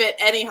be able to fit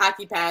any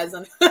hockey pads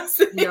on those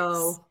things.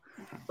 No.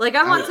 Like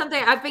I want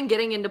something. I've been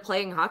getting into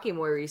playing hockey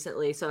more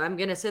recently, so I'm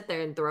gonna sit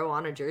there and throw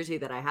on a jersey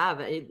that I have,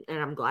 and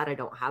I'm glad I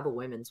don't have a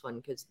women's one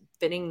because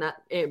fitting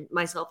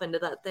myself into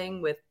that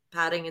thing with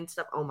padding and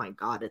stuff. Oh my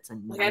God, it's a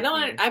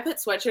nightmare. I put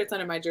sweatshirts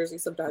under my jersey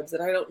sometimes,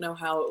 and I don't know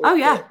how it would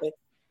fit with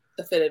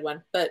a fitted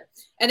one. But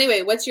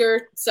anyway, what's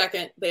your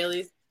second,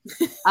 Bailey?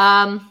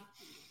 I'm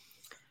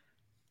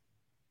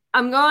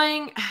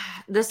going.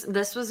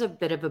 This was a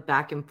bit of a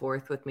back and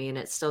forth with me, and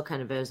it still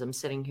kind of is. I'm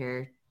sitting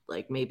here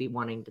like maybe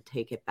wanting to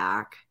take it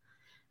back.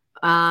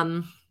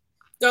 Go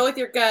with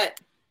your gut.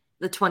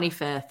 The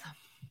 25th.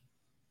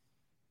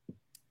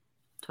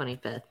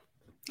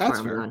 That's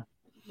fair.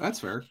 That's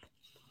fair.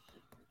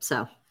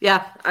 So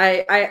yeah,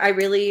 I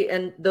really,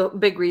 and the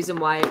big reason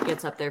why it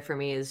gets up there for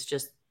me is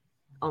just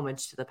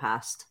homage to the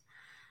past.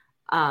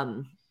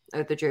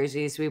 The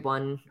jerseys we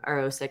won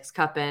our 06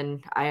 Cup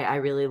in, I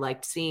really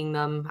liked seeing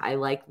them. I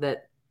like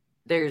that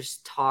there's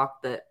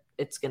talk that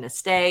it's going to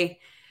stay.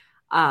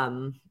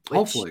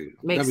 Hopefully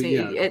makes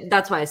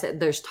that's why I said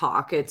there's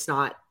talk. It's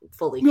not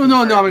fully. No.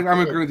 I'm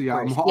agreeing with you.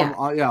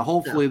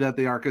 Hopefully that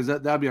they are, because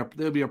that'd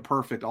be a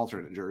perfect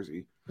alternate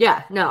jersey.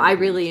 Yeah, no, I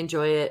really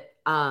enjoy it.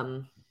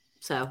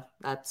 So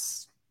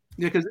that's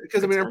because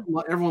I mean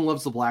everyone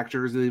loves the black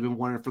jersey. They've been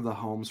wanting it for the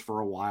homes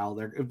for a while.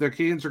 If their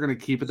Canadians are going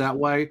to keep it that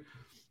way,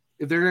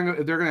 if they're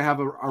going to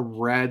have a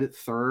red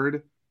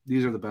third,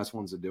 these are the best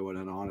ones to do it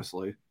in.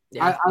 Honestly,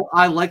 yeah.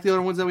 I like the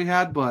other ones that we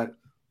had, but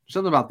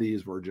something about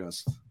these were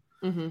just.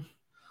 Mm-hmm.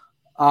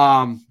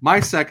 My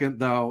second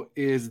though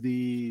is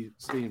the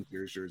Stadium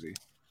Series jersey.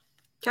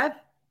 Okay,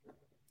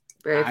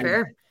 very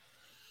fair.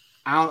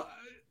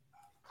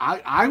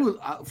 I was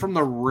from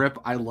the rip.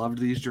 I loved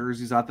these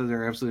jerseys. I thought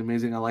they're absolutely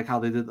amazing. I like how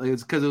they did.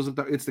 It's because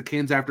it's the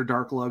Canes After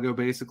Dark logo.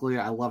 Basically,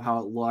 I love how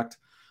it looked.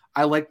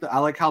 I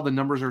like how the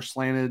numbers are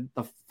slanted.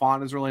 The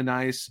font is really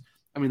nice.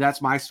 I mean,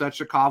 that's my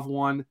Svechnikov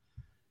one.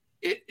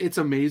 It's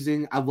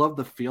amazing. I love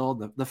the feel.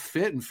 The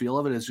fit and feel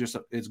of it is just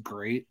it's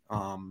great.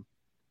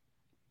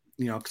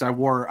 Because I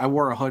wore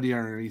a hoodie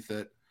underneath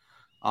it.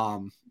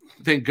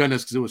 Thank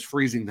goodness, because it was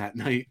freezing that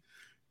night.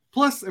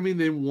 Plus, I mean,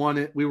 they won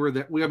it. We were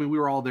there. We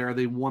were all there.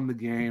 They won the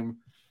game.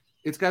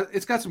 It's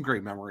got some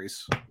great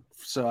memories.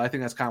 So I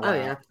think that's kind of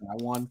why I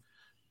won.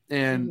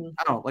 And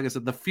I don't know, like I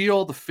said, the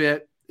feel, the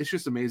fit, it's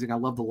just amazing. I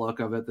love the look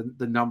of it.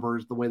 The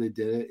numbers, the way they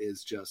did it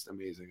is just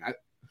amazing.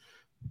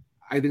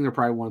 I think they're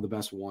probably one of the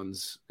best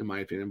ones in my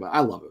opinion, but I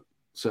love it.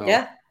 So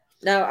yeah.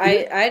 No,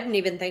 I didn't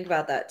even think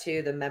about that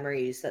too. The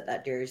memories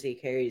that jersey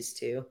carries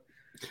too.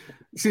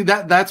 See,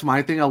 that's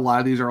my thing. A lot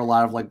of these are a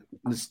lot of like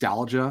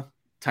nostalgia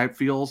type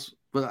feels,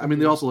 but I mean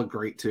they also look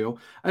great too.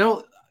 I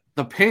know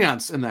the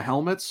pants and the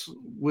helmets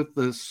with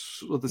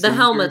the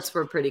helmets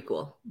were pretty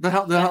cool. The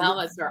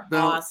helmets are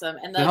awesome,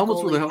 and the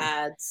goalie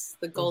pads.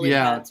 The goalie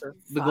pads were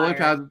fire. The goalie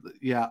pads.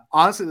 Yeah,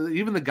 honestly,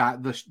 even the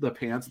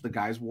pants that the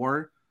guys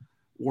wore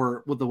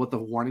were with the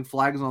warning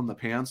flags on the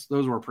pants.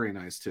 Those were pretty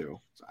nice too.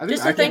 So I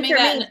think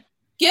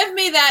give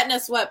me that in a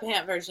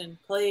sweatpant version,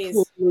 please.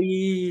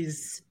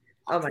 Please.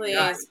 Oh my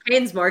God.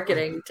 Kane's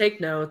marketing. Take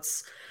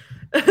notes.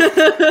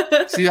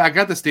 See, I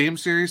got the Stadium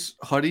Series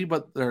hoodie,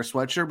 but their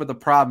sweatshirt. But the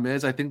problem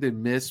is, I think they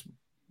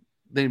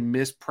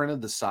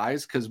misprinted the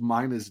size because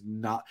mine's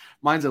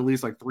at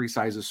least like 3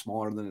 sizes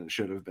smaller than it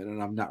should have been,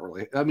 and I'm not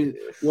really. I mean,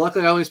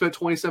 luckily I only spent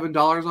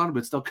 $27 on it, but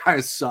it still kind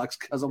of sucks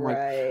because I'm like,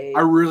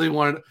 I really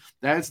wanted.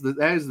 That is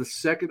the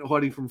second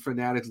hoodie from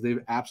Fanatics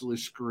they've absolutely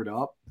screwed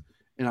up.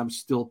 And I'm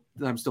still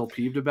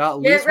peeved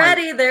about. Get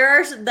ready,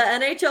 there's the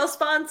NHL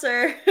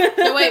sponsor.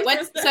 So wait,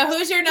 so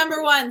who's your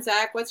number one,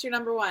 Zach? What's your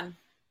number one?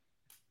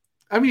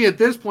 I mean, at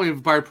this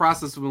point, by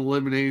process of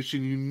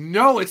elimination, you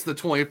know it's the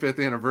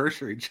 25th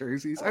anniversary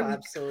jerseys.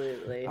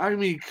 Absolutely. I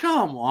mean,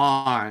 come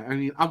on. I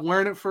mean, I'm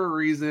wearing it for a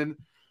reason.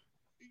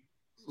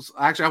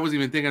 Actually, I wasn't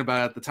even thinking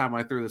about it at the time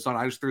I threw this on.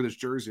 I just threw this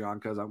jersey on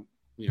because I'm,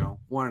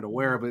 wanted to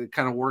wear it, but it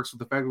kind of works with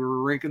the fact that we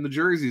were ranking the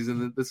jerseys,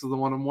 and this is the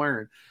one I'm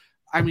wearing.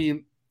 I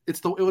mean,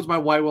 it was my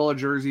White Willow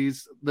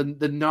jerseys. The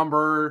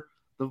number,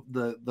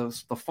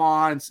 the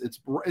fonts. It's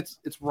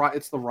the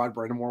Rod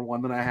Brindamore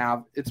one that I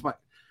have. It's my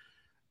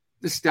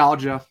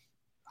nostalgia.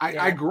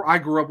 I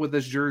grew up with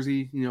this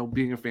jersey.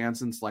 being a fan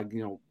since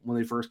when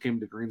they first came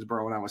to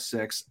Greensboro when I was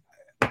 6.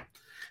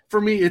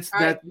 For me, it's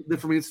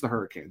the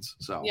Hurricanes.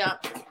 So yeah,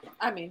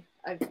 I mean,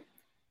 I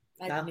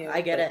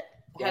get it.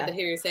 I had to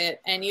hear you say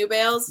it. And you,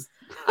 Bales?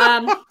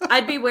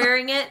 I'd be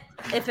wearing it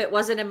if it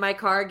wasn't in my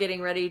car getting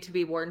ready to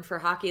be worn for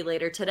hockey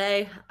later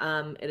today.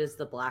 It is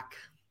the black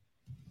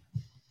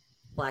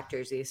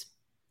jerseys.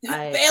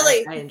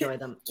 Bailey, I enjoy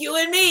them. You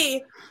and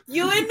me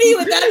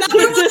with that number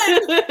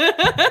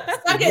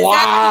one. Okay,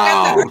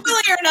 wow. Zach, we got the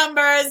earlier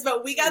numbers,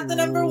 but we got the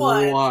number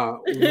one.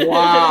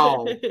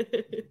 Wow.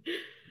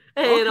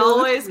 Hey, it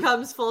always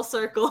comes full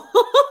circle.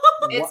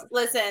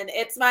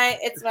 It's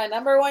my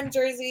number one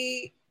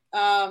jersey.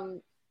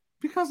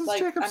 Because it's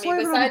Jacob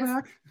Slavin on the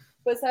back.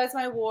 Besides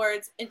my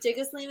awards, and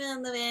Jacob Slavin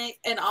on the back,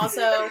 and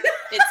also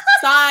it's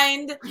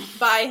signed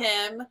by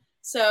him.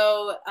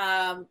 So,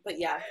 but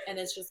yeah, and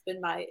it's just been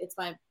my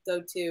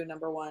go-to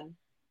number one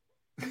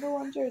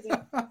jersey.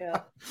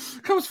 Yeah,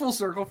 comes full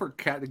circle for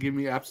Kat to give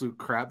me absolute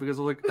crap because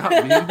I'm like,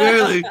 me and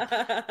Bailey.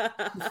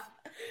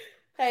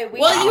 Hey,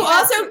 you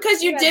also,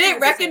 because you didn't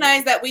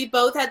recognize that we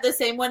both had the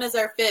same one as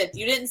our 5th.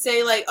 You didn't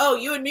say oh,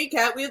 you and me,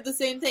 Kat, we have the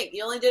same thing.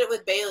 You only did it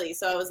with Bailey,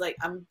 so I was like,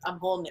 I'm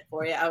holding it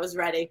for you. I was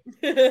ready.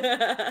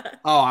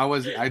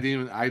 I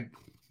didn't.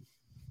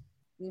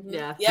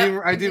 Yeah.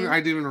 Yep. I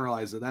didn't even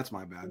realize it. That's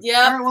my bad.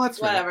 Yeah. All right, well, that's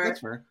whatever. Fair. That's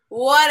fair.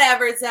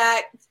 Whatever,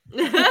 Zach.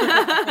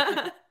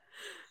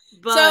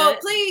 But... So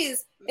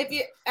please,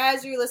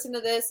 as you listen to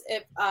this,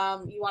 if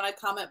you want to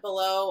comment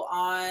below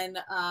on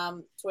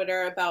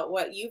Twitter about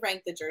what you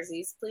rank the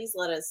jerseys, please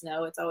let us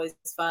know. It's always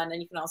fun,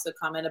 and you can also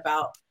comment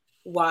about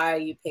why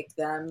you picked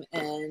them.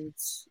 And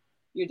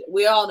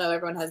we all know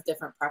everyone has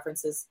different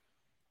preferences,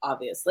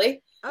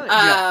 obviously. Oh,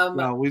 yeah.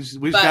 No, we just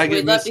gotta get.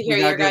 We'd love to hear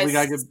your guys. We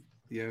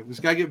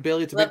just gotta get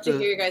Bailey to love to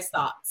hear your guys'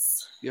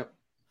 thoughts. Yep,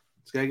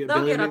 just gotta get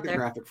Bailey to make the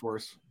graphic for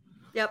us.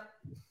 Yep,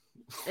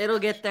 it'll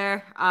get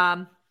there.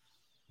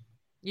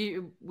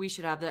 We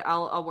should have that.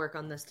 I'll work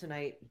on this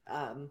tonight.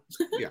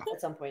 Yeah, at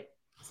some point.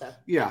 So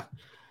yeah.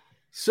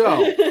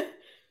 So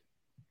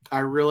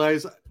I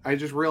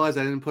just realized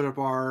I didn't put up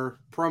our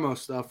promo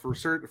stuff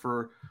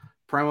for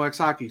Primo X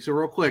Hockey. So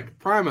real quick,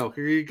 Primo,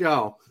 here you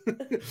go.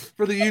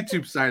 For the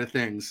YouTube side of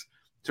things,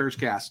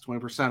 Surgecast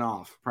 20%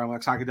 off.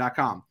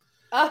 PrimoXHockey.com.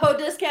 Oh,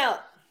 discount.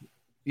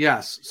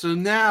 Yes. So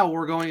now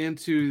we're going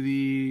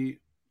into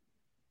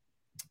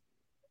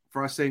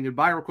for us saying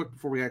goodbye real quick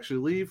before we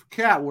actually leave.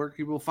 Kat, where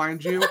people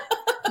find you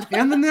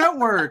and the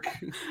network.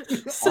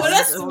 What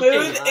a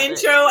smooth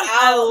intro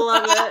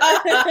out.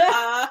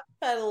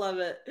 I love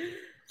it.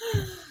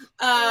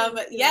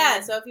 Yeah,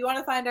 so if you want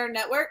to find our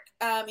network,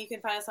 you can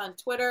find us on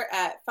Twitter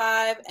at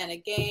 5 and a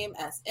game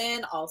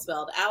SN, all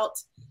spelled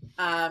out.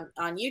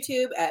 On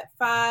YouTube at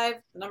 5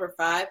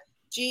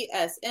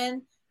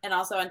 GSN, and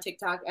also on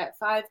TikTok at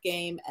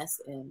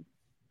 5GameSN.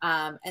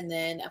 And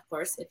then, of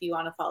course, if you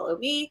want to follow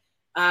me,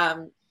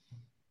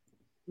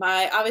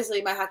 my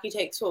hockey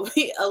takes will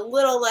be a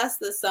little less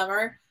this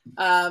summer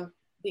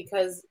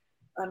because,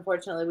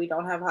 unfortunately, we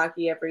don't have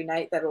hockey every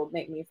night. That will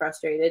make me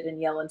frustrated and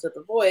yell into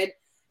the void.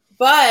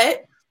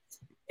 But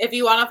if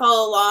you want to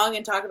follow along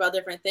and talk about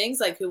different things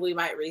like who we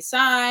might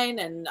re-sign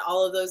and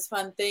all of those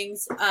fun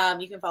things,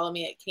 you can follow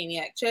me at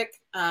Caniac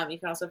Chick. You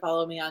can also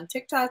follow me on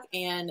TikTok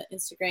and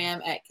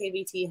Instagram at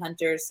KVT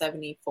Hunter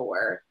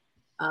 74.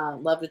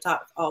 Love to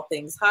talk all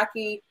things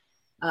hockey.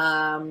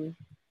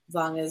 as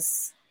long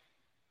as,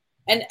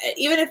 and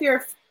even if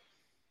you're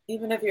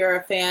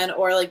a fan,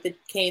 or like the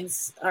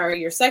Canes are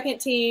your second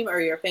team,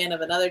 or you're a fan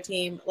of another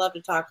team, love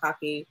to talk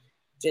hockey.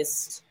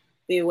 Just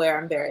be aware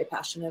I'm very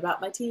passionate about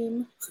my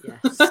team.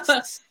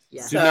 Yes.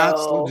 Yes.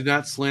 Do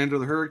not slander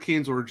the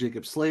Hurricanes or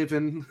Jacob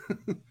Slavin.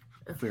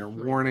 Fair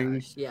warning.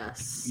 Gosh,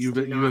 yes. You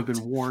have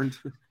been warned.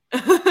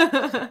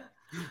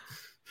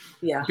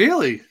 Yeah.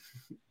 Bailey,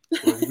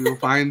 we'll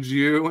find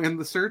you in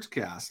the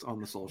Surgecast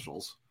on the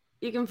socials.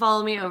 You can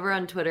follow me over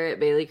on Twitter at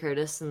Bailey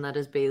Curtis, and that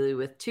is Bailey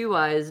with 2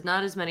 Y's.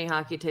 Not as many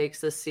hockey takes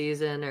this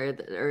season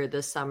or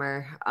this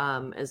summer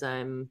as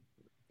I've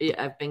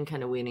been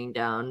kind of weaning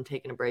down,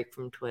 taking a break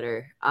from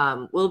Twitter.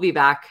 We'll be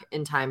back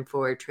in time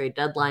for trade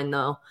deadline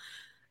though.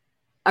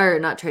 Or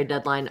not trade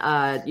deadline,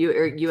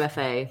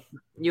 UFA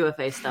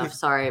stuff.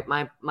 Sorry,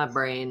 my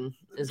brain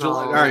is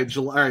July, all right.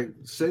 July. All right,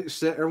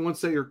 everyone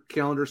say your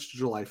calendars to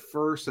July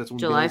 1st. That's when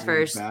July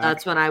 1st.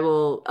 That's when I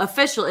will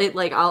officially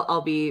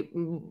I'll be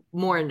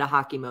more into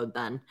hockey mode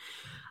then.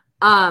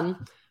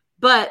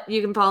 But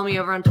you can follow me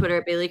over on Twitter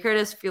at Bailey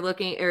Curtis if you're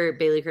looking, or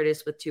Bailey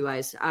Curtis with 2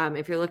 Y's.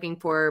 If you're looking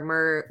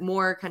for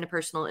more kind of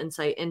personal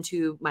insight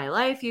into my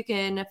life, you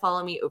can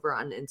follow me over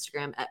on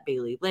Instagram at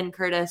Bailey Lynn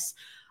Curtis.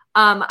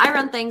 I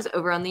run things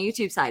over on the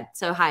YouTube side.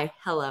 So hi,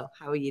 hello,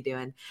 how are you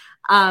doing?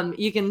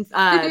 You can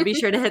be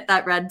sure to hit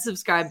that red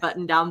subscribe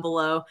button down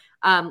below.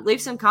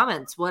 Leave some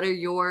comments. What are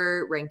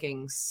your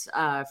rankings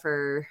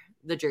for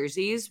the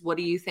jerseys? What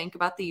do you think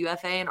about the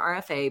UFA and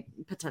RFA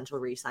potential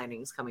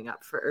re-signings coming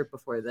up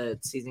before the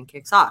season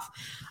kicks off?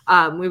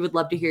 We would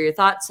love to hear your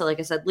thoughts. So like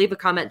I said, leave a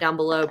comment down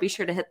below. Be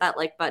sure to hit that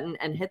like button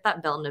and hit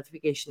that bell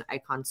notification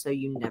icon so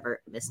you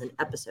never miss an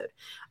episode.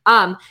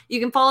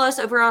 You can follow us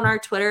over on our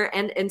Twitter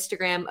and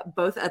Instagram,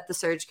 both at the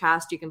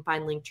Surgecast. You can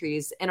find link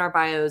trees in our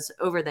bios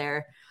over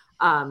there,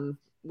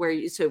 where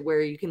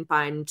you can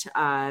find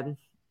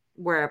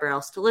wherever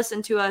else to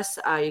listen to us.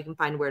 You can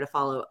find where to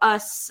follow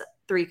us,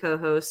 3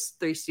 co-hosts,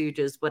 3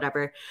 stooges,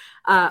 whatever,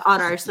 on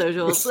our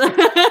socials.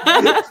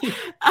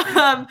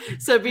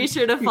 So be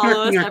sure to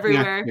follow us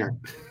everywhere.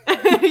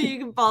 You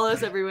can follow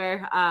us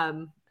everywhere.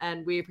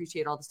 And we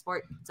appreciate all the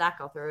support. Zach,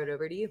 I'll throw it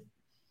over to you.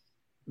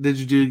 Did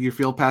you do your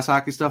field pass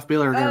hockey stuff,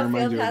 Bill? Or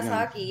field pass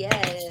hockey, yeah.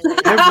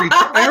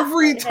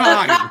 Every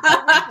time.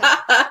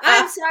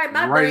 I'm sorry,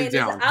 my brain is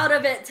out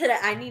of it today.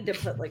 I need to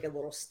put like a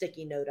little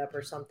sticky note up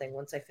or something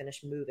once I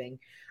finish moving.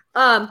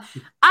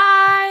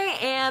 I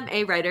am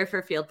a writer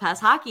for Field Pass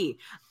Hockey.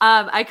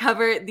 I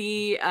cover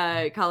the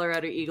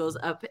Colorado Eagles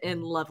up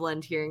in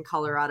Loveland here in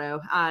Colorado.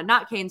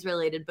 Not Canes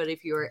related, but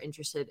if you are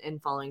interested in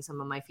following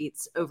some of my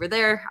feats over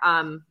there,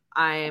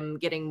 I am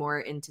getting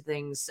more into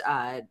things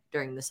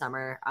during the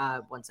summer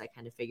once I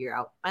kind of figure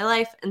out my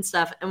life and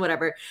stuff and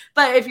whatever.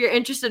 But if you're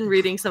interested in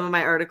reading some of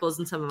my articles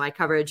and some of my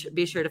coverage,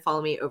 be sure to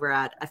follow me over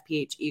at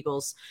FPH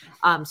Eagles.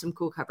 Some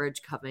cool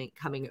coverage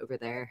coming over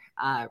there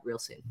real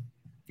soon.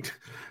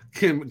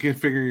 Kim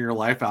figuring your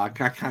life out.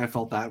 I kind of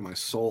felt that in my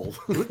soul.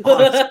 Who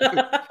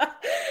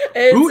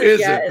is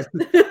it?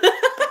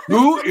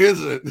 Who is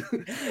it?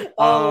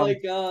 Oh my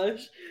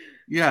gosh.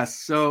 Yes.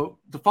 So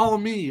to follow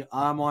me,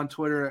 I'm on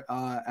Twitter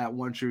at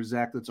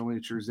OneTrueZach. That's only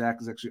true. Zach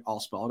is actually all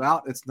spelled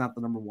out. It's not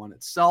the number 1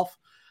 itself.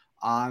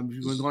 If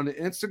you want to go into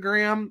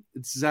Instagram,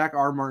 it's Zach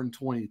R. Martin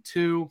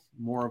 22.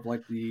 More of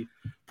like the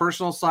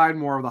personal side,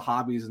 more of the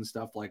hobbies and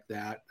stuff like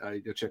that.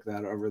 You go check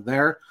that over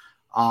there.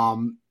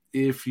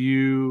 If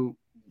you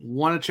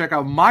want to check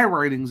out my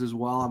writings as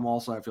well, I'm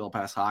also at Field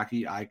Pass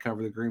Hockey. I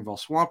cover the Greenville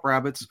Swamp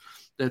Rabbits.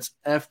 That's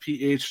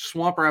FPH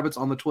Swamp Rabbits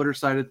on the Twitter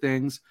side of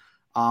things.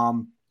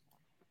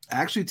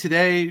 Actually,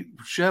 today,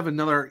 should have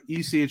another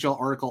ECHL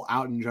article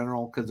out in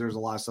general because there's a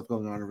lot of stuff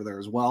going on over there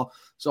as well.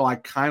 So I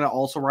kind of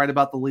also write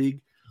about the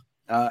league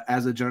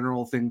as a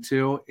general thing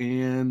too.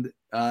 And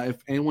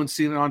if anyone's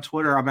seen it on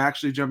Twitter, I'm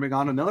actually jumping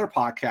on another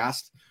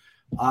podcast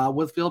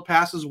with Field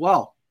Pass as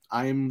well.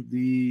 I'm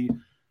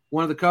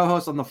one of the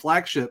co-hosts on the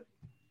flagship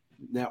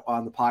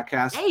on the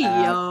podcast. Hey,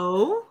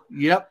 yo.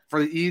 Yep,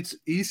 for the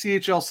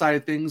ECHL side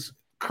of things.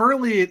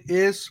 Currently, it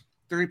is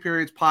 3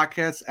 Periods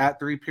Podcast at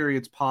 3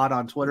 Periods Pod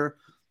on Twitter.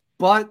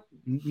 But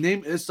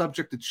name is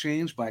subject to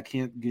change, but I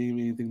can't give you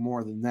anything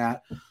more than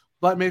that.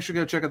 But make sure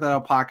to go check out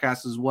that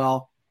podcast as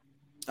well.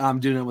 I'm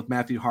doing it with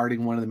Matthew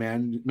Harding, one of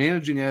the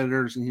managing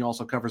editors, and he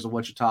also covers the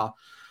Wichita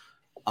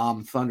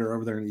Thunder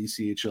over there in the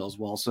ECHL as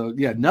well. So,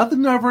 yeah,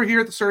 nothing over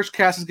here at the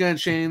Surgecast is going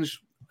to change.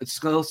 It's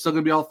still going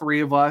to be all 3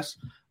 of us.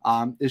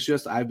 It's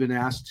just I've been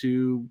asked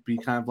to be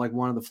kind of like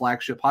one of the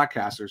flagship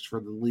podcasters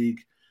for the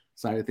league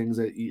side of things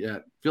at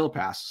Field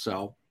Pass.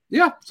 So,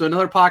 yeah, so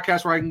another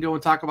podcast where I can go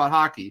and talk about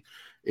hockey.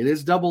 It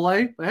is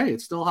AA, but hey,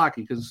 it's still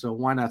hockey, so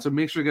why not? So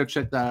make sure to go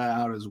check that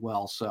out as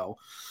well. So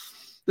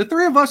the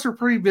 3 of us are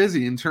pretty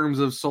busy in terms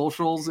of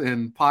socials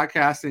and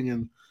podcasting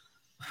and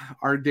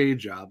our day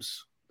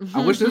jobs.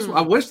 I wish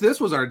this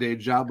was our day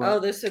job.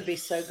 But this would be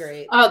so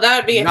great. Oh, that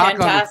would be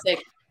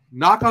fantastic.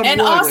 Knock on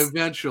wood,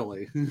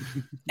 eventually.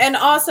 And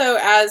also,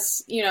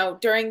 as you know,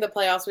 during the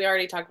playoffs, we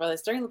already talked about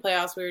this. During the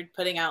playoffs, we were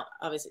putting out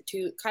obviously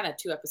two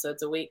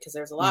episodes a week because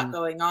there's a lot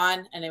going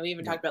on. And then we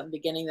even talked about in the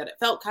beginning that it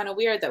felt kind of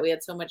weird that we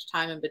had so much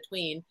time in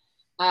between.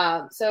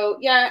 So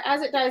yeah,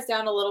 as it dies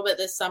down a little bit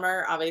this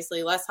summer,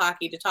 obviously less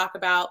hockey to talk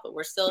about, but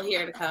we're still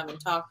here to come and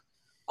talk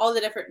all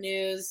the different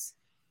news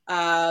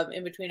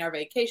in between our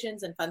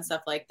vacations and fun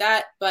stuff like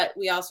that. But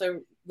we also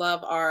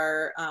love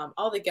our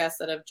all the guests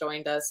that have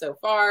joined us so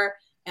far.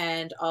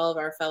 And all of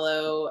our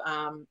fellow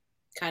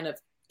kind of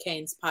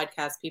Canes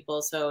podcast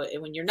people. So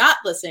when you're not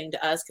listening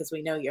to us, because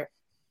we know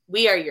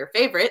we are your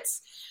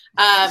favorites,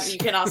 you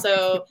can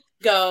also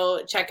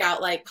go check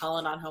out like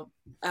Colin on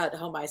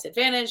Home Ice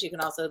Advantage. You can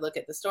also look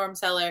at the Storm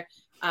Cellar.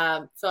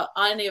 So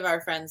any of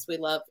our friends we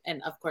love,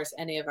 and of course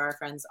any of our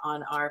friends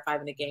on our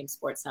 5 in a Game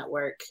Sports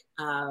Network.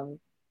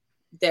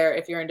 There,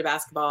 if you're into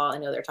basketball, I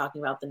know they're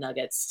talking about the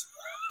Nuggets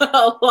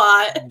a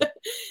lot.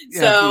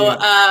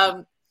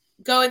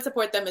 Go and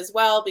support them as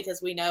well,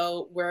 because we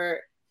know we're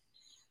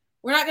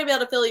not going to be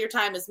able to fill your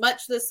time as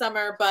much this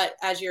summer, but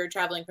as you're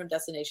traveling from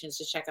destinations,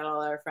 just check out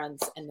all our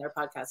friends and their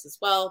podcasts as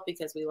well,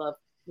 because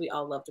we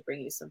all love to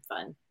bring you some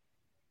fun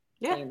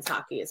Canes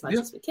hockey as much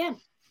as we can.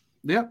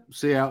 Yep.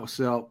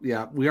 So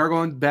we are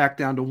going back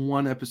down to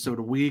 1 episode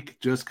a week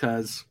just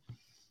because,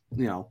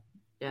 Yeah.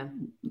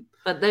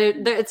 But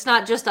it's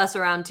not just us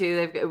around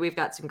too. We've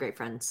got some great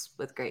friends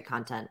with great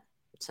content.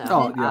 So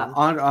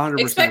 100%.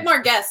 Expect more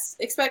guests.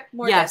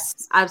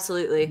 Yes,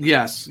 absolutely.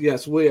 Yes.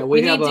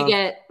 We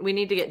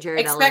need to get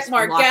Jared Ellis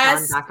more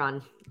guests back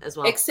on as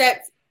well.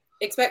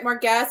 Expect more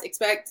guests.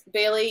 Expect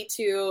Bailey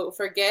to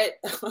forget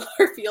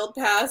our field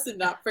pass and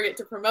not forget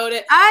to promote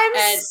it.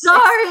 I'm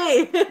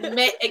sorry.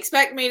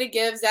 Expect me to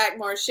give Zach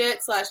more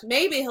shit. /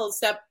 maybe he'll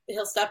step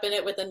in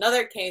it with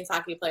another Canes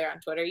hockey player on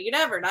Twitter. You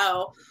never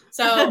know.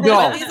 So no,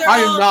 I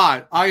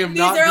am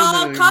not. These are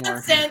all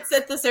constants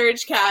at the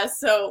Surge Cast.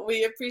 So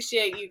we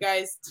appreciate you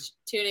guys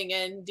tuning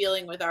in,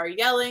 dealing with our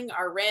yelling,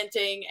 our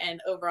ranting,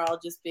 and overall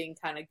just being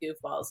kind of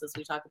goofballs as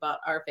we talk about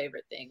our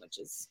favorite thing, which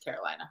is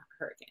Carolina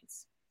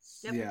Hurricanes.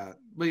 Yep. Yeah,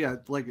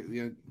 but like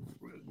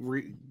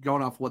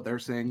going off what they're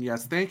saying,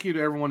 yes, thank you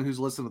to everyone who's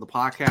listened to the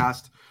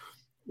podcast.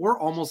 We're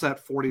almost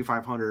at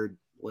 4,500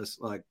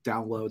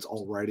 downloads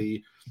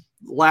already.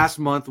 Last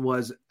month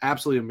was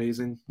absolutely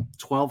amazing,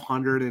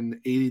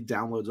 1,280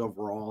 downloads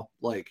overall.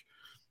 Like,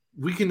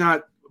 we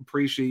cannot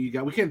appreciate you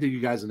guys. We can't thank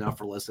you guys enough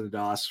for listening to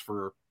us,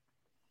 for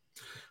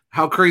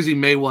how crazy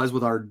May was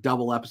with our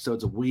double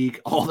episodes a week,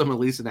 all of them at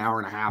least an hour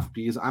and a half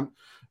piece.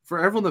 For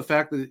everyone, the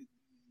fact that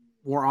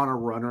we're on a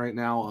run right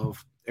now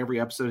of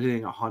every episode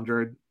hitting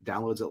 100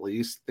 downloads at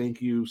least.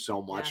 Thank you so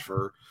much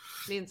for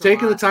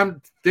taking the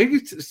time.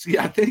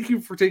 Thank you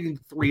for taking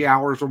 3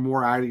 hours or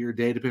more out of your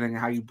day, depending on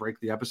how you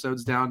break the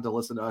episodes down, to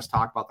listen to us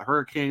talk about the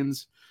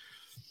Hurricanes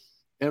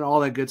and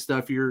all that good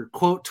stuff. Your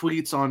quote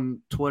tweets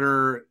on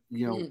Twitter,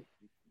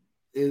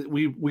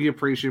 we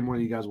appreciate more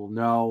than you guys will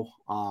know.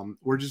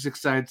 We're just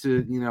excited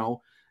to,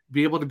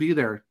 be able to be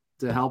there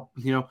to help,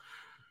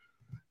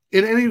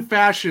 in any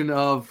fashion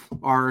of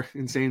our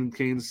insane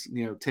Canes,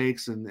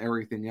 takes and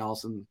everything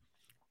else. And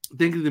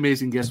thank you to the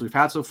amazing guests we've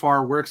had so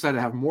far. We're excited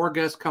to have more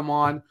guests come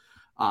on.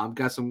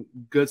 Got some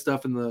good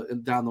stuff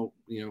down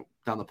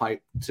the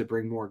pipe to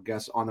bring more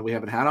guests on that we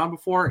haven't had on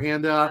before.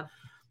 And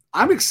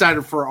I'm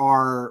excited for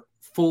our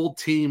full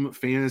team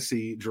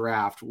fantasy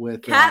draft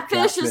with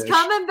Catfish is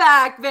coming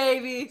back,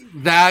 baby.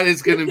 That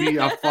is going to be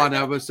a fun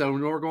episode.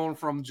 We're going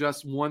from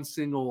just one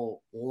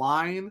single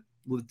line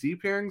with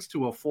deep pairings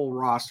to a full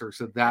roster,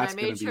 so that's. I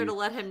made sure to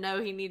let him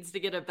know he needs to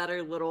get a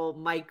better little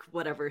mic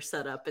whatever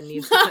setup and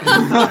needs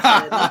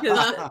to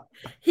because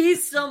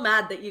he's still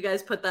mad that you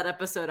guys put that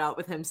episode out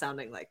with him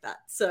sounding like that.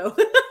 So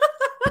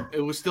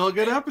it was still a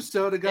good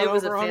episode. It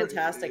was a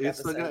fantastic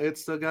episode. It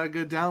still got a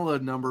good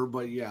download number,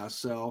 but yeah.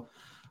 So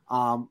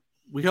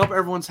we hope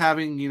everyone's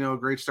having a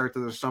great start to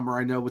the summer.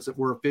 I know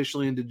we're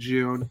officially into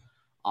June.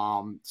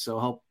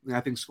 So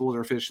I think schools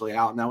are officially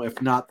out now,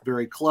 if not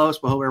very close,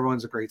 but hope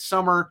everyone's a great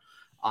summer.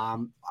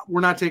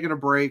 We're not taking a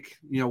break.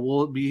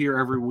 We'll be here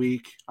every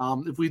week.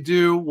 If we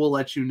do, we'll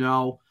let you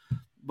know,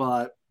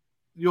 but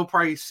you'll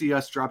probably see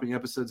us dropping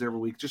episodes every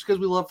week just because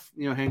we love,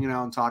 hanging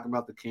out and talking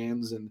about the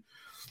Canes. And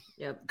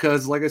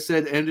because like I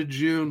said, end of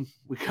June,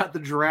 we got the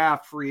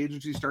draft. Free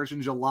agency starts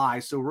in July.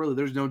 So really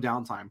there's no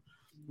downtime.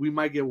 We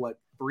might get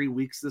 3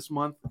 weeks this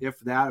month, if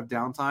that, of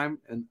downtime.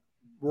 And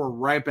we're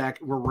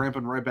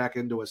ramping right back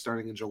into it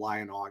starting in July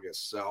and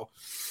August. So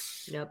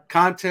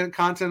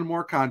content and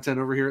more content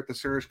over here at the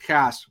Surge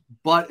Cast.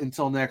 But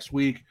until next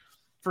week,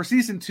 for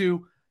season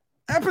 2,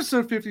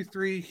 episode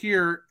 53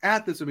 here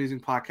at this amazing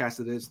podcast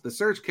that is the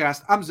Surge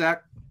Cast. I'm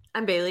Zach.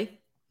 I'm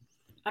Bailey.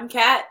 I'm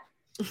Kat.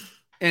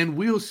 And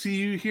we'll see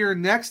you here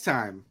next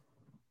time.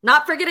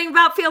 Not forgetting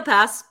about Field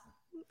Pass.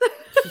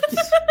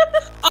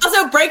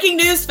 Also, breaking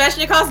news,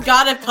 Sveshnikov's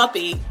got a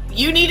puppy.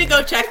 You need to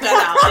go check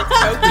that out. It's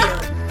so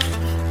cute.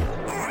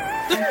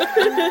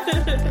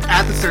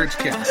 At the Surge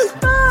Cast.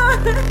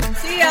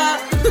 See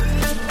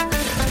ya.